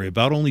nothing to worry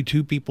about. Only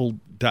 2 people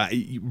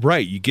die.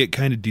 Right. You get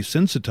kind of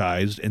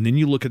desensitized, and then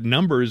you look at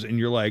numbers and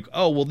you're like,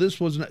 oh, well, this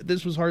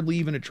was hardly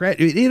even a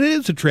tragedy. It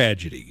is a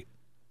tragedy.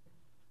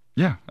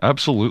 Yeah,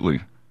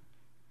 absolutely.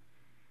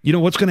 You know,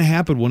 what's going to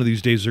happen one of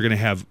these days, they're going to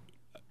have,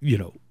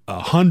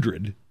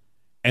 100,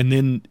 and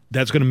then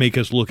that's going to make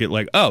us look at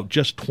like, oh,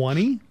 just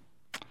 20?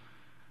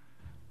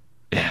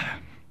 Yeah,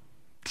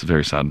 it's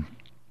very sad.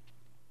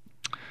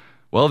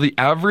 Well, the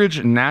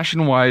average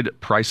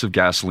nationwide price of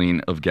gas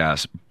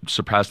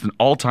surpassed an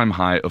all-time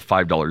high of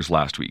 $5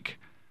 last week.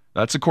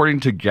 That's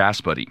according to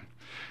Gas Buddy.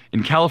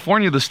 In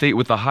California, the state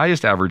with the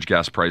highest average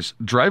gas price,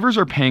 drivers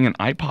are paying an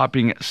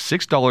eye-popping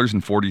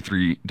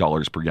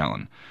 $6.43 per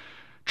gallon.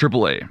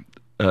 AAA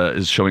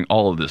is showing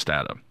all of this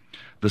data.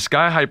 The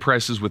sky-high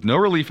prices with no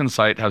relief in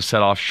sight have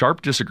set off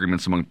sharp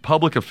disagreements among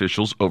public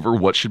officials over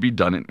what should be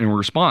done in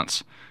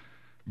response.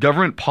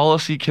 Government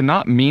policy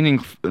cannot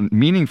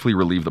meaningfully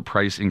relieve the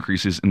price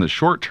increases in the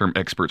short term,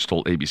 experts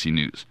told ABC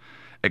News,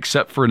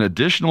 except for an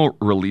additional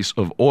release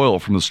of oil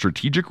from the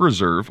Strategic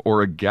Reserve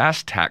or a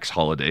gas tax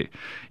holiday,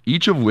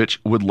 each of which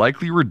would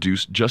likely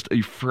reduce just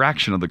a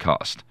fraction of the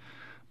cost.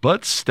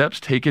 But steps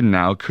taken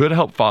now could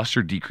help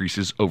foster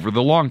decreases over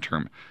the long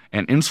term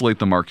and insulate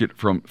the market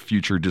from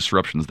future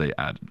disruptions, they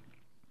added.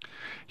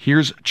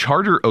 Here's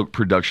Charter Oak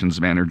Productions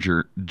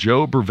manager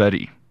Joe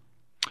Bervetti,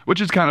 which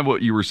is kind of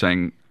what you were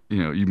saying,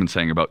 you've been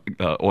saying about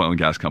oil and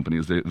gas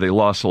companies. They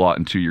lost a lot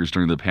in 2 years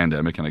during the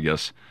pandemic, and I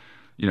guess,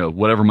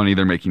 whatever money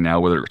they're making now,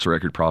 whether it's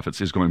record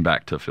profits, is going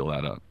back to fill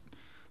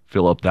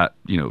up that,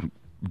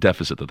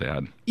 deficit that they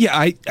had. Yeah,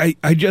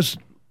 I just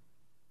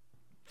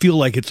feel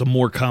like it's a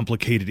more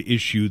complicated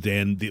issue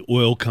than the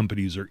oil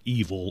companies are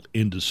evil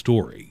in the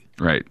story.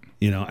 Right.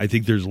 I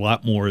think there's a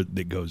lot more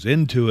that goes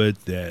into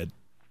it that,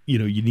 you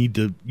need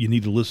to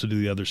listen to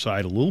the other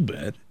side a little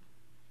bit.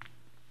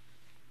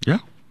 Yeah,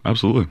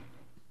 absolutely.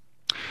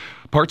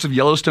 Parts of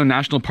Yellowstone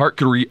National Park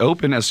could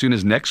reopen as soon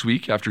as next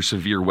week after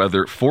severe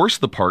weather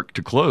forced the park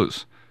to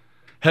close.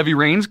 Heavy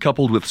rains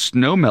coupled with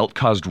snow melt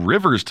caused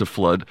rivers to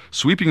flood,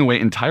 sweeping away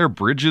entire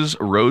bridges,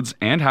 roads,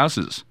 and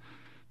houses.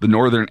 The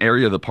northern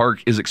area of the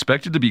park is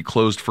expected to be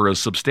closed for a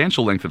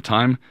substantial length of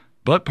time,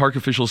 but park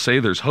officials say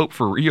there's hope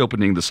for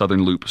reopening the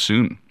southern loop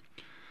soon.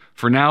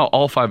 For now,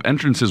 all 5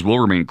 entrances will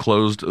remain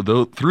closed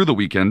through the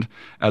weekend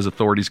as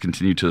authorities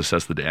continue to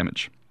assess the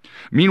damage.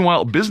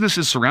 Meanwhile,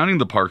 businesses surrounding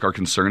the park are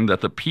concerned that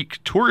the peak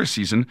tourist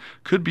season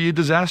could be a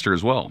disaster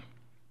as well.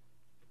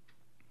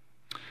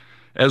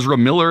 Ezra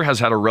Miller has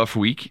had a rough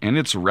week, and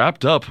it's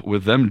wrapped up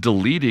with them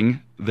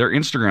deleting their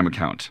Instagram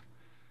account.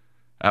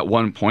 At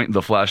one point,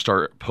 the Flash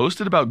star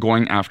posted about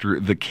going after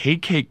the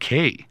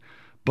KKK,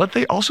 but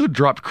they also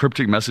dropped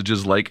cryptic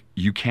messages like,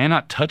 "You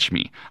cannot touch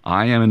me.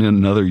 I am in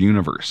another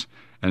universe,"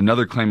 and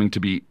another claiming to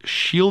be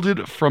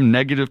shielded from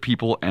negative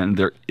people and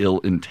their ill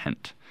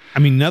intent. I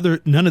mean,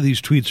 none of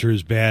these tweets are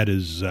as bad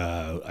as,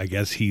 I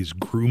guess he's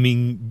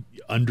grooming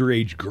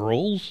underage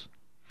girls.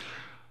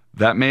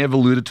 That may have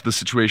alluded to the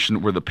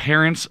situation where the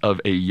parents of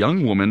a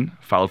young woman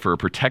filed for a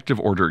protective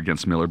order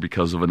against Miller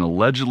because of an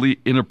allegedly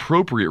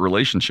inappropriate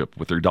relationship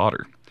with their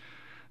daughter.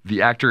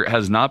 The actor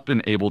has not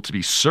been able to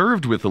be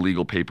served with the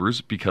legal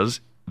papers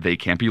because they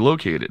can't be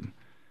located.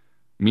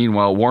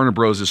 Meanwhile, Warner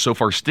Bros. Is so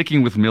far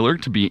sticking with Miller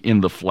to be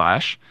in The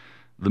Flash.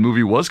 The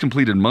movie was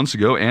completed months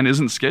ago and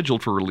isn't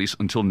scheduled for release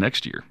until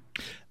next year.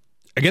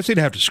 I guess they'd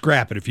have to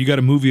scrap it if you got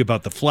a movie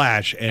about the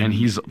Flash and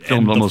he's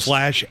filmed almost the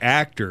Flash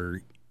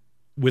actor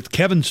with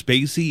Kevin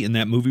Spacey in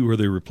that movie where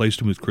they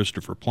replaced him with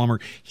Christopher Plummer.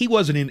 He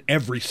wasn't in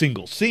every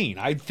single scene.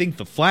 I think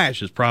the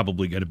Flash is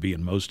probably going to be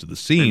in most of the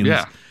scenes.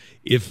 Yeah.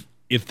 If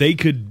they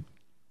could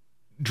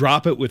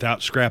drop it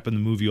without scrapping the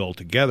movie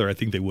altogether, I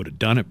think they would have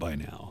done it by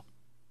now.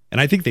 And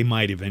I think they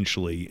might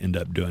eventually end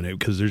up doing it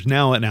because there's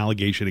now an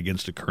allegation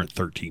against a current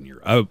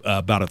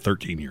about a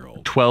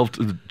 13-year-old.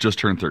 12 just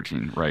turned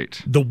 13,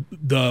 right.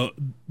 The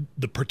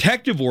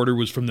protective order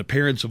was from the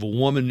parents of a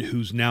woman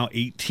who's now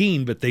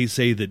 18, but they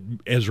say that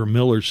Ezra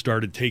Miller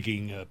started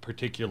taking a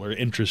particular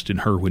interest in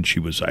her when she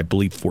was, I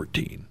believe,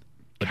 14.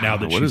 But now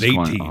that she's 18.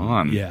 Going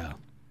on? Yeah.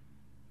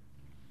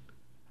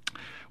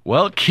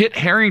 Well, Kit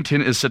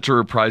Harington is set to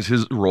reprise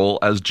his role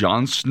as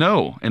Jon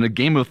Snow in a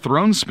Game of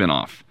Thrones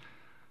spinoff.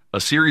 A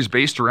series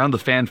based around the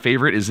fan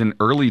favorite is in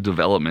early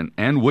development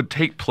and would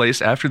take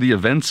place after the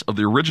events of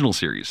the original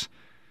series.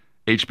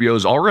 HBO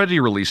is already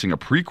releasing a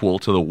prequel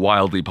to the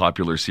wildly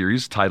popular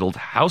series titled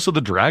House of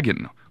the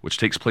Dragon, which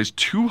takes place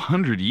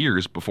 200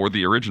 years before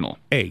the original.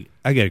 Hey,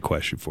 I got a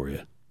question for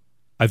you.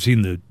 I've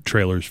seen the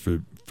trailers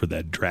for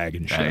that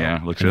Dragon show.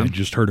 Yeah, looks and good. I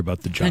just heard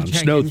about the Jon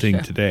Snow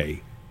thing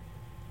today.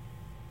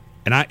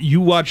 And you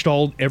watched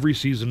every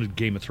season of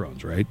Game of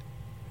Thrones, right?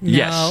 No.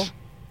 Yes.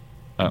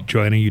 Oh.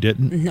 Joanna, you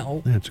didn't?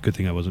 No. That's a good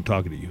thing I wasn't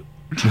talking to you.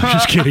 I'm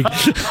just kidding.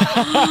 Keep it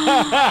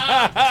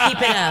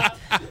up.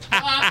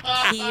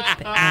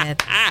 Keep it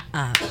up.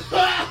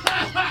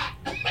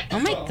 Oh,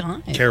 my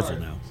God. Careful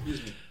now.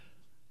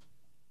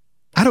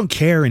 I don't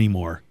care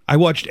anymore. I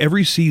watched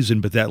every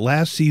season, but that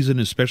last season,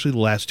 especially the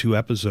last 2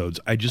 episodes,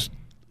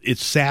 it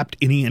sapped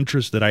any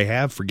interest that I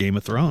have for Game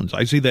of Thrones.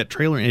 I see that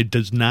trailer, and it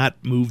does not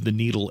move the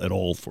needle at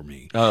all for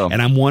me. Oh. And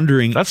I'm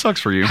wondering... That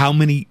sucks for you. How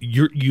many...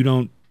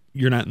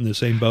 You're not in the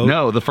same boat?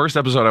 No, the first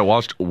episode I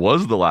watched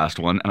was the last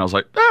one, and I was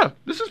like,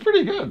 this is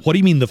pretty good. What do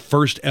you mean the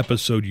first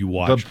episode you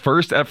watched? The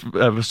first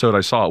episode I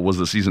saw was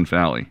the season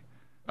finale.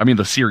 I mean,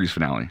 the series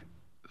finale.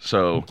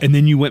 So, and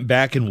then you went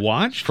back and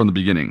watched? From the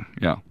beginning,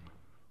 yeah.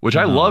 Which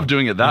I love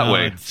doing it that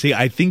way. See,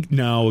 I think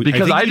no.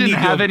 Because I didn't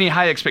have any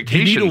high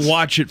expectations. You need to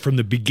watch it from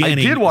the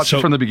beginning. I did watch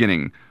it from the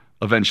beginning,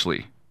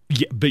 eventually.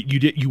 Yeah, but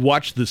you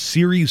watched the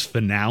series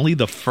finale,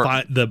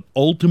 the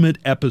ultimate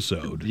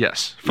episode.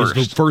 Yes, first.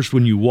 Is the first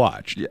one you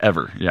watched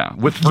ever. Yeah,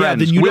 with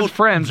friends. Yeah, then with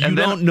friends, you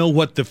don't know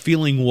what the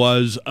feeling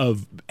was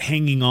of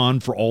hanging on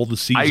for all the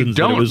seasons.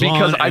 I don't that it was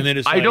because on, and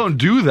then I don't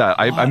do that.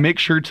 I make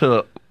sure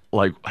to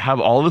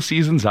have all the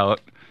seasons out.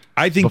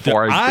 I think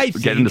before I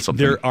get into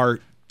something. There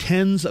are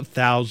tens of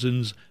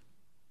thousands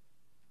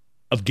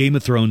of Game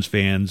of Thrones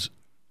fans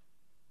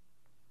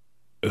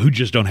who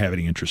just don't have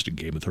any interest in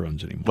Game of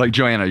Thrones anymore. Like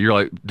Joanna, you're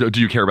like, do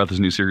you care about this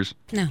new series?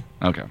 No.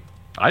 Okay.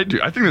 I do.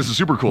 I think this is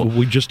super cool. Well,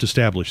 we just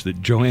established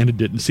that Joanna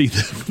didn't see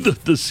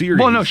the series.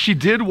 Well, no, she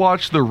did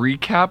watch the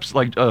recaps.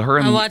 Like her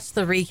and I watched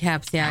the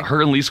recaps. Yeah.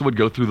 Her and Lisa would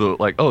go through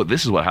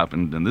this is what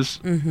happened in this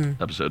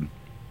episode.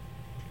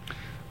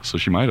 So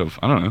she might have.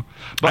 I don't know.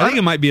 But I think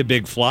it might be a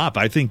big flop.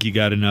 I think you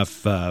got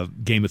enough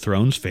Game of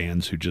Thrones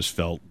fans who just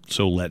felt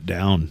so let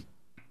down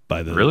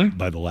by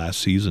the last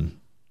season.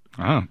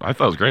 I thought it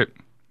was great.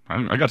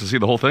 I got to see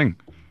the whole thing.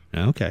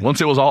 Okay. Once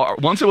it was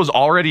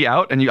already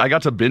out, and I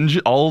got to binge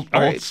all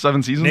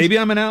 7 seasons. Maybe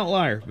I'm an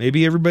outlier.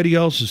 Maybe everybody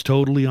else is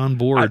totally on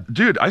board.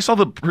 Dude, I saw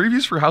the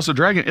previews for House of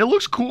Dragon. It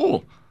looks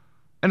cool,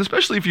 and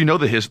especially if you know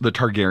the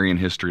Targaryen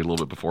history a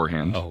little bit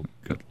beforehand. Oh,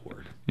 good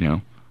lord! You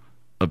know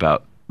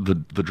about the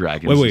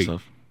dragons and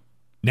stuff.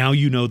 Now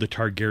you know the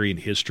Targaryen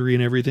history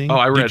and everything. Oh,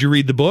 I read. Did you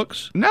read the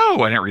books? No,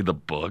 I didn't read the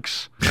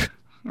books.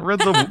 I read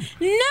the.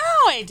 No,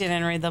 I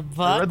didn't read the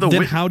book.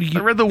 Then how do you?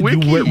 I read the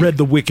wiki. You read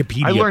the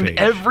Wikipedia. I learned page.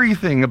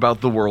 everything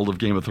about the world of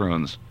Game of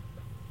Thrones.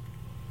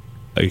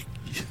 I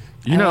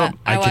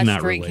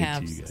cannot relate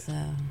to you guys.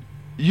 So.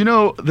 You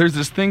know, there's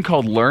this thing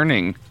called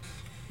learning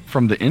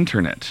from the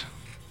internet.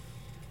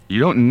 You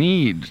don't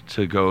need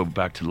to go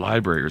back to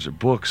libraries or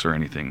books or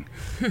anything.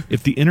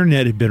 If the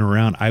internet had been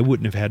around, I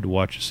wouldn't have had to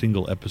watch a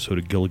single episode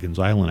of Gilligan's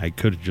Island. I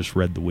could have just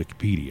read the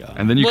Wikipedia.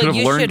 And then you could have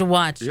learned. You should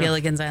watch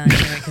Gilligan's Island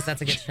because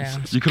that's a good show.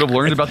 You could have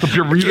learned about the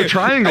Bermuda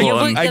Triangle.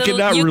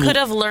 You could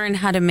have learned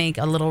how to make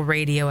a little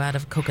radio out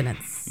of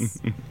coconuts.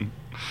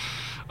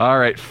 All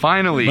right,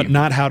 finally. But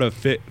not how to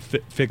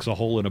fix a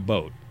hole in a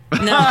boat.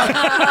 No.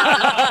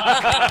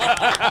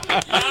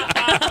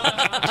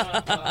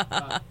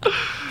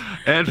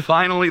 And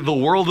finally, the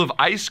world of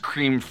ice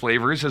cream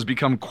flavors has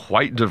become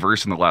quite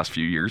diverse in the last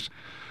few years.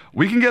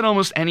 We can get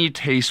almost any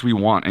taste we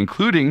want,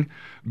 including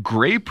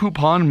Grey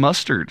Poupon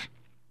mustard.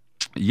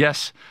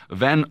 Yes,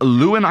 Van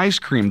Leeuwen ice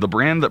cream, the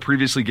brand that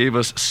previously gave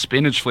us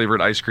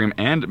spinach-flavored ice cream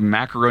and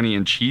macaroni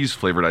and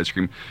cheese-flavored ice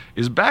cream,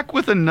 is back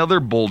with another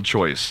bold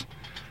choice.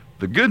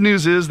 The good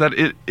news is that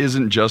it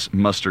isn't just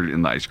mustard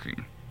in the ice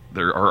cream.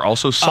 There are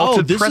also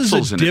salted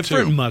pretzels in it, too. This is a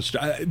different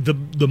mustard.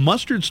 The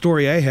mustard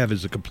story I have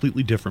is a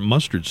completely different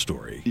mustard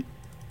story.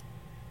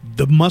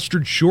 The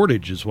mustard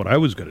shortage is what I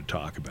was going to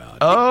talk about.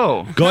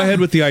 Oh. Go ahead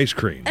with the ice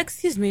cream.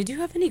 Excuse me, do you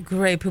have any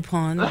Grey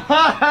Poupon?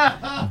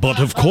 But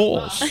of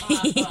course.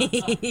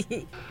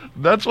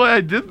 That's why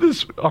I did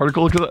this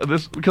article,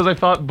 because I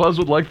thought Buzz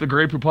would like the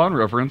Grey Poupon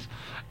reference.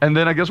 And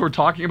then I guess we're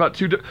talking about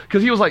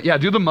because he was like, yeah,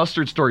 do the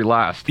mustard story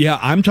last. Yeah,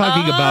 I'm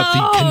talking about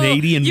the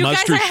Canadian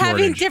mustard You guys are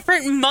having shortage.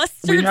 different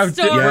mustard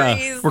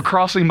stories. We're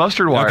crossing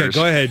mustard wires. Okay,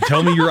 go ahead.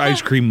 Tell me your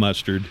ice cream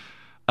mustard.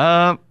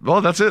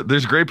 Well, that's it.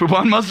 There's Grey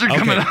Poupon mustard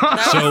coming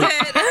out.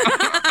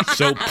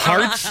 So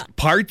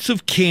parts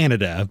of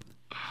Canada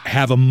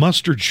have a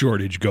mustard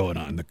shortage going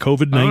on. The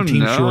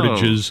COVID-19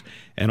 shortages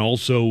and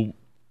also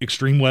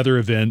extreme weather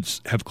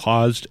events have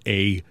caused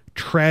a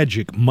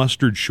tragic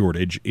mustard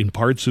shortage in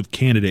parts of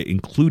Canada,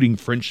 including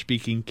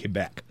French-speaking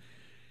Quebec.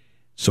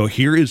 So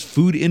here is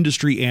food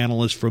industry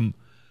analyst from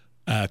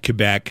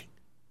Quebec,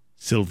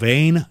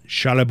 Sylvain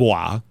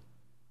Charlebois,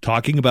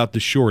 talking about the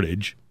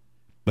shortage,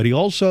 but he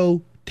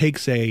also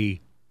takes a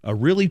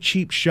really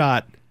cheap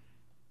shot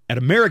at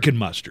American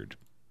mustard.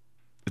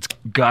 It's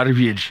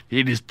garbage.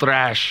 It is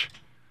trash.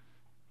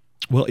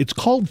 Well, it's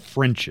called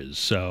French's,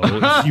 so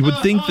you would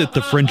think that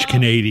the French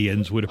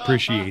Canadians would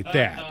appreciate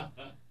that.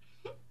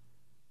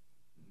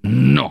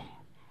 No.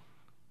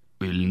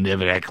 We'll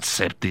never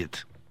accept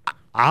it.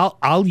 I'll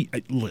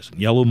listen,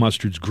 yellow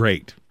mustard's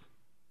great.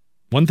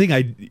 One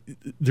thing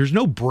there's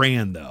no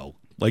brand though.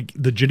 Like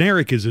the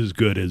generic is as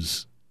good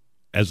as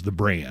the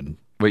brand.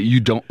 Wait,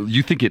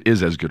 you think it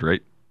is as good,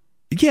 right?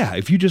 Yeah,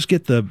 if you just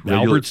get the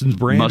Albertsons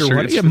brand mustard, or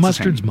what, yeah,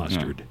 mustard's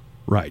mustard. Yeah.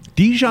 Right.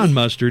 Dijon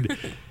mustard.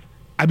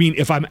 I mean,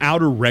 if I'm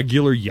out of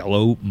regular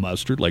yellow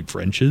mustard like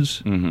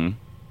French's,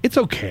 it's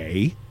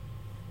okay.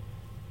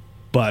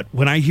 But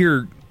when I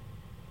hear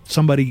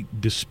somebody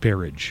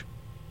disparage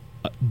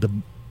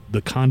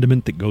the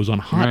condiment that goes on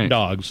hot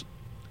dogs,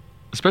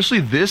 especially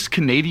this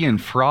Canadian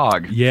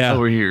frog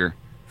over here.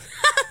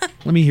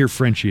 Let me hear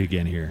Frenchie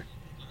again here.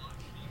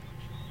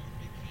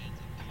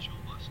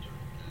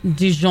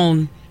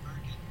 Dijon.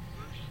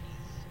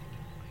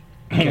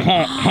 Okay,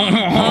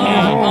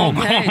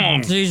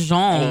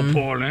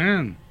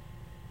 Dijon.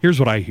 Here's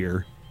what I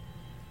hear.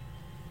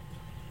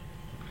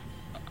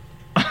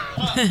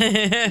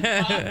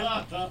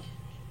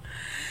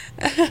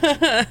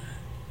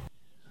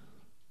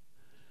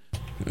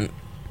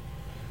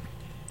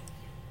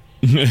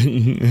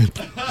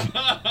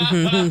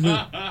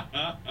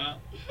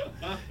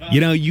 You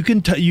know, you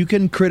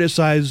can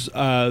criticize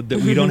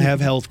that we don't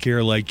have health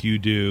care like you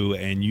do,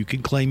 and you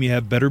can claim you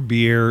have better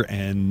beer,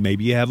 and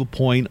maybe you have a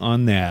point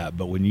on that.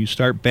 But when you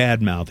start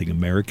bad-mouthing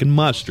American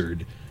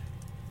mustard,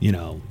 you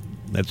know,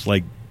 that's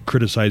like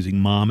criticizing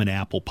mom and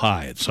apple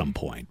pie at some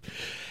point.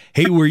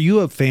 Hey, were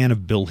you a fan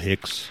of Bill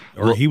Hicks?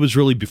 Or he was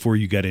really before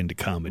you got into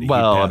comedy?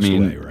 Well, he passed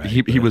away, right?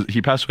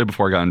 he passed away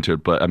before I got into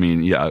it, but I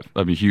mean, yeah,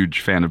 I'm a huge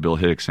fan of Bill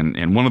Hicks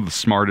and one of the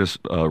smartest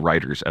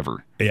writers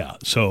ever. Yeah,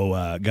 so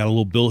got a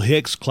little Bill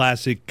Hicks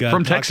classic.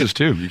 From Texas,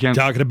 too. You can't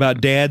talking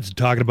about dads and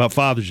talking about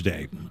Father's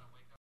Day.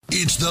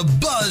 It's the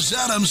Buzz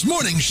Adams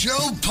Morning Show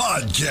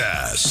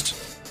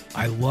podcast.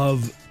 I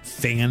love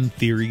fan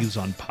theories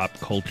on pop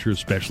culture,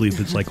 especially if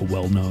it's like a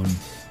well-known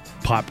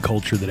pop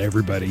culture that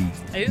everybody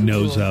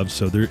knows of.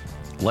 So they're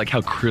like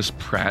how Chris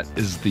Pratt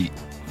is the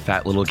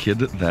fat little kid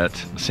that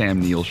Sam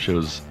Neill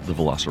shows the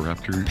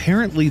Velociraptor.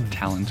 Apparently,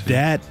 talent.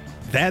 That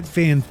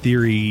fan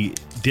theory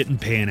didn't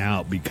pan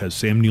out because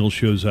Sam Neill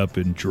shows up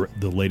in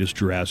the latest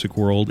Jurassic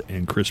World,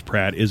 and Chris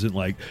Pratt isn't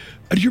like,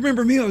 "Do you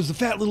remember me? I was the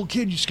fat little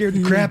kid you scared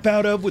the crap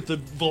out of with the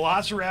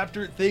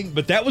Velociraptor thing."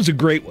 But that was a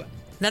great one.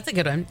 That's a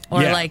good one.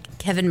 Or like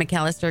Kevin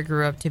McAllister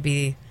grew up to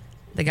be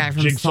the guy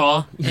from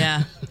Jigsaw. Saw.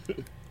 Yeah.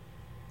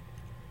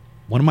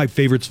 One of my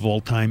favorites of all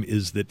time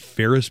is that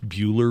Ferris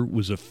Bueller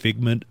was a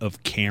figment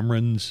of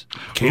Cameron's.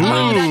 Oh,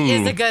 that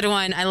is a good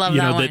one. I love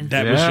that one.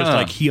 That was just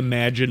like he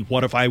imagined,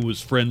 what if I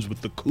was friends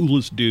with the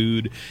coolest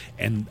dude,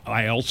 and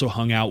I also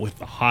hung out with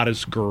the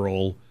hottest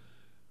girl,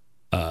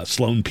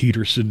 Sloane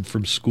Peterson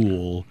from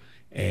school,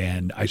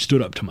 and I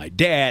stood up to my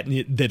dad,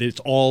 and that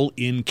it's all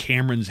in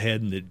Cameron's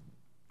head. And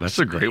that's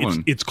a great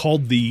one. It's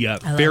called the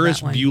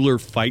Ferris Bueller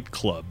Fight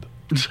Club.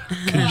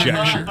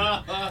 Conjecture.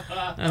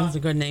 That's a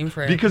good name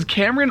for it. Because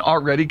Cameron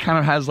already kind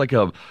of has like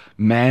a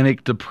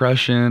manic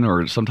depression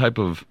or some type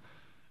of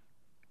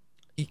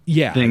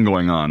thing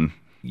going on.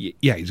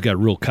 Yeah, he's got a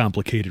real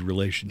complicated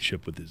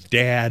relationship with his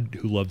dad,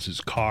 who loves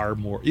his car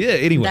more. Yeah,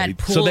 anyway. That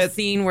pool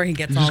scene where he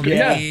gets all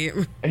giddy.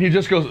 And he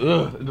just goes,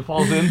 ugh, and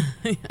falls in.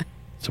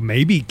 So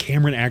maybe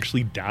Cameron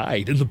actually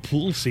died in the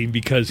pool scene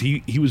because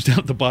he was down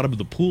at the bottom of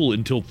the pool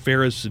until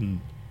Ferris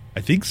and I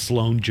think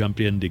Sloane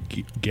jumped in to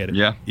get it.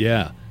 Yeah.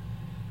 Yeah.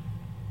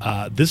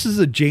 This is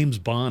a James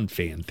Bond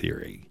fan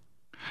theory.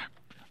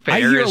 I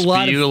hear Ferris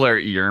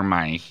Bueller, you're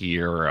my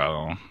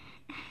hero.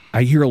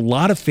 I hear a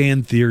lot of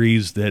fan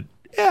theories that,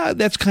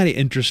 that's kind of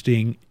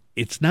interesting.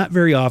 It's not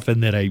very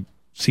often that I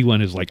see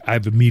one as like,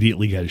 I've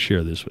immediately got to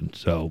share this one.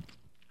 So,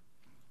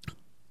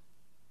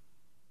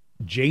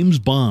 James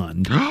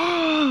Bond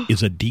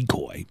is a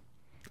decoy.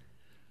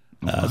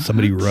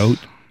 Somebody wrote.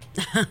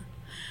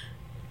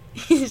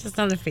 It's just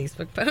on a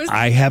Facebook post.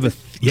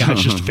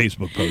 It's just a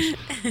Facebook post.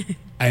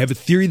 I have a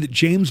theory that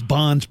James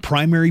Bond's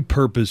primary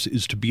purpose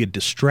is to be a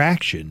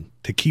distraction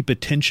to keep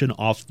attention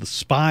off the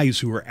spies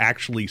who are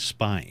actually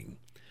spying.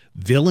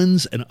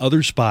 Villains and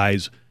other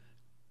spies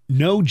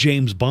know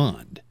James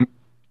Bond.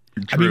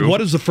 True. I mean,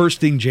 what is the first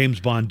thing James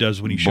Bond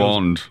does when he shows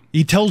Bond. up?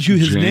 He tells you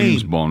his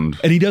James name. Bond.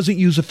 And he doesn't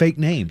use a fake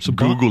name. So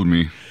Google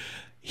me.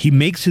 He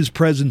makes his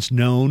presence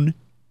known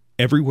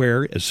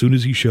everywhere as soon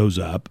as he shows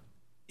up.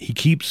 He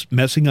keeps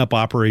messing up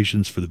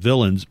operations for the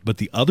villains, but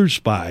the other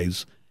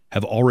spies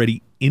have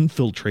already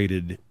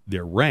infiltrated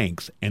their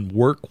ranks and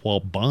work while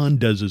Bond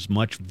does as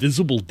much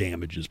visible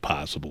damage as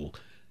possible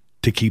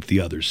to keep the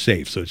others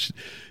safe. So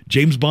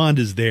James Bond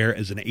is there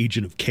as an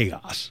agent of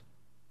chaos.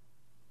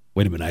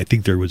 Wait a minute, I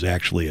think there was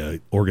actually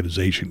an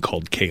organization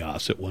called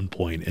Chaos at one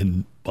point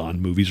in Bond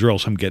movies, or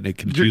else I'm getting it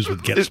confused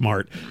with Get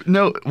Smart.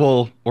 No,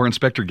 well, or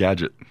Inspector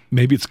Gadget.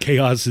 Maybe it's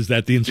Chaos. Is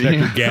that the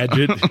Inspector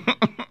Gadget?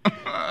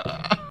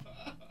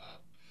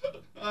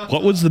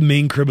 What was the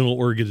main criminal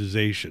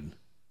organization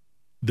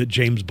that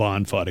James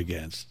Bond fought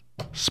against?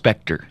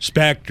 Spectre.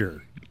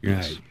 Yes.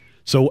 Right.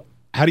 So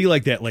how do you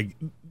like that? Like,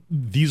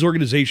 these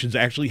organizations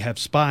actually have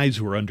spies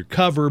who are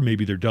undercover.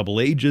 Maybe they're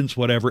double agents,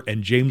 whatever.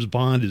 And James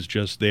Bond is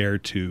just there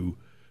to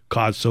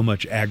cause so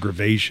much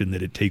aggravation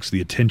that it takes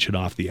the attention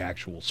off the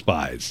actual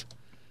spies.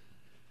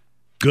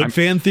 Good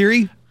fan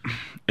theory?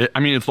 I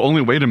mean, it's the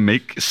only way to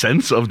make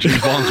sense of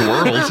James Bond's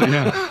world.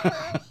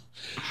 Yeah.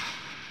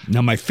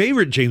 Now, my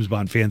favorite James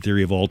Bond fan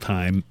theory of all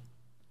time,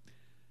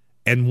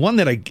 and one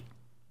that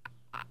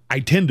I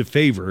tend to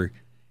favor,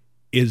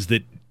 is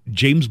that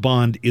James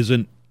Bond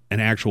isn't an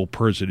actual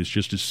person. It's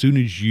just as soon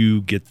as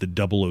you get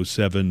the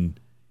 007,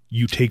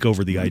 you take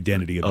over the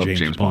identity of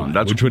James Bond.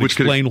 Which would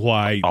explain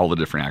why all the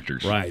different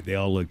actors. Right. They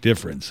all look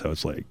different. So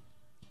it's like.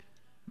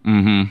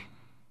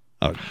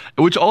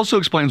 Which also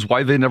explains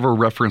why they never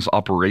reference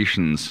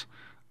operations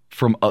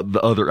from the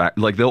other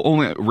like they'll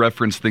only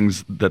reference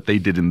things that they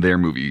did in their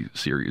movie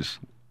series.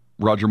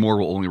 Roger Moore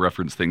will only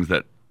reference things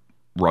that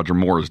Roger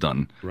Moore has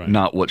done,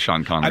 not what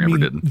Sean Connery ever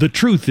did. The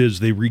truth is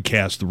they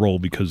recast the role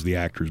because the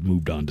actors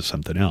moved on to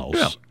something else.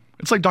 Yeah.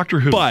 It's like Doctor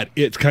Who. But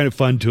it's kind of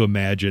fun to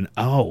imagine,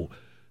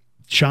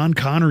 Sean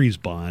Connery's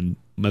Bond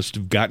must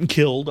have gotten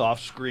killed off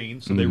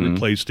screen, so they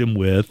replaced him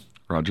with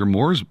Roger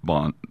Moore's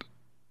Bond.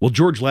 Well,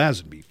 George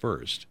Lazenby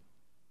first.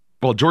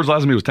 Well, George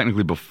Lazenby was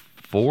technically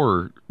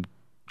before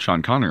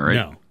Sean Connery,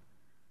 right? No.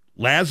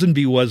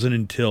 Lazenby wasn't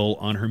until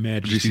On Her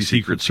Majesty's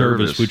Secret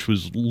Service, which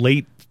was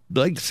late,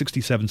 like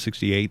 67,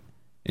 68.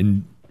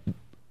 And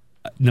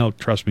no,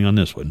 trust me on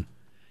this one.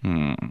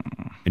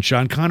 And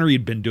Sean Connery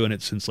had been doing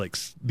it since like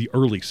the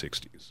early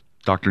 60s.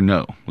 Dr.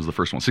 No was the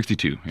first one,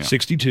 62. Yeah.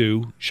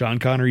 62. Sean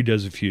Connery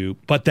does a few,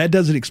 but that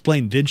doesn't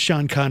explain. Then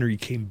Sean Connery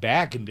came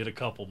back and did a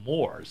couple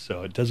more,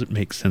 so it doesn't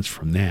make sense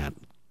from that.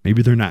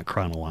 Maybe they're not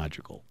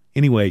chronological.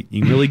 Anyway,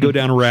 you can really go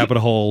down a rabbit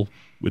hole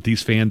with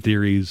these fan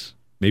theories.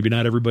 Maybe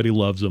not everybody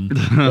loves them,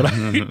 but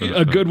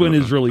a good one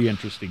is really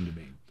interesting to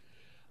me.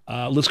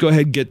 Let's go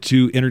ahead and get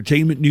to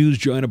entertainment news.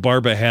 Joanna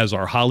Barba has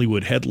our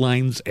Hollywood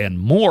headlines and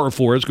more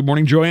for us. Good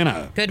morning,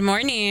 Joanna. Good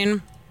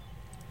morning.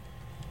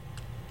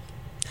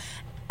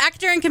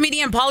 Actor and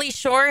comedian Pauly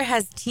Shore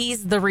has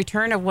teased the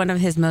return of one of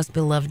his most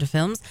beloved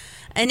films.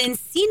 An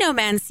Encino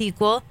Man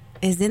sequel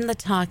is in the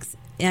talks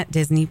at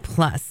Disney+.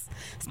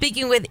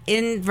 Speaking with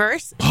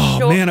Inverse,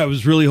 Shore... man, I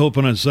was really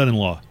hoping on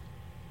Son-in-Law.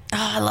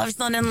 Oh, I love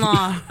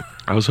Son-in-Law.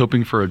 I was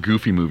hoping for a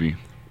Goofy movie.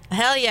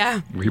 Hell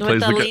yeah. With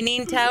the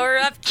Leaning Tower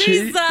of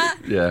Cheesa.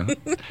 Yeah.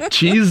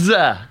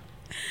 Cheesa.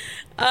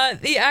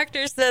 The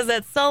actor says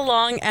that so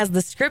long as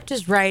the script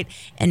is right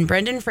and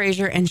Brendan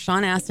Fraser and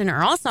Sean Astin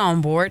are also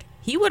on board,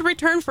 he would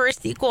return for a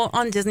sequel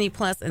on Disney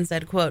Plus and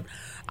said, quote,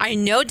 I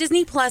know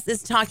Disney Plus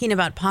is talking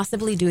about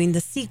possibly doing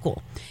the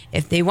sequel.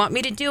 If they want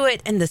me to do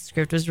it and the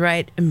script was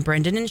right and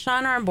Brendan and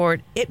Sean are on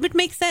board, it would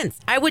make sense.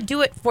 I would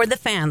do it for the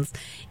fans.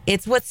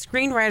 It's what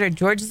screenwriter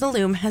George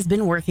Zaloom has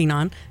been working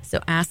on, so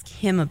ask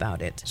him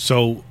about it.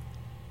 So,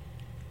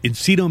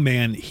 Encino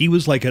Man, he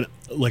was like an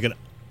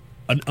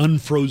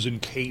unfrozen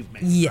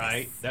caveman,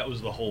 right? That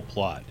was the whole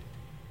plot.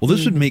 Well,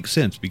 this would make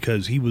sense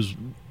because he was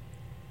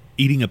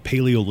eating a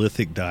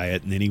Paleolithic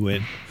diet, and then he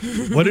went.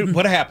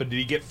 What happened? Did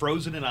he get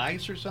frozen in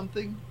ice or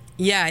something?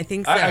 Yeah, I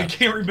think so. I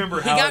can't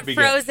remember how he got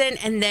frozen,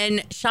 and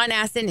then Sean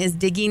Astin is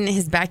digging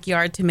his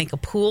backyard to make a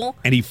pool,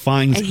 and he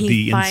finds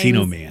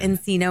Encino Man.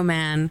 Encino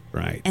Man,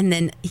 right? And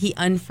then he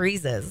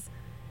unfreezes,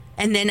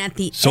 and then at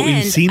the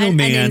end, Encino an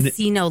Man,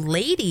 Encino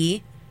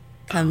lady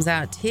comes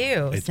out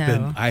too.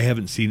 I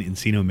haven't seen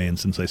Encino Man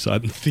since I saw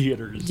it in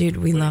theaters. Dude,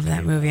 we love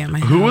that movie at my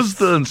house. Who was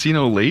the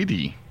Encino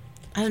lady?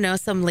 I don't know,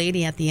 some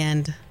lady at the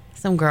end,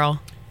 some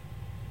girl.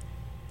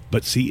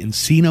 But see,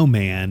 Encino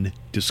Man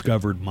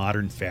discovered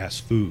modern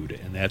fast food,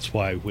 and that's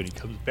why when he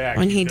comes back,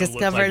 When he's he gonna look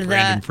discovered like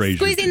Brandon Fraser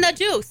squeezing did. the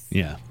juice.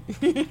 Yeah.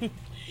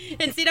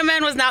 Encino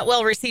Man was not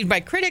well received by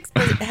critics,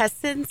 but it has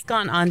since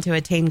gone on to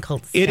attain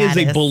cult status.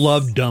 It is a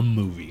beloved dumb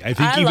movie. I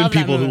think I even love that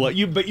people who movie. like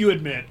you, but you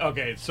admit,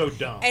 okay, it's so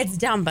dumb. It's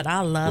dumb, but I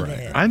love Right.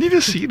 it. I need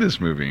to see this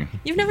movie.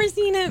 You've never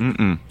seen it?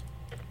 Mm-mm.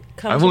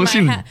 Come I've to only my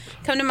seen-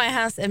 come to my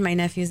house, and my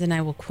nephews and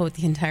I will quote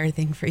the entire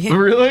thing for you.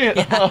 Really?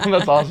 Oh,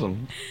 that's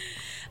awesome.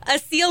 A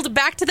sealed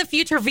Back to the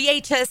Future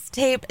VHS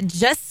tape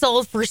just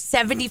sold for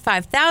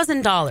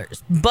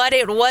 $75,000. But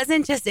it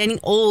wasn't just any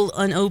old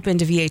unopened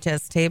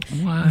VHS tape.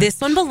 What?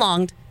 This one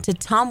belonged to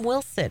Tom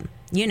Wilson.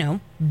 You know,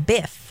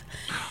 Biff.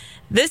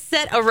 This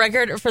set a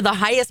record for the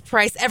highest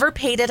price ever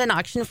paid at an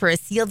auction for a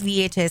sealed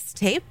VHS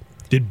tape.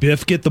 Did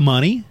Biff get the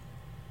money?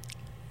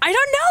 I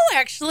don't know,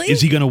 actually.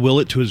 Is he going to will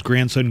it to his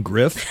grandson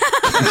Griff?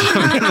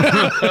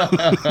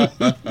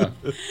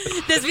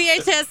 This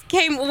VHS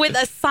came with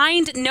a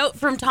signed note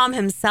from Tom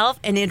himself,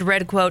 and it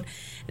read, quote,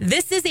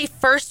 "This is a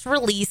first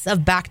release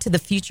of Back to the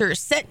Future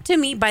sent to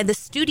me by the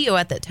studio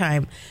at the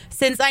time.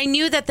 Since I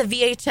knew that the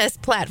VHS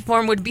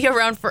platform would be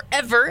around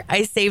forever,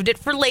 I saved it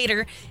for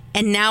later,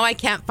 and now I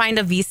can't find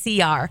a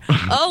VCR.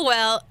 Oh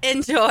well,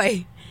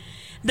 enjoy."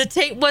 The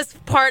tape was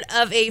part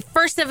of a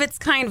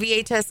first-of-its-kind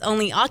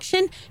VHS-only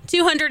auction.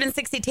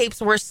 260 tapes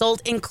were sold,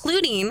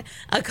 including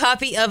a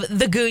copy of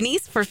The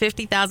Goonies for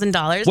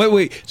 $50,000.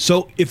 Wait.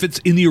 So if it's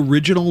in the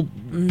original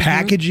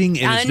packaging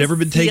and it's never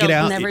been taken Unsealed,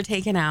 out, never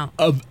taken out.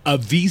 a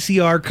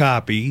VCR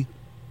copy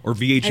or A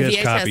VHS,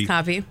 VHS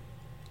copy.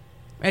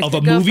 It of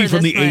a could go movie for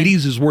from this the much.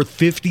 80s is worth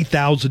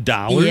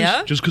 $50,000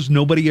 Yeah. just because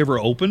nobody ever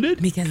opened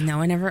it? Because no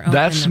one ever opened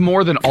That's them.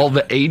 more than all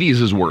the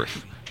 80s is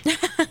worth.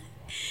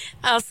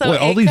 Also, Boy,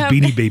 all it these come-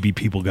 Beanie Baby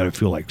people got to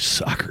feel like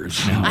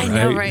suckers now, I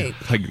know, right?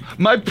 Like,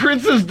 My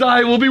princess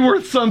die will be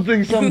worth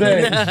something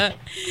someday.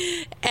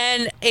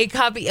 And a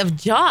copy of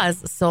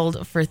Jaws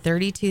sold for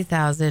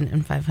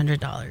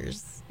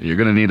 $32,500. You're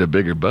going to need a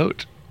bigger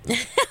boat.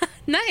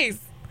 Nice.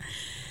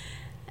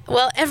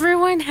 Well,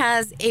 everyone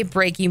has a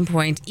breaking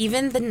point,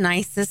 even the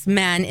nicest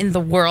man in the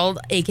world,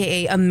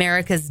 aka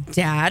America's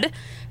dad.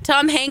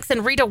 Tom Hanks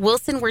and Rita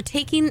Wilson were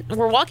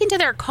walking to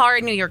their car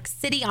in New York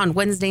City on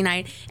Wednesday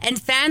night,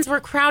 and fans were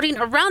crowding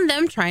around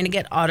them trying to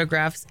get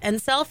autographs and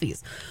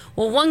selfies.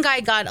 Well, one guy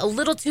got a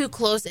little too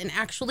close and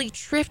actually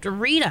tripped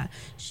Rita.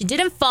 She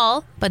didn't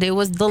fall, but it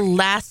was the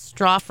last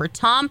straw for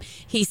Tom.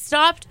 He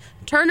stopped,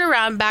 turned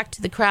around back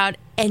to the crowd,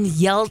 and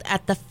yelled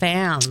at the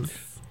fans.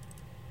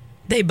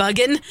 They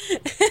bugging?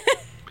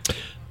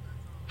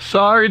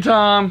 Sorry,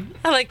 Tom.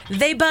 I'm like,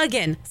 they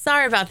bugging.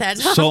 Sorry about that,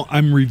 Tom. so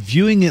I'm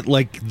reviewing it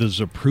like the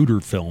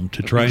Zapruder film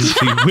to try and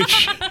see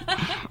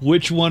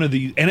which one of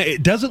these. And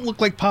it doesn't look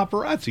like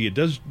paparazzi. It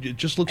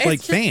just looks It's like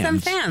just fans. some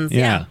fans,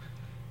 yeah.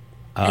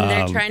 And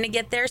they're trying to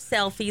get their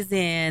selfies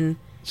in.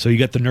 So you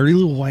got the nerdy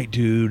little white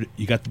dude.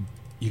 You got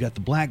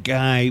the black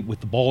guy with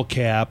the ball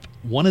cap.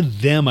 One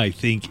of them, I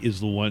think,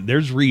 is the one.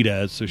 There's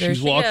Rita, so There she's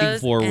she walking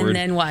goes, forward. and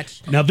then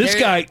watch. Now this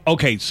There- guy,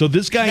 okay, so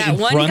this guy That in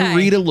one front guy. of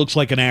Rita looks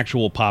like an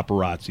actual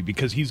paparazzi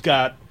because he's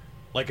got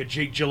like a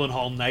Jake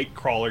Gyllenhaal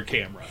Nightcrawler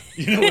camera,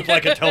 with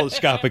like a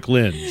telescopic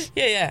lens.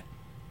 Yeah.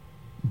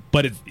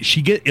 But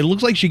it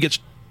looks like she gets.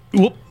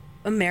 Whoop.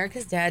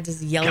 America's dad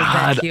just yelled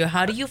God. at you.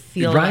 How do you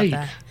feel Right.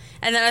 about that?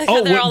 And then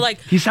Oh, they're what- all like,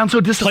 He sounds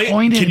so Play,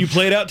 disappointed. can you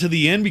play it out to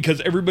the end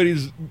because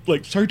everybody's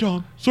like, "Sorry,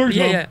 Tom. Sorry,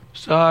 Tom." yeah.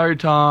 Sorry,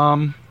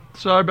 Tom.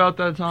 Sorry about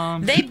that,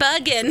 Tom. They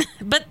bugging.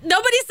 But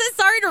nobody says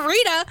sorry to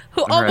Rita,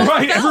 who almost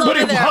Right. fell Everybody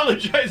over there.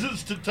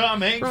 apologizes to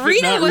Tom Hanks. but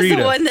Rita not was Rita.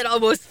 the one that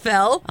almost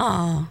fell.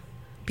 Oh,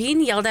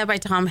 being yelled at by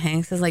Tom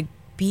Hanks is like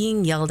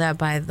being yelled at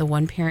by the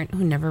one parent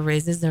who never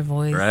raises their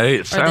voice. Right,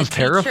 it Or sounds the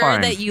teacher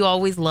terrifying. that you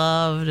always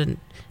loved, and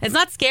it's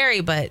not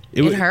scary, but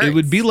It hurts.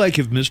 would be like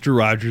if Mr.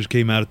 Rogers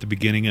came out at the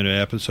beginning of an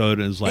episode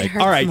and is like,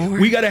 hurts "All right, more.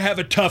 we got to have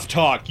a tough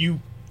talk, you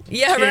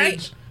yeah, right.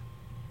 kids."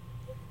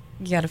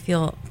 You got to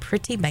feel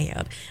pretty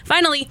bad.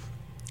 Finally,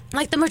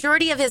 like the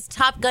majority of his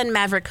Top Gun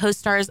Maverick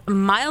co-stars,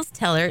 Miles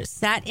Teller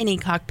sat in a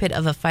cockpit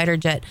of a fighter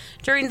jet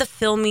during the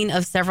filming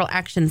of several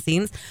action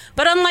scenes.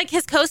 But unlike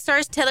his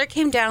co-stars, Teller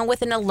came down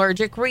with an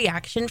allergic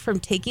reaction from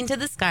taking to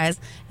the skies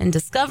and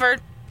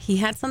discovered he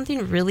had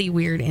something really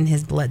weird in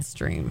his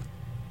bloodstream.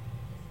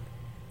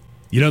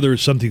 There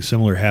was something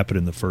similar happened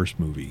in the first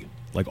movie.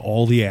 Like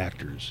all the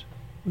actors.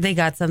 They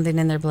got something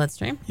in their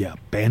bloodstream? Yeah,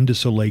 Band de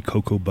Soleil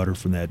cocoa butter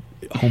from that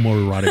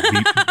homoerotic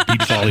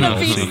beach volleyball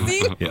Beach scene.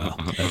 scene? Yeah.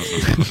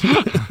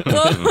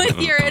 Well,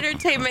 with your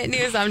entertainment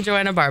news, I'm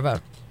Joanna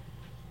Barba.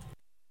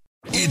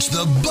 It's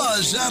the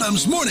Buzz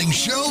Adams Morning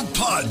Show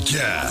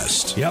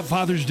podcast. Yeah,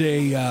 Father's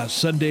Day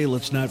Sunday.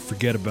 Let's not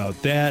forget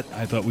about that.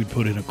 I thought we'd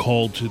put in a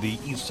call to the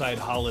Eastside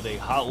Holiday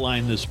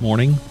Hotline this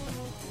morning.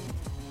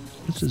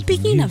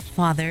 Speaking of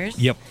fathers,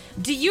 Yep.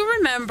 do you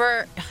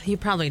remember? You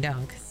probably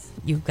don't because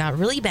you've got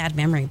really bad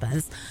memory,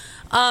 Buzz.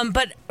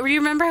 But you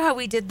remember how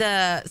we did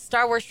the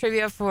Star Wars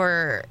trivia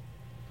for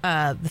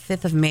the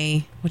 5th of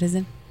May? What is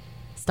it?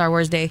 Star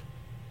Wars Day.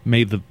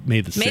 May the 6th.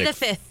 May the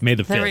 5th. May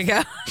the 5th. There we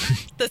go.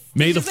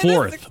 May the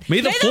 4th.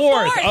 May the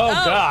 4th. Oh,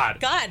 God.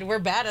 God, we're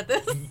bad at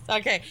this.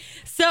 Okay.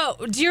 So,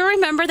 do you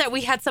remember that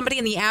we had somebody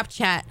in the app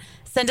chat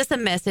send us a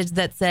message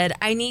that said,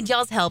 I need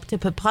y'all's help to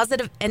put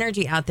positive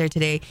energy out there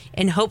today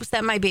in hopes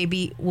that my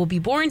baby will be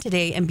born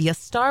today and be a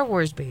Star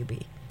Wars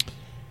baby.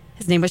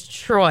 His name was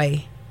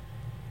Troy.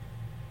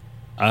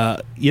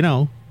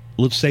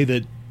 Let's say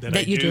that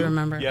you do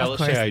remember. Yeah, of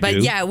let's course. say I but do.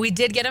 yeah, we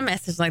did get a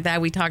message like that.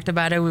 We talked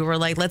about it. We were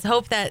like, let's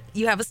hope that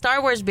you have a Star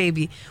Wars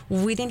baby.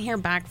 Well, we didn't hear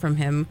back from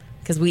him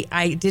because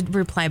I did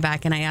reply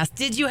back and I asked,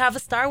 did you have a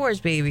Star Wars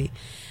baby?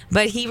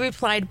 But he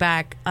replied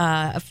back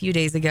a few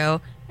days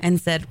ago and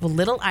said, well,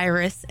 little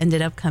Iris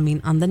ended up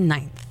coming on the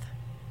 9th.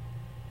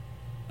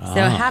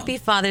 So happy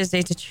Father's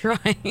Day to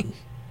Troy.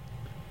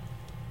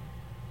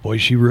 Boy,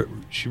 she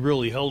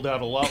really held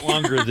out a lot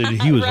longer than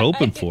he was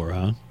hoping for,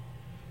 huh?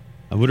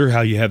 I wonder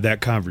how you have that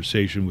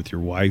conversation with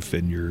your wife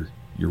and your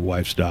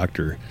wife's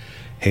doctor.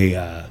 Hey,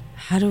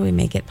 how do we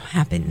make it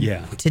happen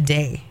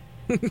today?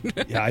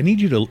 Yeah, I need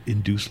you to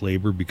induce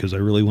labor because I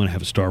really want to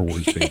have a Star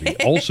Wars baby.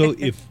 Also,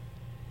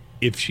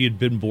 if she had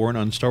been born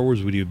on Star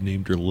Wars, would you have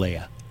named her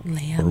Leia?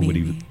 Leia, or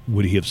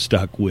would he have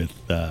stuck with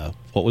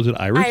what was it,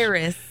 Iris?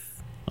 Iris.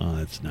 Oh,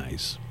 that's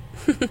nice.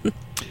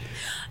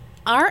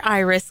 Our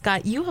Iris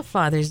got you a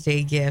Father's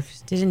Day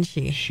gift, didn't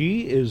she?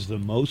 She is the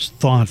most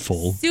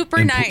thoughtful.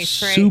 Super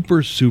nice, right?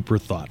 Super, super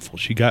thoughtful.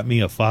 She got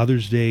me a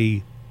Father's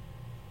Day.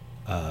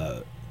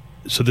 So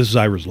this is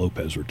Iris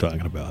Lopez we're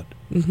talking about.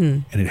 Mm-hmm.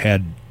 And it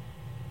had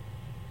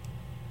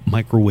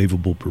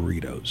microwavable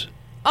burritos.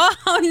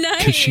 Oh, nice.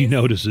 Because she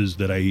notices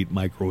that I eat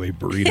microwave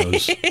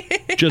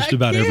burritos just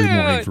about every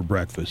morning for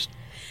breakfast.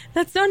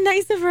 That's so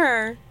nice of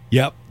her.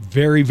 Yep.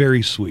 Very,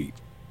 very sweet.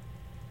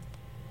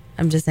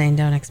 I'm just saying,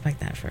 don't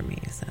expect that from me.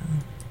 So,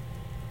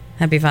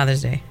 happy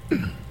Father's Day.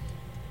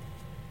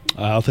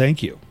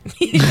 Thank you.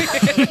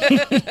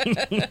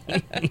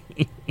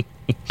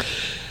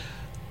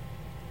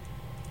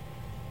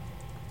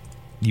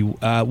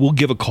 We'll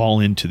give a call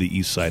into the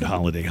Eastside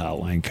Holiday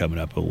Hotline coming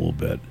up a little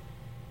bit.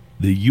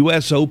 The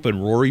U.S. Open,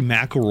 Rory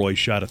McIlroy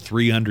shot a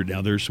 300.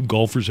 Now, there's some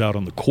golfers out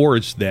on the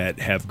course that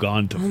have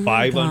gone to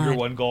 5 under.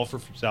 One golfer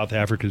from South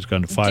Africa has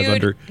gone to 5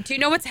 under. Do you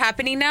know what's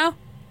happening now?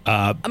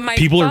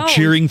 People are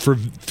cheering for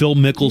Phil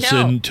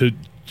Mickelson to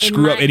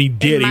screw up, and he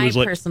did. In he was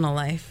my like, personal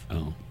life.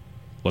 Oh,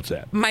 what's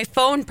that? My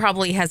phone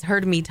probably has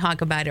heard me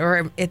talk about it,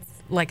 or it's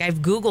like I've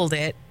Googled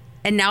it,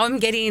 and now I'm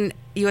getting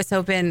U.S.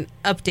 Open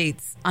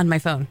updates on my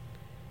phone.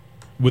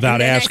 Without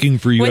asking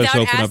for U.S.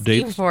 Open updates? Without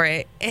asking for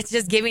it. It's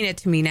just giving it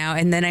to me now.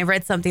 And then I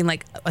read something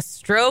like a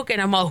stroke,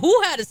 and I'm all,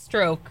 who had a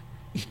stroke?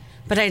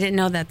 But I didn't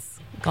know that's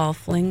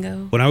golf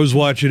lingo. When I was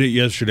watching it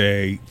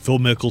yesterday, Phil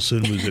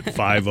Mickelson was at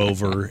 5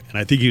 over, and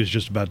I think he was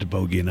just about to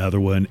bogey another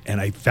one.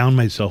 And I found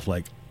myself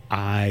like,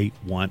 I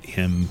want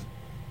him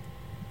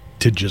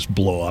to just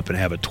blow up and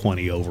have a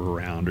 20 over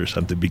round or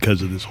something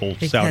because of this whole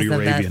Saudi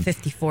Arabian. Because of that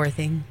 54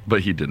 thing.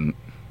 But he didn't.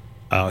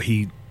 I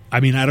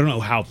don't know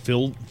how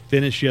Phil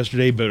finished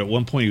yesterday, but at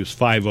one point he was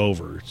 5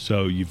 over.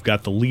 So you've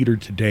got the leader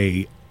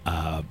today,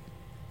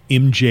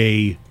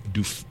 MJ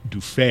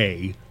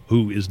Dufay,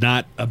 who is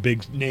not a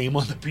big name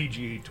on the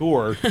PGA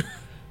Tour,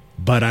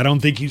 but I don't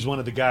think he's one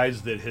of the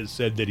guys that has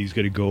said that he's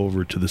going to go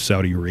over to the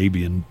Saudi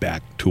Arabian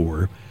back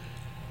tour.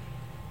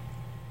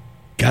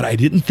 God, I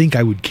didn't think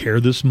I would care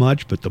this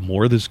much, but the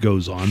more this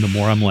goes on, the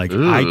more I'm like,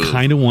 I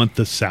kind of want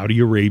the Saudi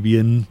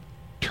Arabian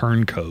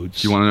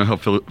turncoats. Do you want to know how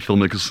Phil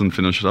Mickelson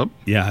finished up?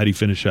 Yeah, how'd he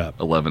finish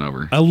up? 11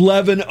 over.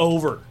 11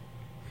 over.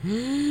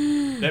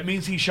 That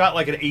means he shot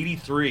like an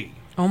 83.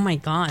 Oh, my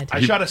God.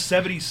 I shot a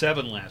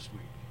 77 last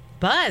week.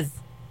 Buzz.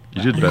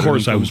 You did better. The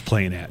course I was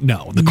playing at.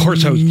 No, the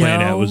course I was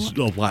playing at was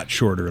a lot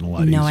shorter and a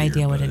lot easier. No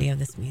idea what any of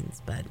this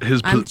means, but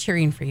I'm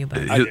cheering for you,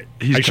 Buzz.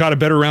 I shot a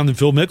better round than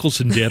Phil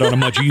Mickelson did on a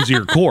much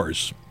easier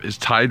course. Is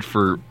tied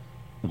for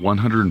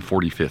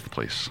 145th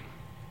place.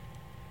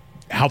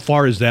 How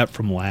far is that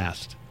from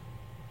last?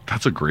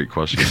 That's a great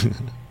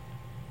question.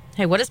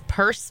 Hey, what does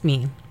purse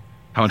mean?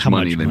 How much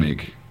money they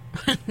make?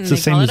 It's the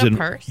same as in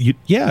purse?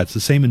 Yeah, it's the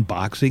same in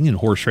boxing and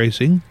horse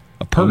racing.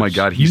 A purse. Oh my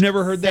God, you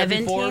never heard that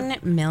before?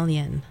 17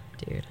 million,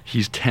 dude.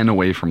 He's 10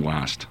 away from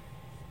last.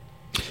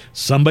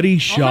 Somebody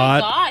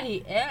shot. Oh my God,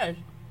 he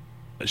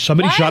is.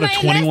 Somebody shot a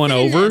 21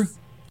 over.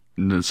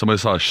 No, somebody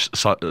saw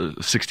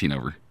 16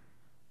 over.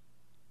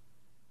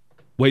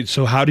 Wait,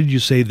 so how did you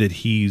say that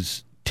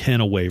he's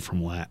 10 away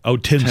from last? Oh,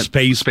 10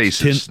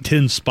 spaces.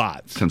 10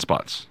 spots. 10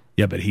 spots.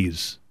 Yeah, but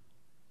he's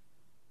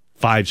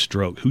 5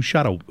 stroke. Who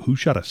shot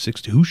a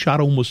 60? Who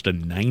shot almost a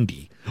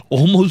 90?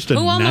 Almost a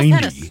 90. Almost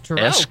had a stroke?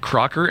 S.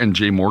 Crocker and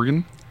Jay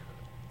Morgan.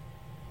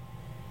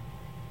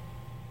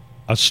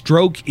 A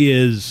stroke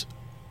is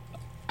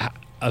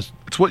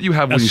it's what you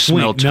have when you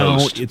smell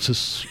toast. No, it's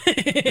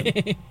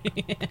a.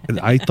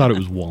 I thought it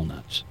was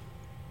walnuts.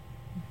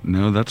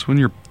 No, that's when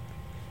you're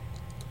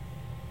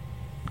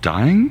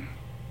dying.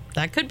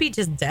 That could be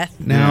just death.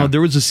 Now,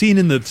 there was a scene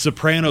in The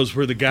Sopranos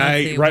where the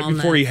guy, right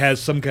walnuts. before he has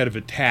some kind of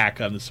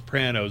attack on The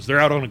Sopranos, they're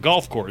out on a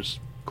golf course,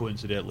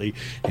 coincidentally,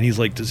 and he's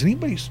like, "Does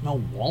anybody smell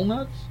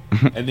walnuts?"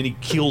 And then he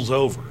keels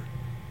over.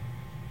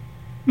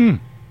 You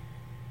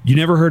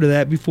never heard of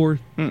that before?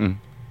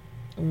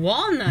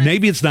 Walnuts.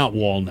 Maybe it's not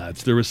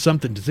walnuts. There was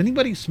something. Does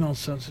anybody smell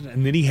something?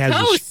 And then he has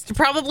Toast.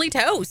 Probably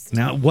toast.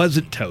 Now, it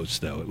wasn't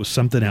toast, though. It was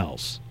something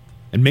else.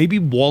 And maybe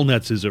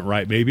walnuts isn't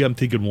right. Maybe I'm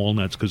thinking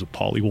walnuts because of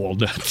Polly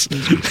Walnuts.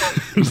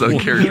 Is that a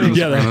character in The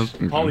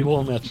Sopranos? Polly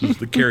Walnuts is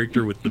the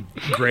character with the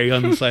gray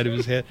on the side of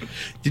his head.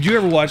 Did you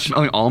ever watch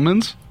Smelling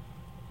almonds?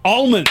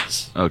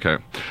 Almonds? Okay.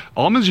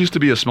 Almonds used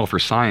to be a smell for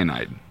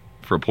cyanide,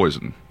 for a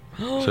poison.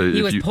 So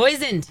He was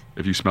poisoned.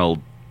 If you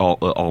smelled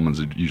almonds,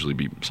 it'd usually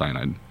be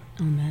cyanide.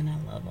 Oh, man, I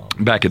love almonds.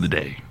 Back in the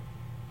day.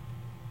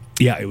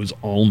 Yeah, it was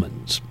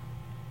almonds.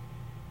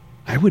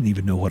 I wouldn't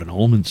even know what an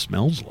almond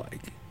smells like.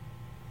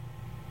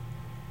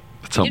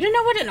 You don't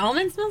know what an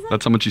almond smells like?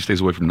 That's how much he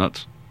stays away from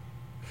nuts.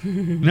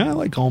 No, I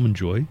like Almond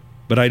Joy,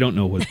 but I don't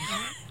know what... It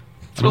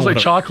smells like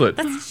chocolate.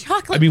 That's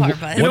chocolate I mean, bar,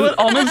 bud. You know what?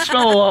 Almonds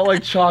smell a lot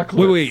like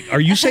chocolate. Wait. Are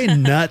you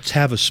saying nuts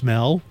have a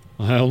smell?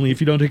 Only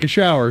if you don't take a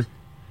shower.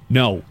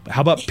 No.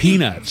 How about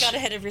peanuts? Got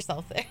ahead of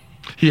yourself there.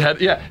 He had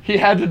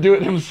to do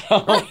it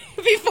himself.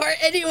 Before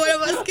any one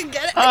of us could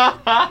get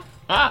it.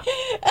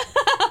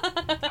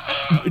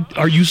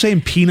 Are you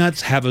saying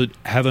peanuts have a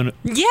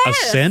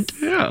Yes. scent?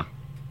 Yeah.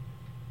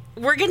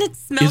 We're going to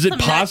smell Is it some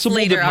nuts possible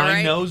later, that all my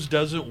right? nose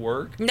doesn't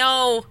work?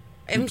 No,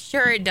 I'm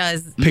sure it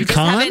does. You just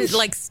Pecans?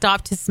 haven't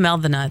stopped to smell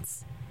the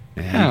nuts.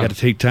 Yeah, you got to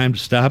take time to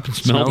stop and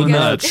smell the the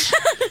nuts.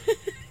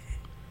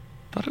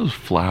 Thought it was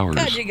flowers.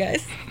 God, you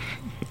guys.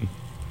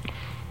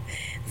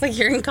 It's like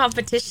you're in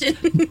competition.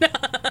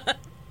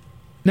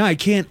 No, I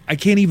can't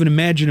even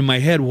imagine in my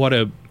head what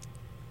a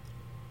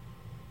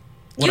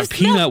you peanut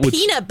smell would.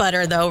 peanut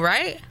butter, though,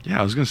 right? Yeah,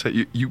 I was gonna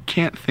say you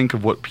can't think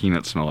of what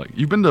peanuts smell like.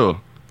 You've been to.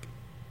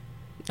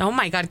 Oh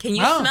my God! Can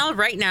you smell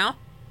right now?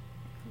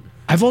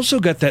 I've also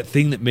got that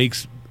thing that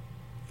makes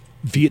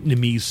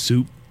Vietnamese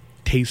soup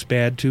taste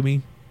bad to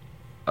me.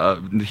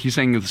 He's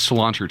saying the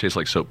cilantro tastes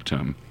like soap to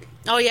him.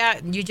 Oh yeah,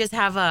 you just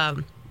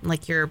have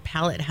like your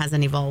palate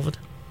hasn't evolved.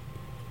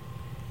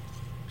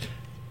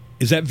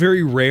 Is that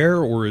very rare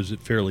or is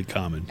it fairly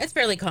common? It's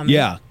fairly common.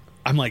 Yeah.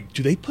 I'm like,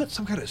 do they put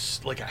some kind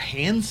of like a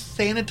hand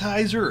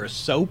sanitizer or a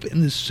soap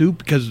in this soup?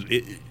 Because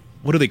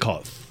what do they call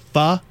it?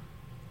 Pho?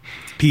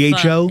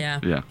 Pho? Yeah.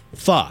 Yeah.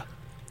 Pho.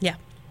 Yeah.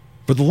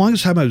 For the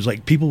longest time, I was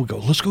like, people would go,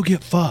 let's go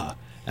get pho.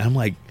 And I'm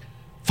like,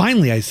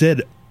 finally, I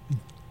said,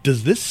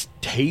 does this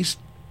taste?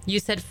 You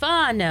said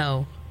pho,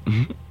 no.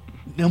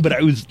 No, but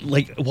I was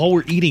like, while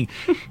we're eating,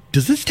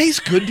 does this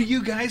taste good to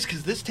you guys?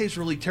 Because this tastes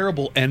really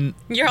terrible. And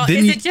You're all,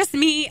 then is it just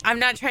me? I'm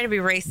not trying to be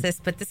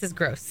racist, but this is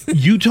gross.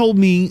 you told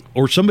me,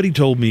 or somebody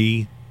told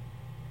me,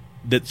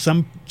 that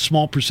some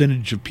small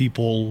percentage of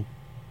people,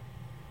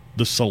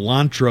 the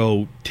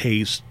cilantro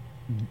tastes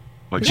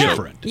Like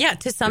different. Yeah,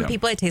 to some Yeah.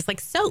 people it tastes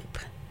like soap.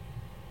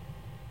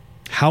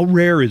 How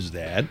rare is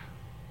that?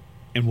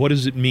 And what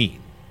does it mean?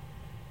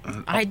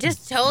 I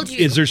just told you.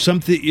 Is there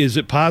something? Is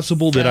it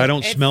possible that I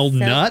don't It's smell so-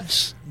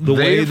 nuts the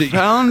They way that?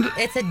 found.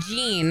 It's a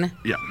gene.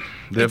 Yeah.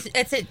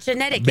 It's a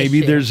genetic Maybe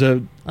issue. there's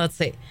a. Let's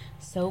see.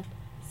 Soap,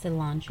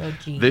 cilantro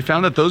gene. They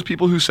found that those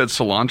people who said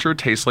cilantro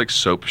tastes like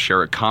soap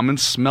share a common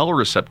smell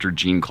receptor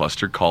gene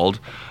cluster called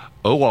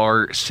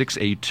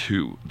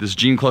OR6A2. This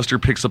gene cluster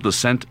picks up the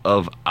scent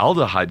of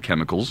aldehyde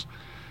chemicals.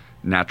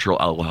 Natural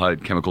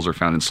aldehyde chemicals are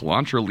found in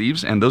cilantro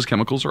leaves, and those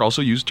chemicals are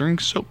also used during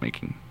soap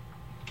making.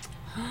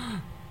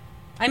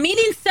 I'm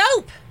eating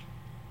soap.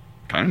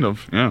 Kind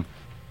of, yeah.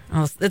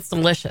 Oh, it's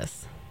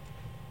delicious.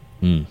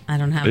 I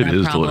don't have It that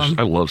is problem. delicious.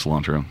 I love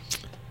cilantro.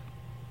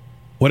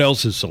 What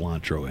else is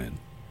cilantro in?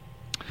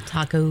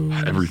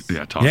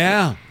 Tacos. Taco.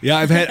 Yeah,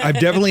 I've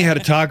definitely had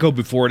a taco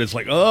before, and it's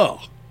like,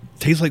 oh,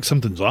 tastes like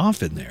something's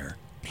off in there.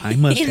 I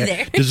must. In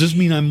there. Does this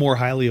mean I'm more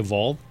highly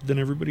evolved than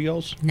everybody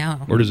else? No.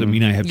 Or does it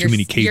mean I have too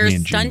many You're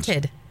caveman genes?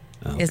 stunted,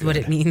 is what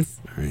it means.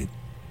 All right.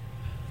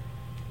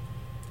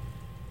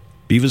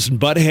 Beavis and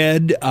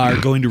Butthead are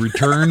going to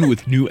return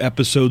with new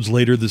episodes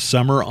later this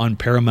summer on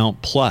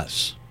Paramount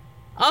Plus.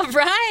 All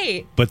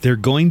right. But they're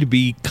going to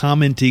be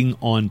commenting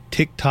on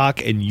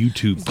TikTok and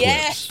YouTube clips.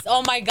 Yes.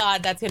 Oh my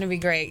God, that's going to be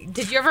great.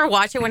 Did you ever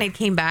watch it when it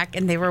came back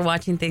and they were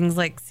watching things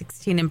like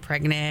 16 and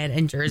Pregnant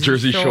and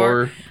Jersey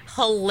Shore?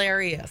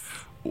 Hilarious.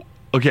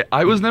 Okay,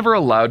 I was never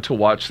allowed to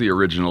watch the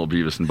original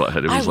Beavis and Butthead.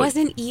 It was I like,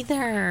 wasn't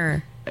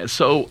either.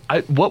 So,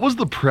 what was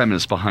the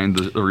premise behind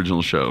the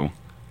original show?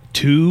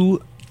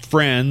 Two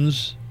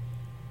friends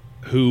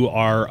who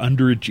are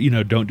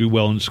don't do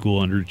well in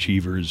school,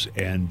 underachievers,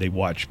 and they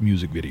watch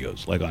music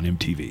videos like on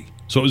MTV.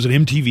 So it was an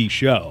MTV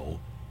show,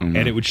 and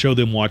it would show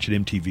them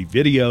watching MTV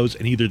videos,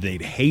 and either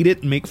they'd hate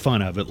it and make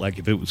fun of it, like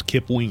if it was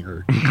Kip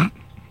Winger,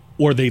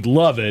 or they'd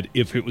love it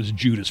if it was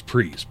Judas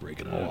Priest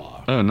breaking the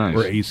law. Oh, nice.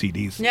 Or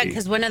AC/DC. Yeah,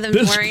 because one of them's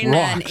This wearing an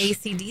rocks.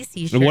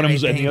 AC/DC shirt. And one of I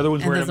them's- and the think. other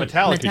one's wearing a there's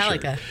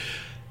Metallica shirt.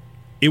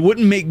 It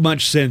wouldn't make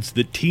much sense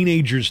that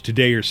teenagers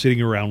today are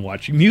sitting around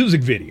watching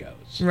music videos.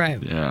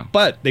 Right. Yeah.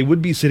 But they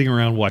would be sitting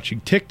around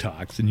watching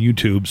TikToks and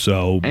YouTube.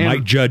 So And-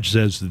 Mike Judge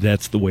says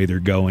that's the way they're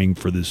going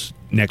for this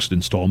next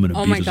installment of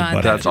Oh Beavis my and God,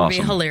 Butthead. That's that would be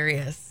awesome.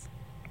 hilarious.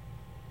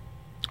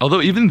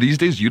 Although even these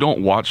days, you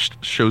don't watch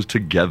shows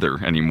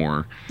together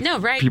anymore. No,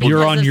 right? People- You're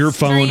because on of your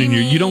phone and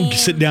you don't streaming.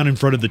 sit down in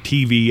front of the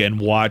TV and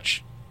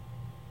watch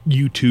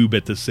YouTube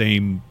at the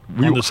same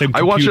on the same computer.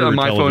 I watch it or on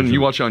my phone, television. you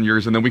watch it on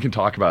yours, and then we can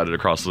talk about it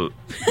across the.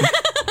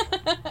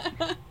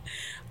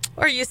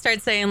 Or you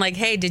start saying like,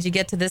 "Hey, did you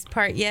get to this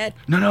part yet?"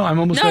 No, I'm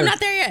almost No, there. not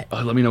there yet.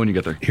 Let me know when you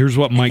get there. Here's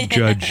what Mike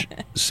Judge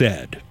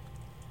said.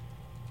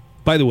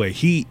 By the way,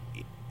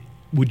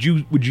 would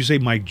you say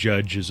Mike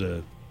Judge is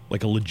a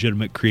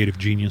legitimate creative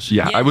genius?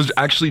 Yeah, I Yes. was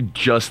actually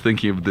just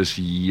thinking of this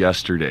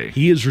yesterday.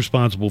 He is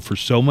responsible for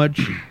so much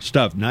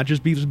stuff, not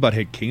just Beavis and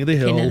Butthead, King of the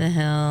Hill, King of the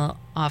Hill,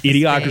 Office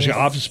Idiocracy, Space.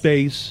 Office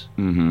Space.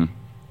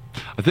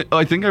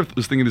 I think I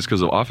was thinking this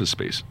because of Office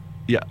Space.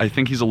 Yeah, I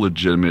think he's a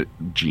legitimate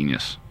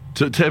genius.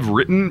 To have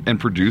written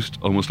and produced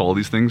almost all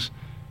these things,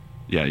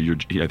 yeah, I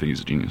think he's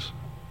a genius.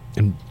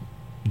 And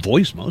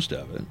voiced most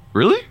of it.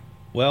 Really?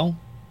 Well,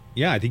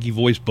 yeah, I think he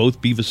voiced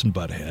both Beavis and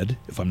Butthead,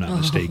 if I'm not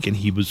mistaken.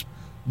 He was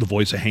the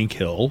voice of Hank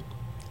Hill.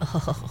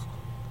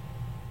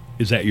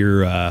 Is that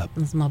your...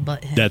 That's my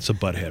butt head. That's a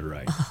Butthead,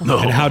 right?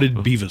 And how did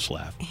Beavis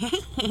laugh?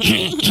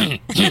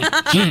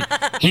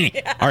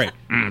 All right.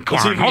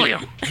 Let's see if we-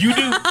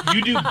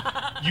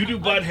 you do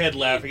Butthead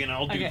laughing, and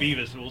I'll do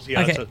Beavis, and we'll see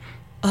how Okay. it's...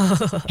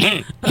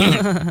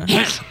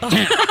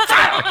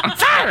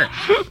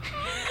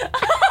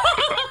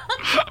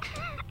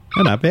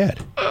 Oh, not bad.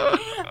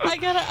 I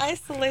gotta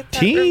isolate that.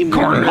 Team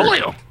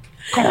Cornholio.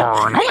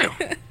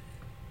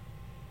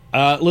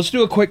 Let's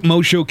do a quick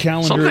Mo Show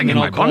calendar, Something and then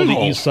in I'll my call the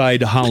bunghole. East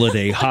Side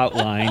Holiday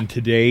Hotline.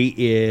 Today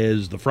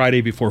is the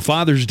Friday before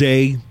Father's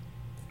Day.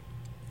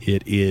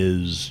 It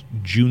is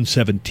June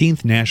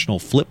 17th, National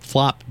Flip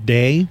Flop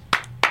Day.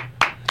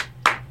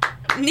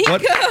 Nico,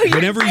 you're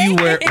whenever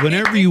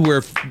you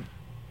wear,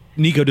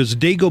 Nico, does a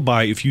day go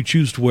by if you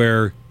choose to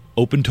wear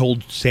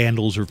open-toed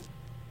sandals or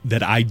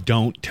that I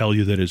don't tell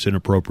you that it's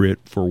inappropriate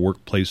for a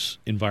workplace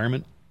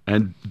environment?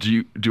 And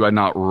do I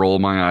not roll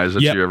my eyes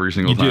at Yep, you every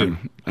single you do.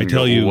 time? I And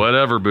tell go, you-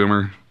 whatever,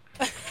 boomer.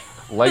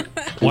 Like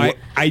Why?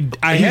 I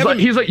he's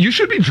haven't. like you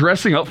should be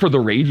dressing up for the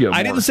radio. I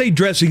more. didn't say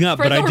dressing up,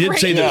 For but I the did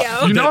say that.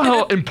 radio. You know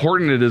how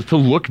important it is to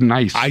look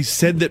nice. I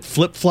said that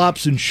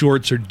flip-flops and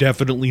shorts are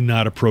definitely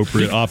not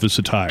appropriate office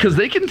attire. Because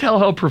they can tell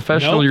how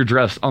professional Nope. you're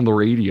dressed on the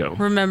radio.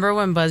 Remember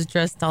when Buzz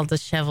dressed all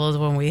disheveled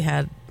when we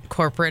had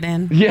corporate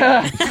in?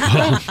 Yeah.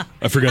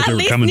 I forgot they At were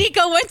least coming.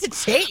 Nico went to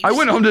change. I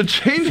went home to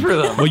change for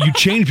them. Well, you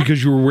changed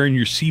because you were wearing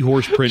your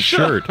seahorse print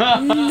shirt.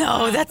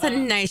 No, that's a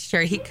nice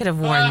shirt. He could have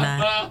worn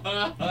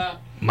that.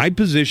 My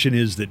position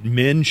is that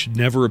men should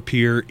never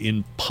appear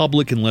in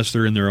public unless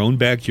they're in their own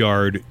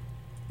backyard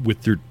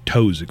with their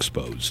toes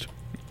exposed.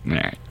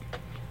 Nah.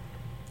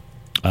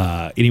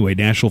 Anyway,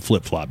 National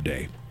Flip Flop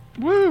Day.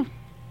 Woo.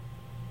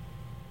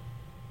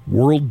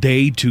 World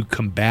Day to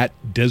combat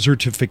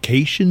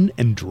desertification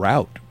and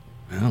drought.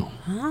 Oh,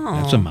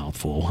 that's a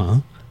mouthful, huh?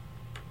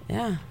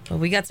 Yeah, but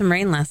we got some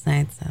rain last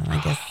night, so I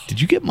guess Did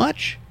you get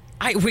much?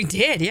 we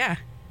did. Yeah.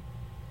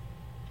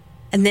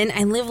 And then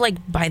I live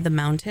like by the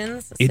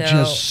mountains. It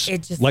so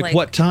just like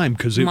what time?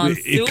 Because it kind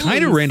of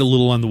monsoons. rained a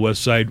little on the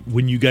west side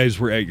when you guys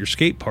were at your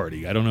skate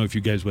party. I don't know if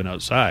you guys went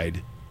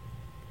outside.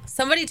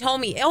 Somebody told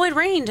me, "Oh, it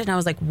rained," and I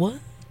was like, "What?"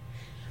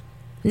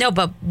 No,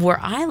 but where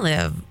I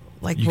live,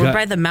 like You we're got-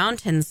 by the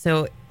mountains,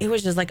 so it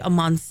was just like a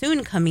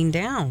monsoon coming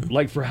down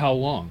Like for how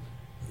long?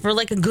 for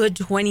like a good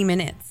 20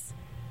 minutes.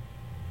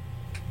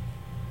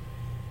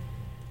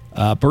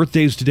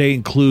 Birthdays today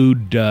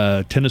include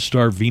tennis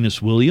star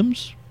Venus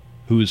Williams,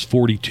 who is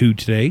 42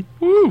 today.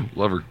 Woo.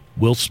 Love her.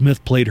 Will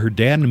Smith played her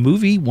dad in a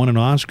movie, won an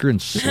Oscar,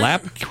 and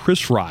slapped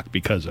Chris Rock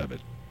because of it.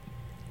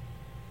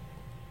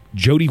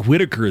 Jodie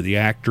Whittaker, the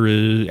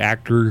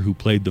actor who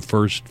played the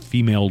first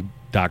female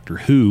Doctor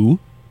Who,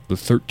 the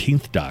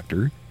 13th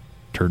Doctor,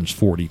 turns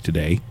 40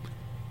 today.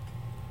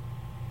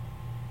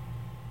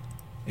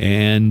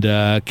 And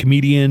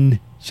comedian,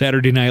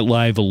 Saturday Night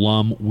Live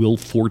alum Will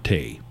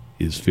Forte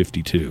is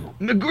 52.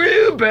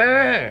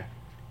 Nagruber.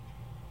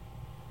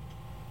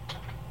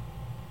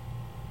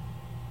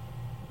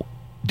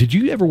 Did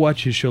you ever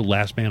watch his show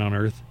Last Man on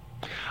Earth?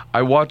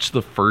 I watched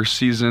the first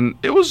season.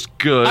 It was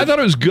good. I thought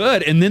it was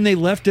good, and then they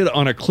left it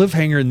on a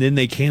cliffhanger, and then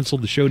they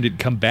canceled the show and didn't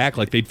come back.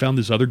 Like they'd found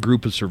this other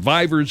group of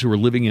survivors who were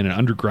living in an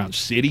underground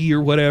city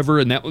or whatever,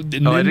 and I then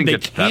didn't they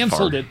get to that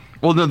canceled far. it.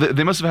 Well, no,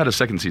 they must have had a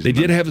second season. They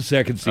then. did have a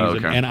second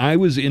season, okay. and I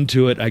was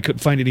into it. I couldn't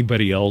find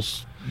anybody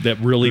else that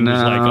really was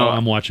No. like, "Oh,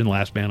 I'm watching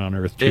Last Man on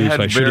Earth too." It So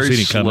had I should have very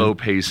seen it coming. slow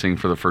pacing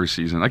for the first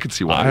season. I could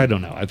see why. I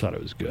don't know. I thought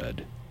it was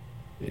good.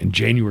 And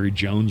January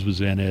Jones was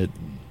in it.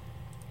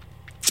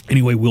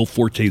 Anyway, Will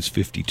Forte is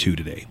 52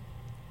 today.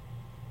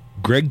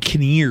 Greg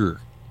Kinnear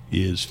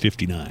is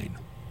 59.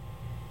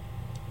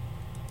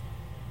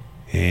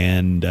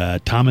 And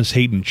Thomas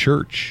Hayden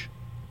Church,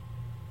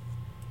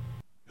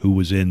 who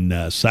was in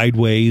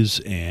Sideways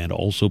and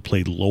also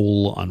played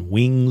Lowell on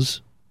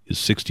Wings, is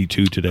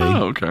 62 today.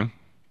 Oh, okay.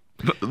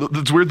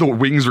 That's weird. The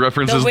Wings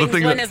reference is the Wings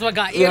thing. one is what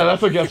got you. Yeah,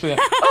 that's what gets me.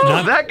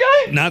 Oh, that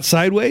guy? Not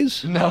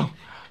Sideways? No.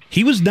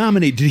 He was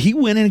nominated. Did he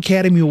win an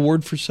Academy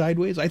Award for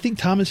Sideways? I think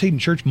Thomas Hayden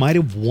Church might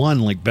have won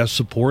like Best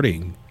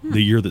Supporting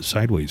the year that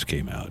Sideways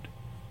came out.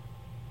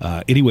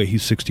 Anyway,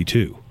 he's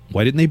 62.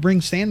 Why didn't they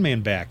bring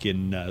Sandman back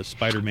in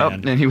Spider-Man? Oh,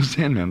 and he was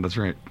Sandman. That's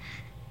right.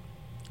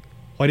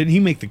 Why didn't he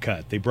make the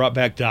cut? They brought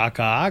back Doc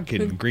Ock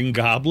and Green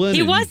Goblin.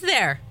 He was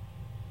there.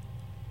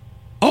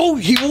 Oh,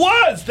 he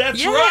was. That's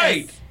Yes.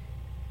 right.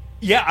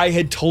 Yeah, I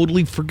had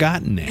totally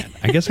forgotten that.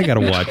 I guess I got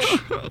to watch.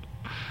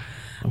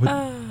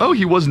 Oh,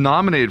 he was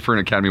nominated for an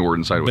Academy Award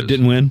in Sideways. But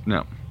didn't win?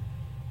 No.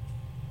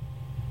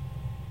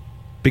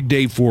 Big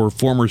day for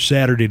former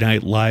Saturday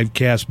Night Live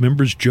cast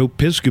members. Joe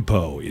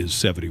Piscopo is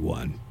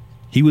 71.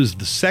 He was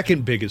the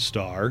second biggest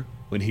star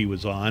when he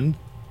was on,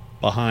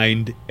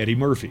 behind Eddie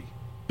Murphy.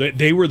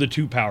 They were the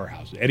two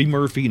powerhouses. Eddie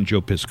Murphy and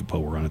Joe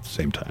Piscopo were on at the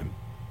same time.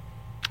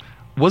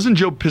 Wasn't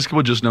Joe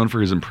Piscopo just known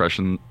for his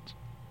impression?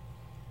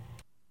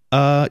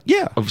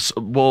 Yeah.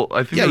 Well,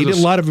 I think He did a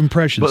lot of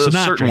impressions. but a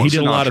Sinatra. certain He one, did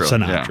a lot of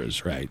Sinatra,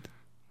 Sinatras, right.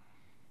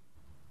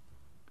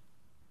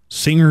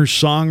 Singer,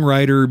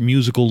 songwriter,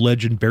 musical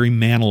legend Barry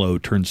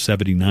Manilow turned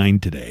 79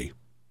 today.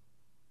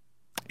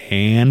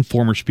 And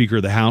former Speaker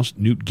of the House,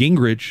 Newt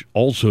Gingrich,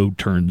 also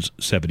turns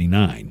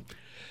 79.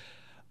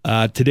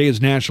 Today is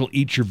National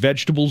Eat Your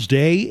Vegetables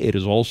Day. It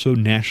is also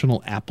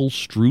National Apple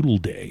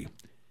Strudel Day.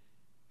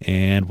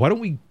 And why don't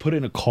we put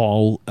in a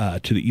call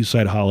to the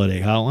Eastside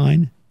Holiday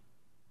Hotline?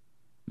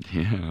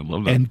 Yeah, I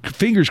love that. And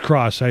fingers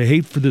crossed, I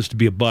hate for this to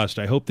be a bust.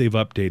 I hope they've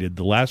updated.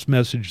 The last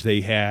message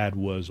they had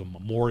was a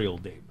Memorial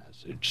Day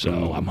message.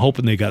 So I'm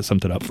hoping they got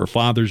something up for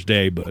Father's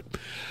Day, but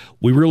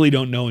we really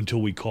don't know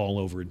until we call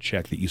over and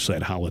check the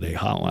Eastside Holiday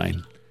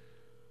Hotline.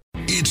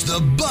 It's the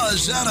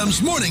Buzz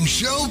Adams Morning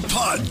Show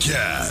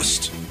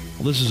podcast.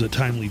 Well, this is a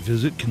timely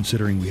visit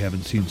considering we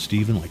haven't seen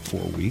Steve in like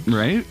 4 weeks.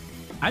 Right?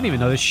 I didn't even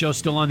know this show's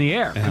still on the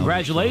air.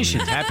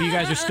 Congratulations. Happy you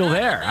guys are still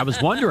there. I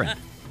was wondering.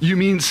 You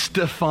mean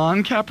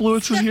Stefan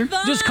Kaplowitz is here?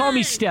 Just call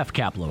me Steph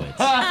Kaplowitz.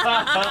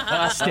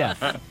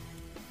 Steph.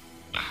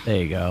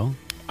 There you go.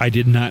 I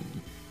did not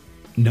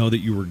know that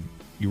you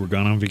were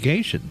gone on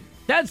vacation.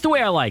 That's the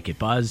way I like it,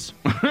 Buzz.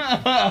 Me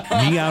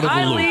out of the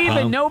I loop. leave huh?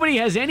 and nobody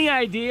has any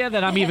idea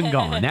that I'm even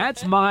gone.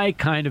 That's my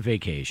kind of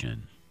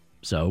vacation.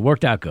 So it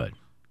worked out good.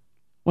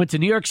 Went to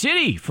New York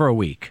City for a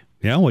week.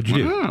 Yeah, what'd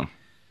you do? Wow.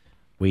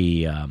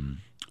 We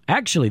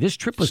actually, this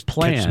trip was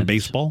planned. Catch some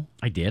baseball?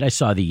 I did. I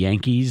saw the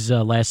Yankees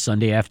last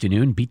Sunday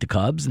afternoon beat the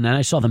Cubs, and then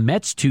I saw the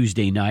Mets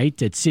Tuesday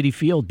night at Citi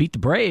Field beat the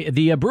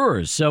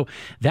Brewers. So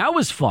that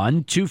was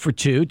fun. 2 for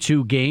 2,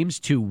 2 games,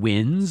 2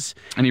 wins.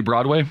 Any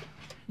Broadway?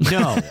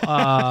 No,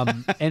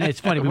 and it's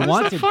funny.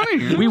 Why is that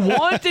funny? We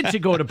wanted to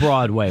go to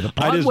Broadway, but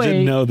Broadway. I just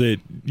didn't know that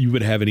you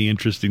would have any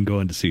interest in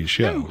going to see a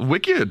show. Yeah,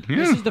 wicked. Yeah.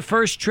 This is the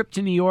first trip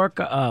to New York.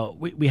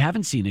 We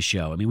haven't seen a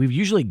show. I mean, we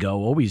usually go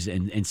always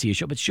and see a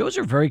show, but shows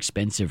are very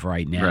expensive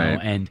right now, Right.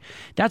 and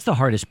that's the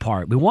hardest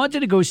part. We wanted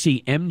to go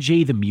see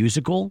MJ the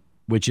Musical,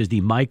 which is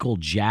the Michael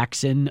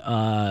Jackson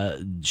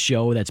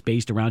show that's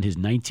based around his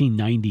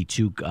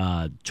 1992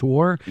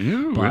 tour.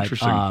 Ooh, but,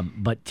 interesting.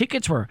 But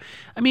tickets were,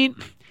 I mean,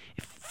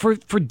 for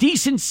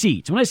decent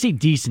seats. When I say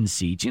decent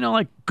seats,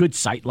 like good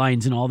sight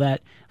lines and all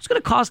that, it's going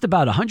to cost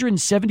about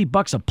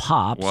 $170 a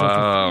pop. Wow. So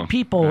for 3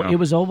 people, Yeah. it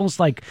was almost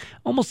like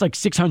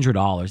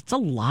 $600. It's a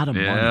lot of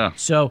Yeah. money.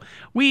 So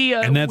we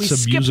And that's we a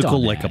skipped musical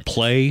on like a that.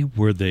 play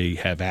where they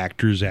have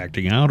actors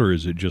acting out, or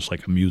is it just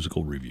like a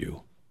musical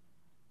review?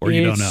 Or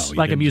you don't know? It's You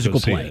like a didn't go musical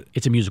see play. it.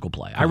 It's a musical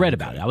play. I read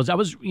about it. I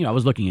was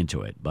looking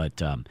into it, but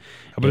How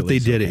about if they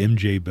did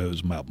MJ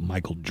Bose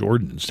Michael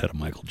Jordan instead of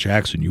Michael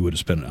Jackson? You would have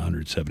spent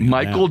 $170.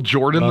 Michael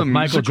Jordan, the Michael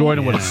musical?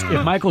 Jordan would Yeah.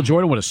 if Michael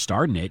Jordan would have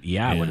starred in it,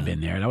 I would Yeah. have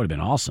been there. That would have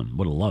been awesome.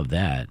 Would have loved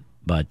that.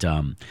 But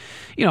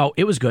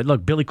it was good.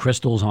 Look, Billy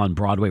Crystal's on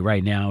Broadway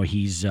right now.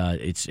 He's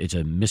it's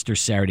a Mr.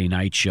 Saturday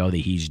Night show that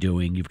he's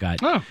doing. You've got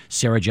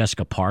Sarah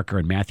Jessica Parker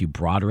and Matthew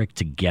Broderick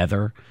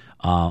together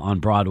on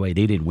Broadway.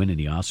 They didn't win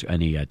any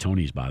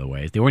Tonys, by the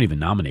way. They weren't even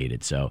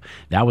nominated, so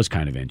that was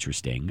kind of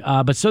interesting.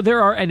 But so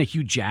there are, and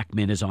Hugh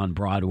Jackman is on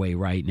Broadway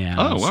right now.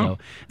 Oh, wow. So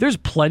there's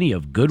plenty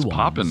of good ones.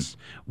 poppin'.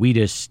 We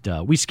just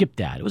we skipped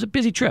that. It was a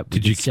busy trip. We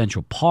did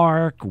Central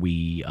Park.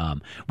 We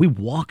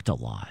walked a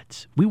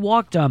lot. We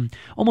walked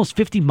almost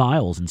 50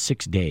 miles in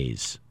 6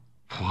 days.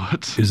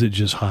 What? Is it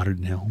just hotter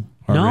than hell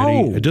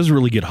already? No. It doesn't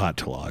really get hot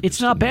till August.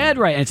 It's not bad,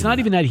 right? And it's not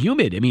even that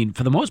humid. I mean,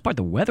 for the most part,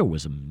 the weather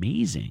was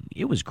amazing.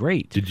 It was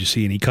great. Did you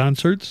see any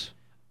concerts?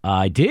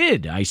 I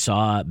did. I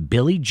saw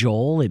Billy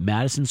Joel at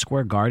Madison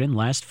Square Garden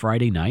last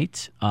Friday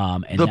night.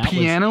 And The that was-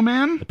 Piano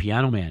Man? The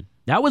Piano Man.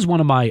 That was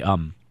one of my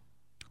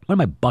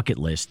bucket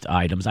list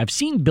items. I've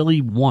seen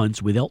Billy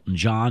once with Elton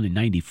John in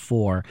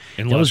 '94.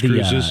 In That Las was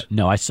Cruces?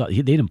 No, I saw.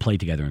 They didn't play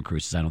together in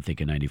Cruces. I don't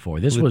think in '94.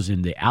 This was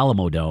in the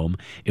Alamo Dome.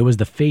 It was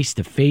the Face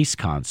to Face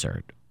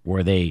concert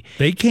where they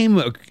came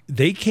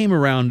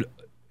around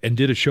and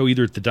did a show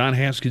either at the Don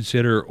Haskins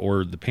Center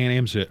or the Pan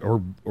Am Center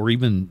or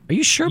even. Are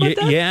you sure about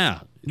that? Yeah,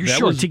 You're that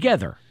sure was-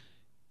 together?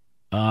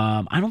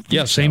 I don't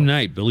think same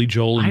night. Billy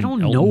Joel and I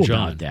don't Elton know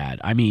John. about that.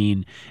 I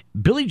mean,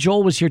 Billy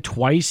Joel was here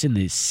twice in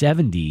the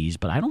 70s,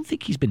 but I don't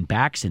think he's been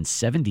back since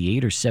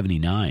 78 or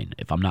 79,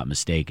 if I'm not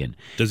mistaken.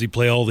 Does he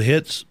play all the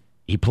hits?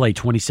 He played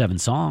 27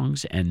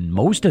 songs, and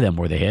most of them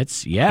were the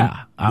hits.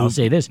 Yeah, I'll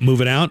say this.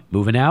 Moving Out?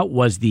 Moving Out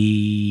was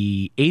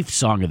the 8th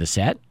song of the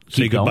set.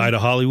 Say Goodbye to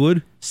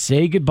Hollywood?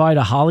 Say Goodbye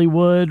to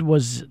Hollywood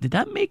did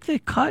that make the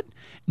cut?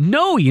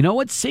 No, you know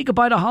what? Say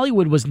Goodbye to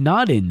Hollywood was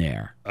not in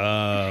there.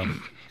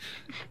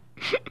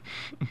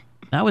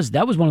 That was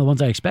one of the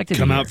ones I expected.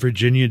 Come Out,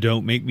 Virginia,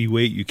 Don't Make Me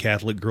Wait, You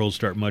Catholic Girls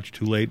Start Much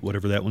Too Late,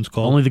 whatever that one's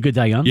called. Only the Good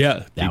Die Young?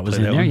 Yeah. That was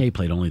in there. Yeah, he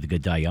played Only the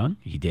Good Die Young.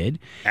 He did.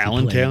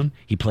 Allentown?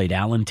 He played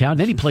Allentown.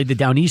 Then he played the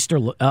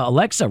Downeaster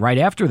Alexa right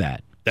after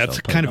that. That's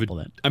So kind of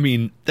I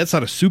mean, that's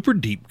not a super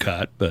deep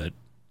cut, but...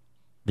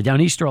 The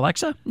Downeaster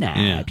Alexa?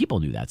 Nah, people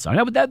knew that song.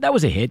 That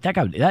was a hit. That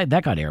got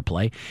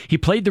airplay. He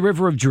played The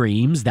River of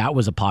Dreams. That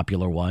was a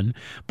popular one.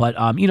 But,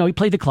 he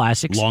played the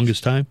classics.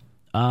 Longest Time?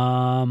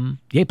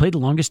 He played The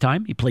Longest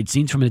Time. He played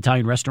Scenes from an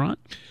Italian Restaurant.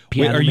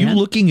 Wait, are you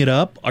looking it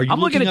up? I'm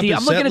looking at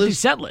the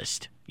set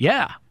list.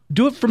 Yeah.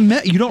 Do it from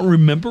that. You don't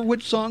remember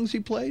which songs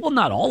he played? Well,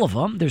 not all of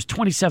them. There's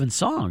 27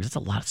 songs. That's a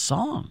lot of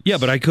songs. Yeah,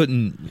 but I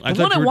couldn't.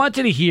 The one I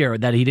wanted to hear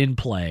that he didn't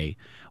play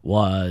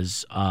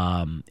was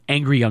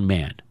Angry Young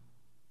Man.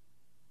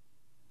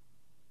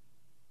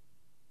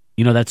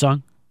 You know that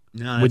song?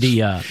 No, with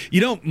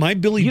the my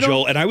Billy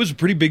Joel, and I was a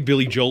pretty big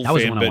Billy Joel fan. That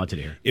was the one I wanted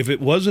to hear. If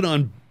it wasn't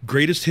on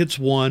Greatest Hits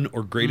 1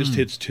 or Greatest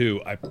Hits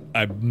 2,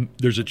 I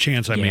there's a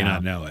chance I may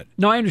not know it.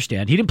 No, I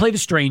understand. He didn't play The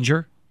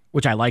Stranger,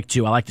 which I like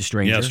too. I like The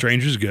Stranger. Yeah,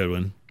 Stranger's a good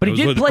one. But he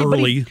did play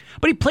early.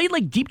 But he played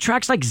like deep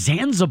tracks like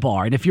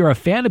Zanzibar. And if you're a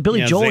fan of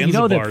Billy Joel, you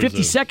know the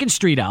 52nd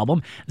Street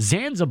album,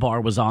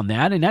 Zanzibar was on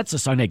that, and that's a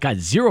song that got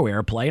zero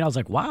airplay. And I was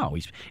like, wow.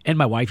 And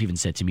my wife even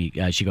said to me,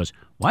 she goes,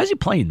 "Why is he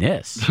playing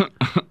this?"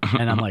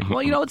 And I'm like,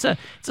 well, it's a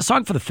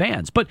song for the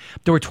fans. But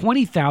there were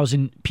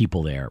 20,000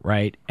 people there,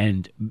 right?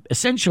 And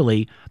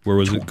essentially, where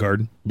was it?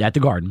 Garden? At the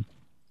Garden.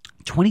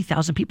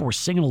 20,000 people were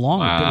singing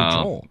along with Billy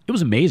Joel. It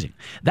was amazing.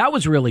 That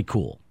was really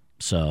cool.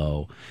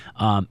 So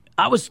I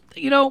was,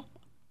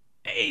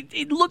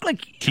 it looked like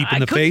Keeping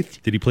the Faith.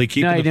 Did he play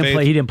Keeping the Faith? No,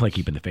 he didn't play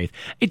Keeping the Faith.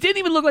 It didn't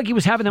even look like he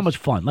was having that much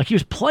fun. Like he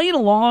was playing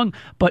along,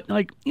 but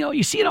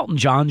you see an Elton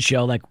John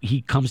show, like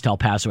he comes to El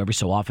Paso every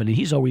so often, and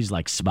he's always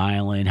like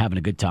smiling, having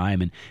a good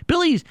time. And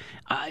Billy's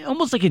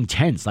almost like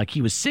intense. Like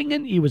he was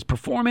singing, he was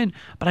performing,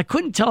 but I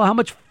couldn't tell how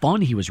much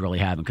fun he was really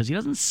having because he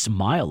doesn't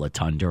smile a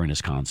ton during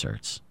his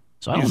concerts.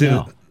 So I don't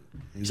know.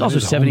 He's also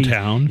 70.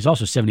 He's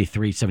also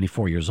 73,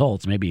 74 years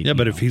old. So maybe. Yeah,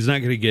 but if he's not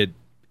going to get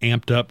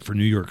amped up for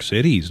New York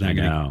City, he's not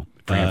going to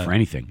for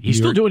anything. He's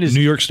still doing his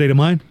New York State of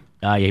Mind.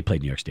 Yeah, he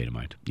played New York State of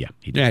Mind. Yeah,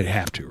 he did. Yeah, I'd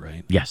have to,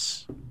 right?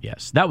 Yes,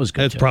 that was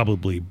good. That's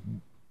probably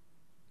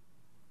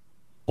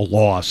a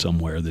law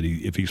somewhere that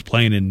if he's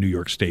playing in New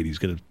York State, he's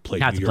going to play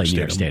New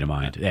York State of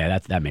Mind. Yeah,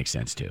 that makes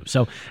sense too.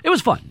 So it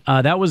was fun.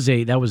 That was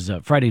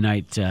a Friday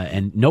night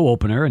and no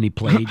opener, and he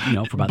played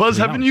for about. Buzz,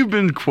 3 haven't hours. you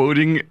been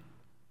quoting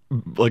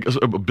like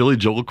a Billy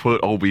Joel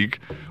quote all week?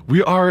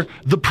 We are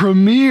the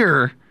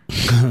premier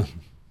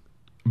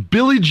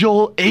Billy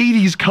Joel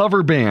 80s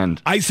cover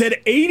band. I said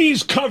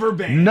 80s cover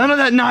band. None of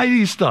that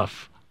 90s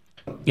stuff.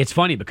 It's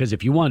funny because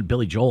if you want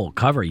Billy Joel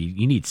cover,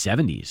 you need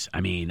 70s.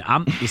 I mean,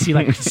 you see,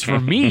 like for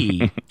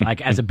me,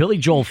 like as a Billy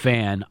Joel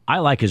fan, I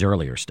like his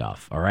earlier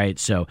stuff. All right,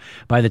 so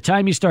by the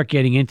time you start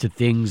getting into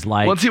things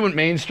like once he went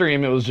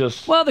mainstream, it was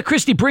just the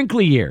Christy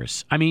Brinkley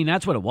years. I mean,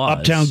 that's what it was.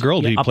 Uptown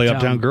Girl. Did he play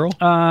Uptown Girl?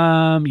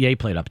 Yeah, he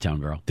played Uptown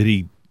Girl. Did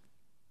he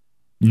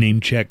name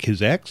check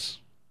his ex?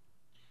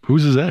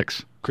 Who's his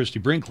ex? Christy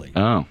Brinkley.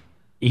 Oh.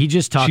 He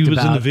just talked about. She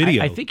was in the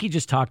video. I think he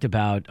just talked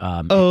about.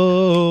 Uptown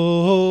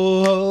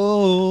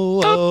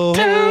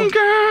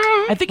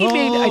Girl. I think he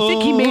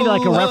made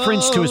like a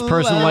reference to his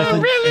personal life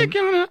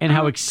and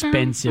how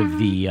expensive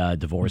the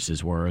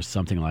divorces were, or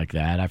something like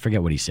that. I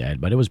forget what he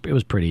said, but it was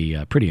pretty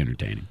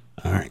entertaining.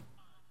 All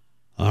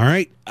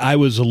right. I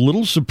was a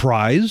little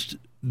surprised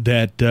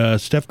that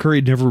Steph Curry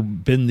had never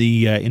been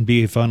the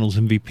NBA Finals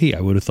MVP.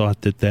 I would have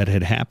thought that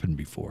had happened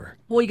before.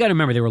 Well, you got to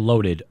remember they were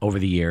loaded over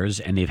the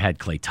years, and they've had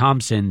Klay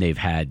Thompson, they've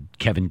had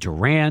Kevin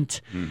Durant.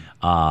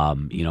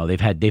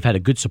 They've had a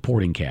good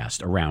supporting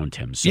cast around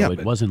him. So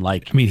it wasn't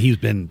like he's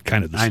been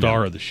kind of the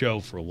star of the show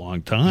for a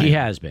long time. He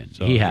has been.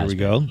 So here we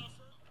go.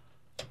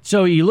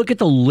 So you look at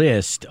the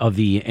list of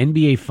the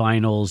NBA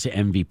Finals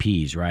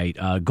MVPs, right?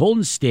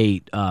 Golden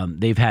State,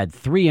 they've had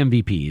 3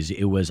 MVPs.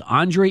 It was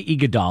Andre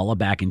Iguodala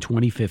back in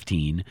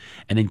 2015,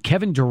 and then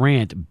Kevin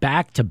Durant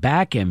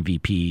back-to-back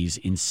MVPs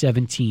in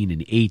 17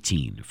 and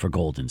 18 for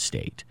Golden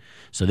State.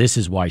 So this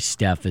is why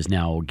Steph is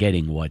now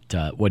getting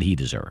what he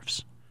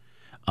deserves.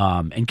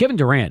 And Kevin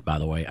Durant, by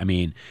the way,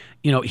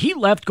 he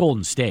left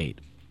Golden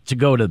State to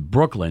go to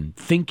Brooklyn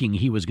thinking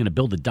he was going to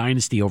build a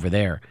dynasty over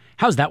there.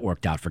 How's that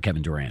worked out for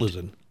Kevin Durant?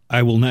 Listen,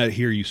 I will not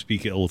hear you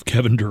speak ill of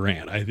Kevin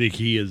Durant. I think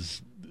he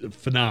is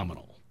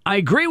phenomenal. I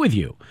agree with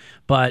you.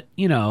 But,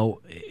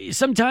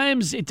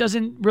 sometimes it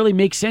doesn't really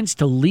make sense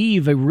to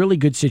leave a really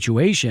good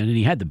situation. And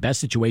he had the best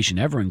situation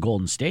ever in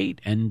Golden State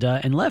and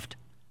left.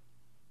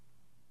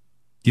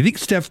 Do you think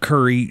Steph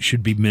Curry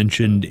should be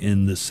mentioned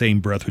in the same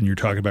breath when you're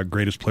talking about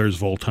greatest players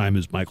of all time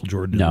as Michael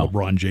Jordan and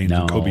LeBron James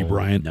and Kobe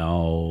Bryant?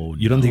 No.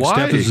 You don't think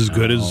Steph is as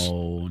good as...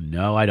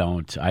 No, I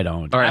don't. All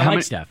right, I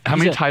like Steph. How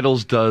many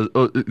titles does...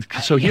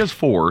 so he has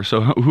 4.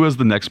 So who has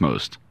the next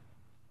most?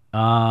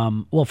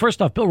 Well,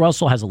 first off, Bill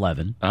Russell has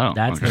 11. Oh,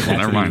 that's okay. that's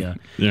Never mind.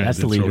 That's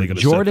the leader. Really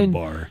gonna set the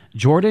bar.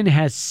 Jordan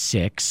has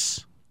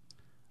 6.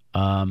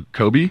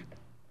 Kobe?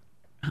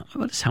 How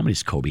many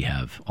does Kobe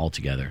have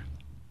altogether?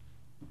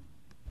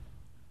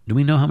 Do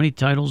we know how many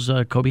titles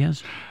Kobe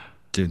has?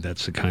 Dude,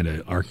 that's the kind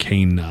of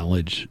arcane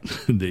knowledge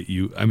that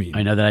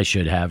I know that I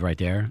should have right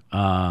there.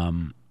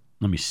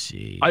 Let me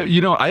see. I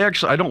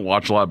don't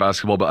watch a lot of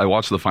basketball, but I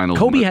watch the finals.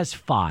 Kobe has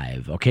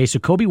 5. Okay, so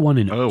Kobe won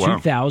in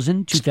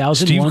 2000, 2001,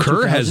 Steve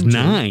Kerr 2002. has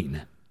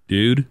 9.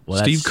 Dude, Well,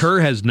 Steve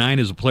Kerr has 9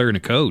 as a player and a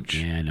coach.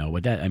 Yeah, I know.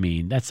 What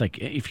that's like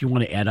if you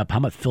want to add up how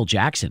about Phil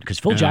Jackson? Because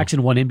Phil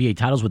Jackson won NBA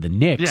titles with the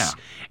Knicks,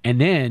 and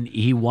then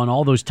he won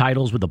all those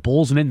titles with the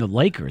Bulls and then the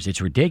Lakers.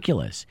 It's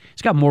ridiculous.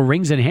 He's got more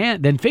rings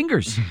than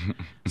fingers.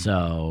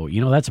 So,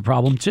 that's a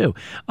problem too.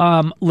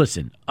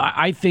 Listen,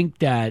 I think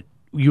that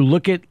you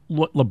look at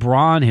what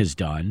LeBron has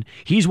done.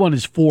 He's won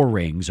his 4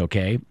 rings,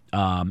 okay?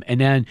 And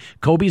then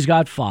Kobe's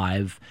got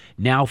 5.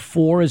 Now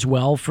 4 as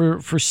well for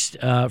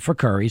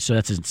Curry. So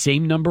that's the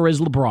same number as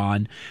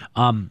LeBron.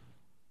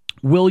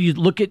 Will you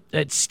look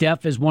at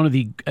Steph as one of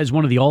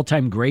the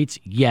all-time greats?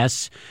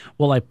 Yes.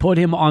 Will I put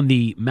him on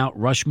the Mount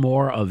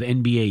Rushmore of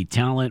NBA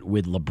talent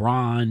with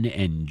LeBron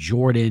and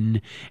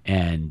Jordan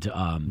and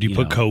Do you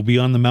put Kobe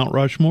on the Mount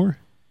Rushmore?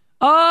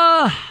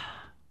 Do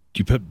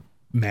you put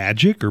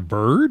Magic or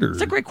Bird or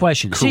It's a great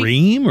question.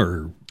 Kareem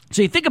or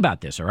So you think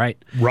about this, all right?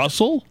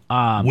 Russell?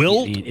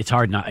 Wilt? It's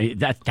hard not.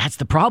 That's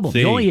the problem.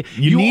 See,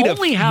 You need a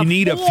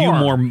few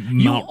more.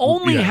 You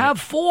only yeah. have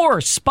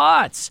 4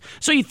 spots.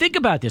 So you think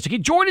about this. Okay,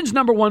 Jordan's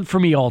number 1 for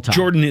me all time.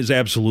 Jordan is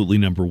absolutely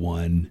number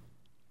 1.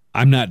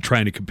 I'm not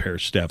trying to compare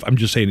Steph. I'm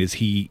just saying, is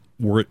he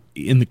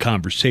in the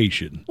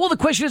conversation? Well, the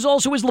question is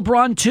also, is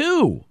LeBron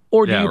 2?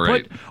 Or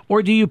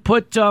do you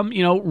put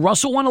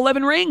Russell won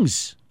 11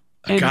 rings?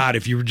 God,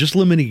 if you were just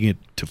limiting it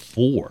to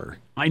 4.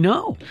 I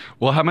know.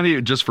 Well, how many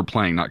just for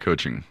playing, not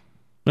coaching?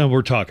 No,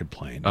 we're talking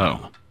playing.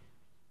 Oh.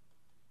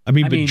 I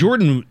mean,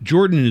 Jordan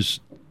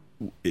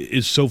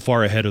is so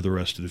far ahead of the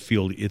rest of the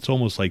field. It's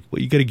almost like,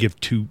 well, you got to give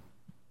two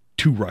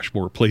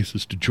Rushmore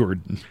places to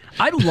Jordan.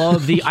 I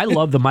love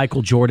the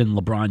Michael Jordan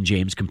LeBron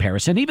James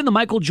comparison, even the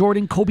Michael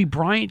Jordan Kobe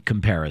Bryant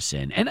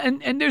comparison.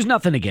 And there's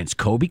nothing against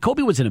Kobe.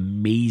 Kobe was an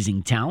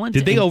amazing talent.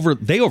 Did they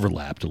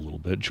overlapped a little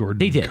bit,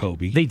 Jordan and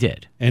Kobe? They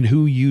did. And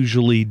who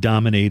usually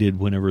dominated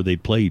whenever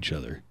they'd play each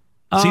other?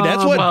 See,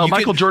 that's what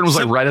Michael Jordan was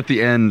like right at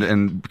the end,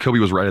 and Kobe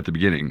was right at the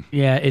beginning.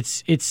 Yeah,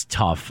 it's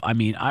tough. I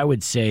mean, I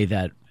would say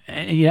that,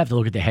 and you have to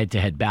look at the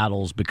head-to-head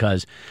battles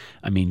because,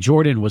 I mean,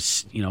 Jordan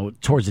was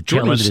towards the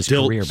tail end of his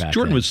career back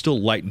Jordan then. was still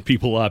lighting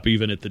people up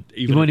even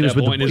when he was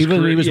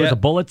with the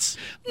Bullets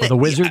or the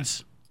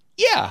Wizards.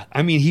 Yeah,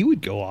 I mean, he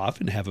would go off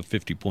and have a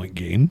 50-point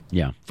game.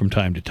 Yeah. From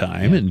time to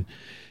time, and.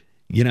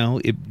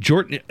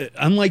 Jordan,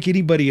 unlike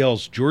anybody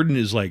else, Jordan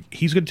is like,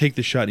 he's going to take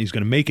the shot and he's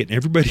going to make it.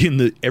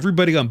 And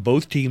everybody on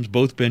both teams,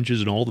 both benches,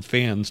 and all the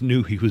fans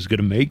knew he was going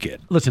to make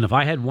it. Listen, if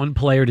I had one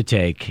player to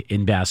take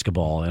in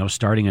basketball and I was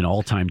starting an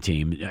all-time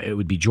team, it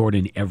would be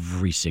Jordan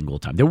every single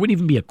time. There wouldn't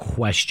even be a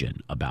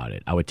question about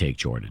it. I would take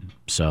Jordan.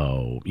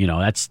 So,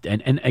 that's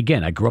and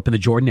again, I grew up in the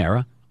Jordan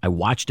era. I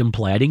watched him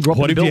play. I didn't grow up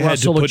in the Bill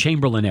Russell or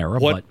Chamberlain era.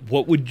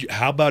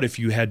 How about if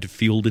you had to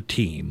field a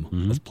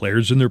team of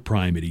players in their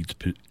prime at each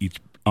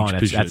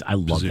I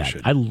love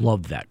that. I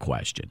love that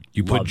question.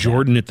 You put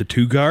Jordan at the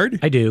 2 guard?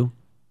 I do.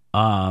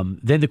 Then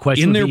the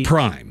question in would their be,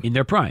 prime. In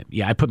their prime.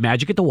 Yeah, I put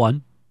Magic at the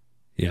 1.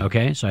 Yeah.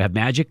 Okay, so I have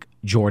Magic,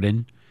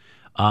 Jordan.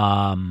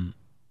 I'm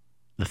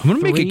going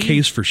to make a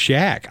case for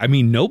Shaq. I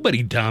mean,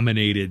 nobody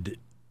dominated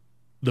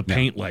the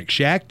paint like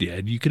Shaq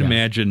did. You can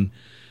imagine,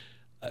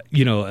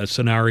 a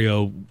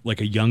scenario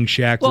like a young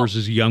Shaq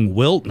versus a young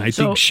Wilt, and I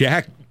think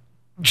Shaq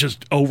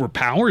just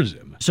overpowers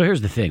him. So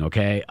here's the thing,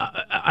 okay?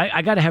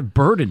 I got to have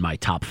Bird in my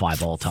top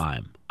 5 all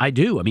time. I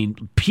do. I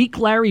mean, peak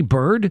Larry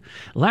Bird.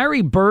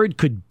 Larry Bird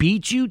could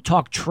beat you,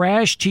 talk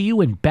trash to you,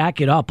 and back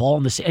it up all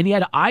in the. And he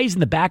had eyes in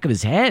the back of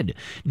his head.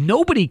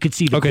 Nobody could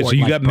see the court. Okay, so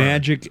you got Bird.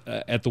 Magic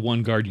at the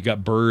 1 guard. You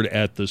got Bird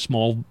at the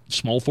small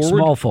forward.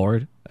 Small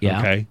forward. Yeah.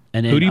 Okay.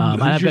 And then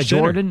I've got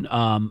Jordan.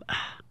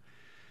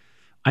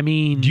 I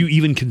mean, do you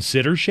even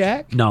consider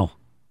Shaq? No.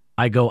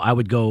 I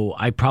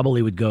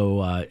probably would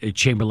go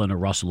Chamberlain or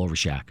Russell over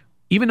Shaq.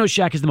 Even though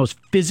Shaq is the most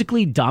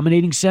physically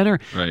dominating center,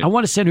 I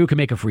want a center who can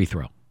make a free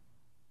throw.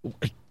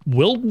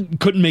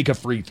 Wilt couldn't make a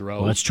free throw.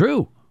 Well, that's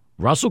true.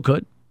 Russell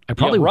could.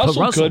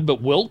 Russell could,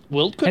 but Wilt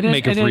couldn't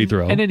make a free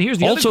throw. And then here's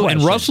the other question.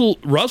 And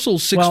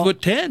Russell's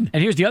 6'10".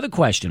 And here's the other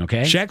question,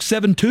 okay? Shaq's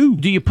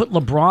 7'2". Do you put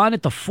LeBron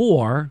at the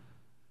 4,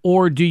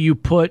 or do you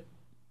put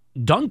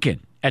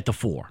Duncan at the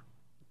 4?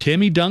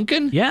 Timmy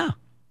Duncan? Yeah.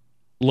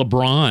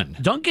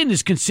 LeBron. Duncan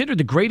is considered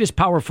the greatest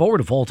power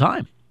forward of all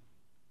time.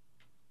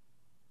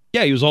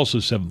 Yeah, he was also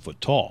 7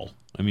 foot tall.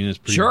 I mean, it's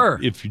pretty. Sure.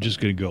 If you're just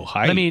going to go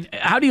height. I mean,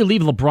 how do you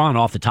leave LeBron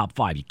off the top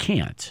 5? You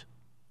can't.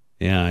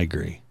 Yeah, I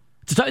agree.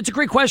 It's a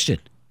great question.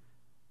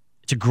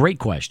 It's a great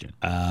question.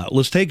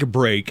 Let's take a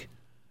break,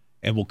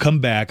 and we'll come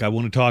back. I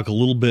want to talk a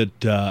little bit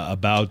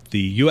about the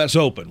U.S.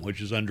 Open,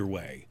 which is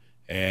underway.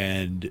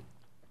 And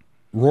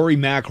Rory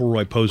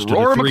McIlroy posted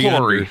a 3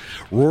 under.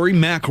 Rory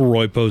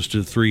McIlroy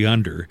posted a 3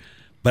 under.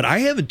 But I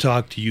haven't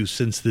talked to you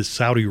since this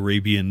Saudi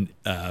Arabian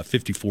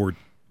 54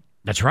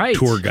 That's right.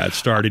 tour got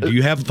started. Do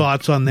you have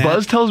thoughts on that?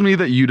 Buzz tells me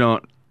that you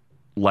don't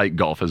like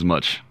golf as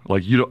much,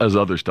 like you don't as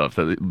other stuff.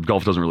 That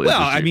golf doesn't really. Well,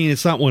 interest you. I mean,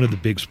 it's not one of the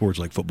big sports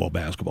like football,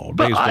 basketball, or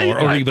baseball,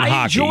 or even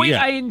hockey.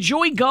 I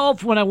enjoy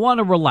golf when I want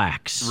to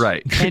relax,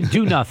 right, and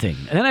do nothing,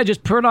 and then I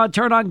just turn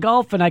on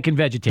golf and I can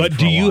vegetate. But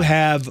do you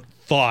have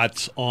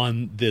thoughts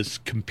on this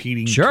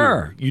competing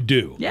tour? You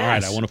do. Yes. All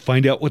right, I want to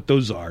find out what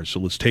those are. So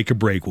let's take a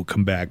break. We'll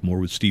come back more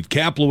with Steve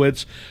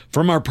Kaplowitz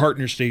from our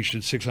partner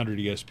station, 600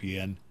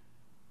 ESPN.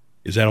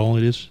 Is that all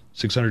it is?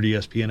 600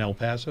 ESPN El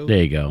Paso?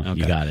 There you go.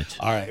 Okay. You got it.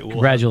 All right. We'll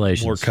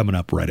Congratulations. More coming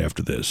up right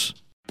after this.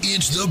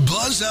 It's the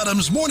Buzz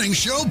Adams Morning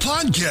Show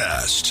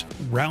podcast.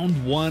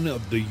 Round 1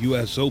 of the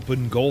U.S.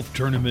 Open golf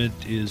tournament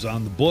is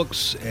on the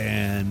books,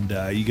 and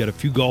you got a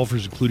few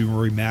golfers, including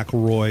Rory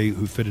McIlroy,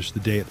 who finished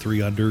the day at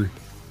 3 under.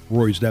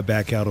 Rory's not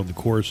back out on the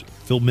course.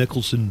 Phil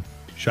Mickelson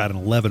shot an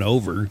 11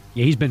 over.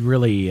 Yeah, he's been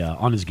really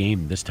on his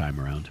game this time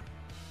around.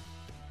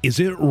 Is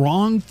it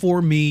wrong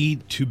for me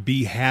to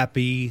be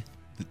happy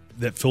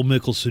that Phil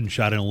Mickelson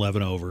shot an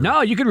 11 over?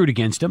 No, you can root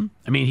against him.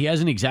 I mean, he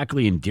hasn't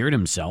exactly endeared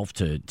himself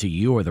to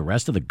you or the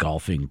rest of the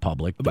golfing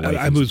public. But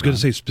I was going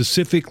to say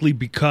specifically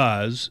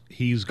because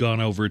he's gone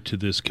over to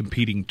this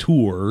competing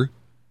tour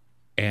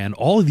and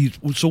all of these.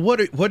 So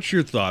what's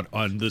your thought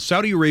on the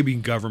Saudi Arabian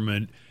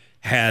government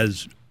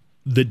has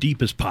the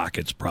deepest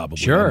pockets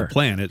probably on the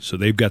planet. So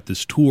they've got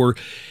this tour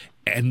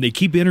and they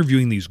keep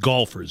interviewing these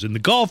golfers, and the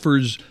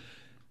golfers,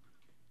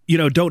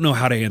 don't know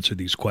how to answer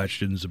these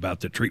questions about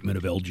the treatment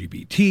of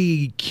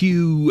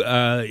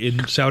LGBTQ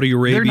in Saudi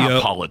Arabia. They're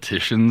not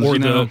politicians, or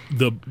the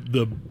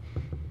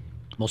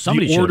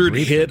ordered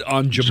hit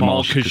on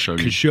Jamal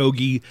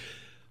Khashoggi.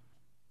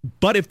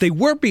 But if they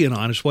were being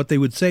honest, what they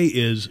would say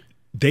is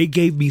they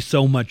gave me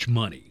so much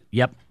money.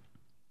 Yep.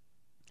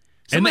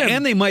 And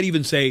they might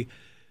even say,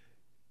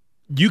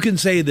 you can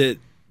say that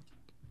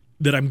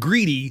I'm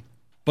greedy.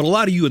 But a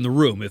lot of you in the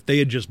room, if they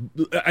had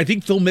I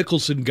think Phil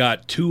Mickelson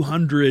got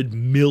 $200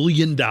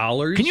 million.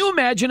 Can you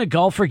imagine a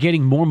golfer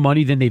getting more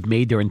money than they've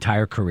made their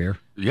entire career?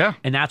 Yeah.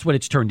 And that's what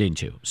it's turned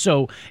into.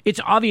 So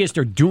it's obvious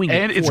they're doing it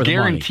and for it's the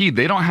guaranteed.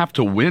 money. They don't have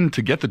to win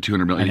to get the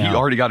 $200 million. He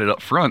already got it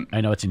up front. I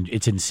know, it's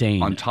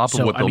insane. On top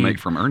of what they'll make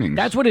from earnings.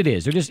 That's what it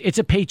is. It's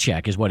a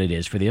paycheck is what it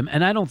is for them.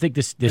 And I don't think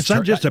this it's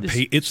not just a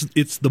pay.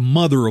 It's the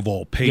mother of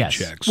all paychecks.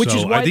 Yes, which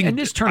is why. And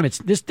this tournament,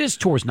 this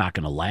tour's not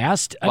going to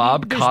last.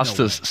 Bob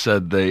Costas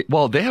said they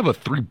have a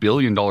 $3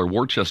 billion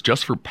war chest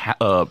just for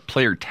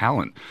player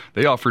talent.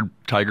 They offered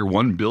Tiger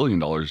 $1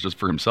 billion just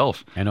for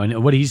himself. I know.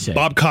 What did he say?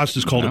 Bob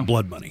Costas called it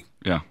blood money.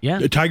 Yeah.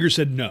 Tiger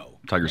said no.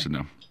 Tiger's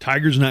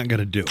not going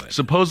to do it.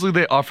 Supposedly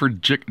they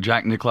offered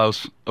Jack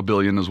Nicklaus $1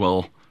 billion as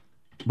well.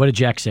 What did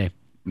Jack say?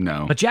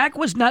 No. But Jack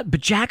was not.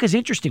 But Jack is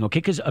interesting, okay?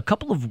 Because a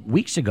couple of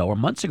weeks ago or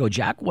months ago,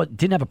 Jack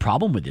didn't have a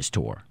problem with this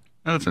tour.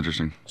 Oh, that's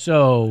interesting.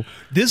 So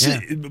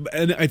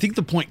and I think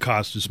the point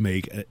Costas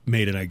made,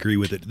 and I agree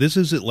with it. This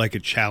isn't like a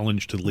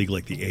challenge to the league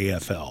like the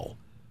AFL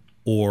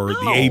or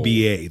the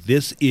ABA.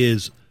 This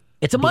is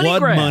it's a money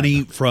grab.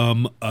 Money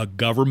from a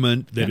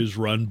government that is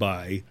run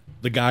by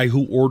the guy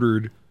who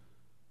ordered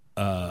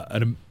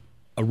a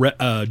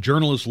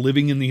journalist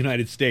living in the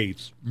United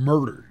States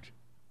murdered.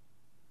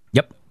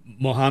 Yep.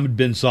 Mohammed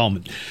bin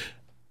Salman.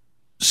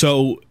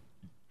 So.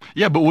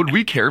 Yeah, but would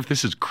we care if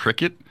this is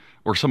cricket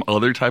or some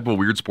other type of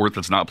weird sport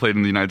that's not played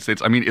in the United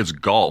States? I mean, it's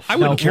golf. I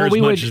wouldn't care as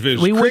much as it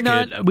was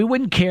cricket. We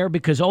wouldn't care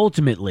because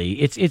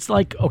ultimately it's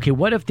like, okay,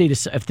 what if the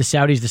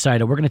Saudis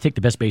decide, we're going to take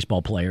the best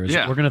baseball players,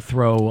 we're going to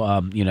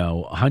throw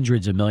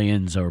hundreds of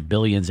millions or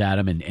billions at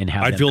them and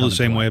have them I'd feel come the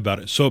same way about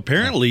it. So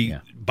apparently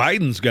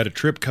Biden's got a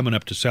trip coming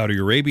up to Saudi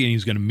Arabia and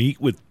he's going to meet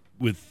with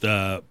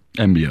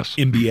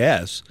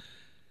MBS.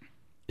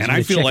 And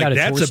I feel like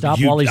that's a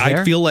huge.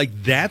 I feel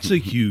like that's a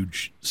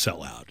huge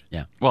sellout.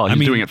 Yeah. Well,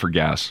 he's doing it for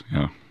gas.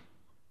 Yeah.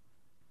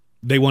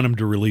 They want him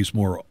to release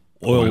more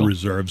oil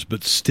reserves,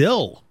 but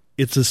still,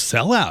 it's a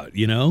sellout.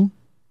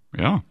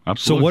 Yeah,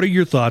 absolutely. So, what are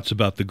your thoughts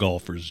about the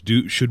golfers?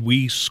 Should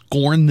we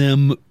scorn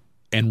them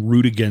and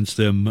root against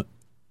them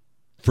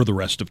for the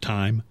rest of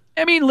time?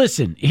 I mean,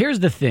 listen. Here's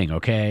the thing.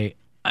 Okay,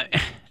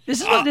 this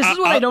is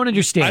what I don't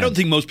understand. I don't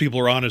think most people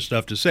are honest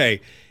enough to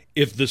say,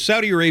 if the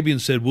Saudi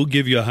Arabians said we'll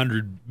give you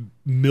 $100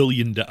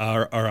 million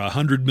or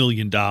 $100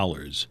 million,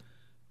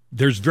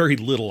 there's very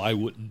little I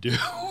wouldn't do.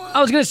 I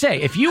was going to say,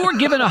 if you were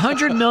given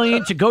 $100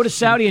 million to go to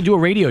Saudi and do a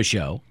radio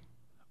show,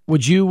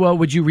 Would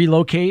you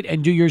relocate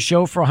and do your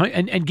show for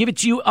and give it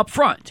to you up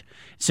front?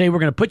 Say we're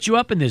going to put you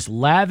up in these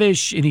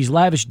lavish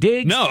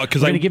digs. No,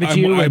 because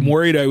I'm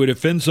worried I would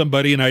offend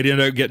somebody and I'd end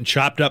up getting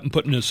chopped up and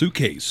put in a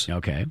suitcase.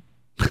 Okay,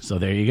 so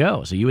there you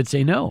go. So you would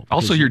say no.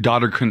 Also, your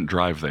daughter couldn't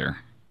drive there.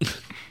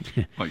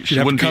 She'd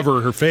have to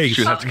cover her face.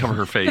 She'd have to cover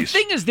her face. The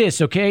thing is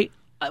this, okay?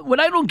 What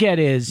I don't get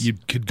is you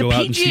could go the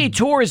out and see. PGA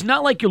Tour is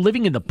not like you're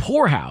living in the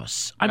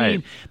poorhouse. I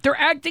mean, they're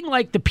acting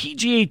like the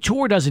PGA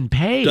Tour doesn't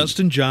pay.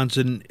 Dustin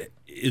Johnson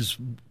is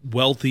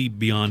wealthy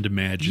beyond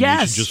imagination.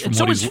 Yes, just from and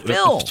so what is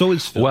Phil. So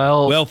is Phil.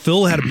 Well,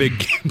 Phil had a big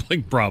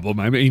gambling problem.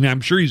 I mean,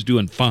 I'm sure he's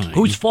doing fine.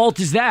 Whose fault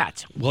is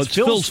that? Well, it's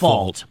Phil's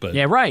fault. But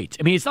yeah, right.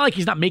 I mean, it's not like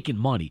he's not making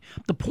money.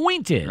 The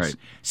point is,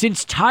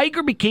 since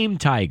Tiger became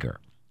Tiger,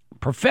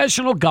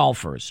 professional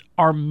golfers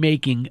are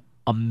making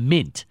a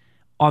mint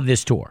on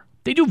this tour.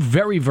 They do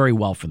very, very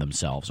well for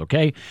themselves,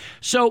 okay?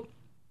 So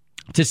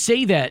to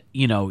say that,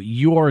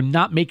 you're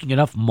not making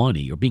enough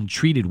money or being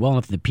treated well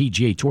enough in the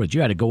PGA Tour that you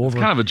had to go over.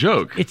 It's kind of a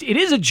joke. It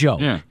is a joke.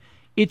 Yeah.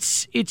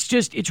 It's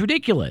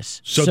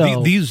ridiculous.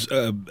 So these,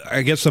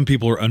 I guess some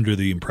people are under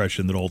the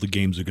impression that all the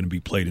games are going to be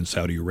played in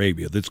Saudi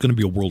Arabia. That's going to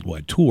be a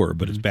worldwide tour,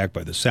 but it's backed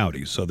by the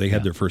Saudis. So they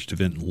had their first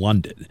event in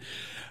London.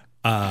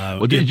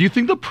 Do you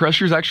think the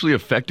pressure is actually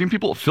affecting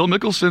people? Phil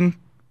Mickelson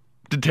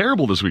did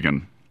terrible this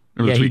weekend.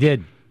 Yeah, he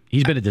did.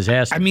 He's been a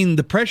disaster. I mean,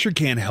 the pressure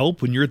can't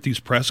help when you're at these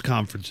press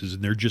conferences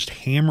and they're just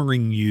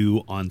hammering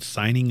you on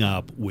signing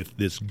up with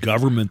this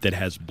government that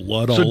has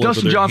blood all over their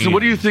Dustin Johnson, hands.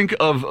 what do you think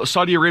of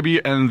Saudi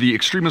Arabia and the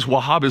extremist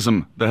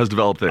Wahhabism that has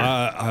developed there?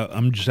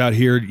 I'm just out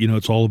here,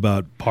 it's all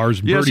about pars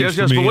and birdies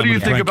for me. But what do you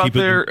I'm gonna think try and about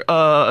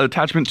their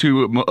attachment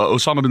to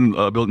Osama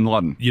bin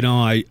Laden?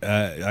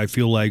 I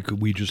feel like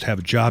we just have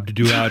a job to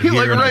do out here,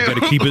 Like, and right, I've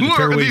got to keep it in who are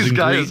fairways these and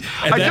guys?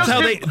 green. And that's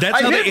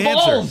how they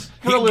answer. Balls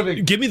for a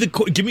living. Give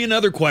me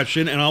another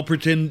question, and I'll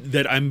pretend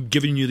that I'm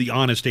giving you the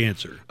honest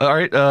answer. All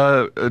right,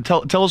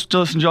 tell us,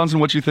 Dustin Johnson,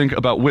 what you think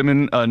about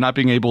women not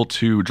being able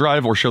to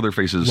drive or show their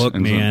faces. Look,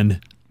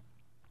 man,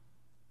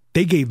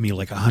 they gave me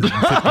like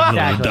 $150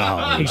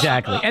 million.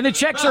 Exactly. And the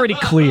check's already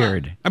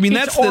cleared. I mean,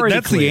 that's cleared.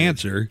 the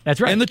answer. That's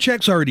right. And the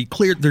check's already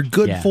cleared. They're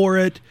good for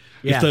it.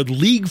 Yeah. If the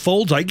league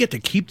folds, I get to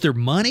keep their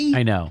money.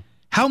 I know.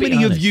 How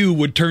many of you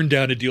would turn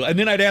down a deal? And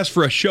then I'd ask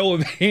for a show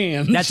of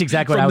hands. That's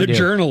exactly what from I would the do.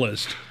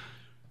 Journalist.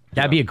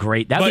 That'd be a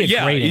great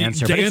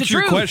answer. To answer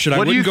your question, I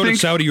wouldn't go to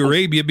Saudi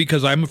Arabia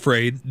because I'm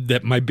afraid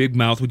that my big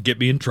mouth would get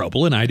me in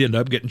trouble and I'd end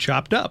up getting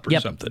chopped up or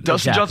something.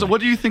 Dustin Johnson,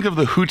 what do you think of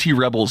the Houthi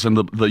rebels and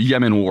the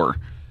Yemen war?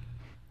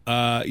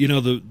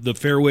 The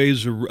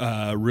fairways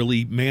are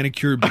really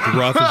manicured, but the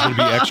rough is going to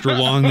be extra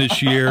long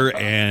this year,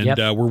 and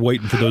we're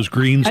waiting for those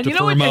greens to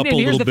firm up a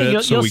little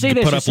bit so we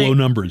can put up low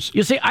numbers.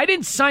 You'll say, I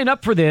didn't sign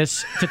up for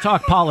this to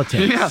talk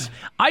politics.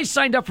 I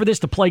signed up for this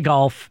to play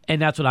golf,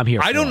 and that's what I'm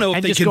here for. I don't know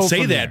if they can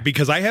say that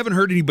because I haven't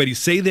heard anybody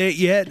say that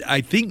yet.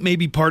 I think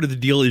maybe part of the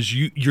deal is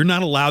you're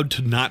not allowed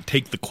to not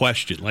take the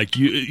question. Like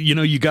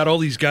you got all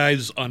these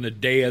guys on a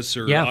dais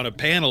or on a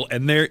panel,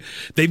 and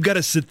they've got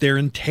to sit there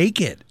and take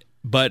it.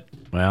 But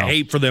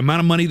hey, for the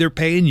amount of money they're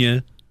paying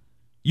you,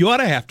 you ought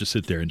to have to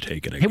sit there and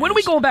take it. Hey, when are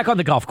we going back on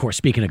the golf course?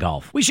 Speaking of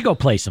golf, we should go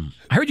play some.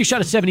 I heard you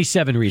shot a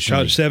 77 recently.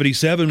 Shot a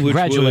 77, which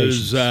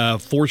was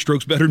 4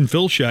 strokes better than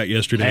Phil shot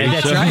yesterday. Hey,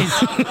 that's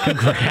right.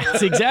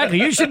 Congrats. Exactly.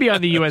 You should be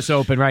on the U.S.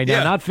 Open right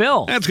now, not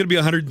Phil. That's going to be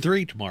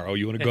 103 tomorrow.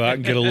 You want to go out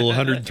and get a little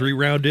 103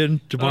 round in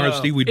tomorrow,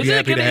 Steve? We'd be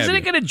happy to have you. Isn't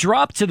it going to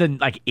drop to the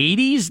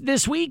 80s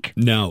this week?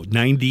 No,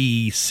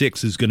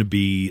 96 is going to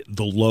be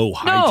the low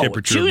high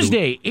temperature.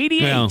 Tuesday,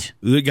 88. Well,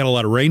 they got a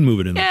lot of rain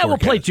moving in the forecast. We'll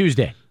play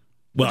Tuesday.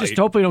 Well, just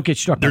hope we don't get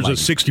struck by lightning.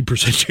 There's a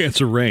 60%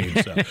 chance of rain.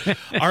 So.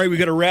 All right, we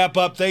got to wrap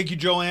up. Thank you,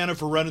 Joanna,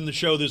 for running the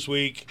show this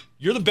week.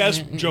 You're the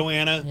best,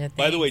 Joanna. Yeah,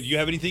 by the way, do you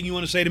have anything you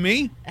want to say to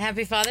me?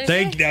 Happy Father's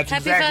Day. That's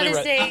Happy exactly Father's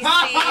right. Day,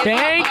 Steve.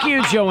 Thank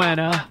you,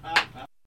 Joanna.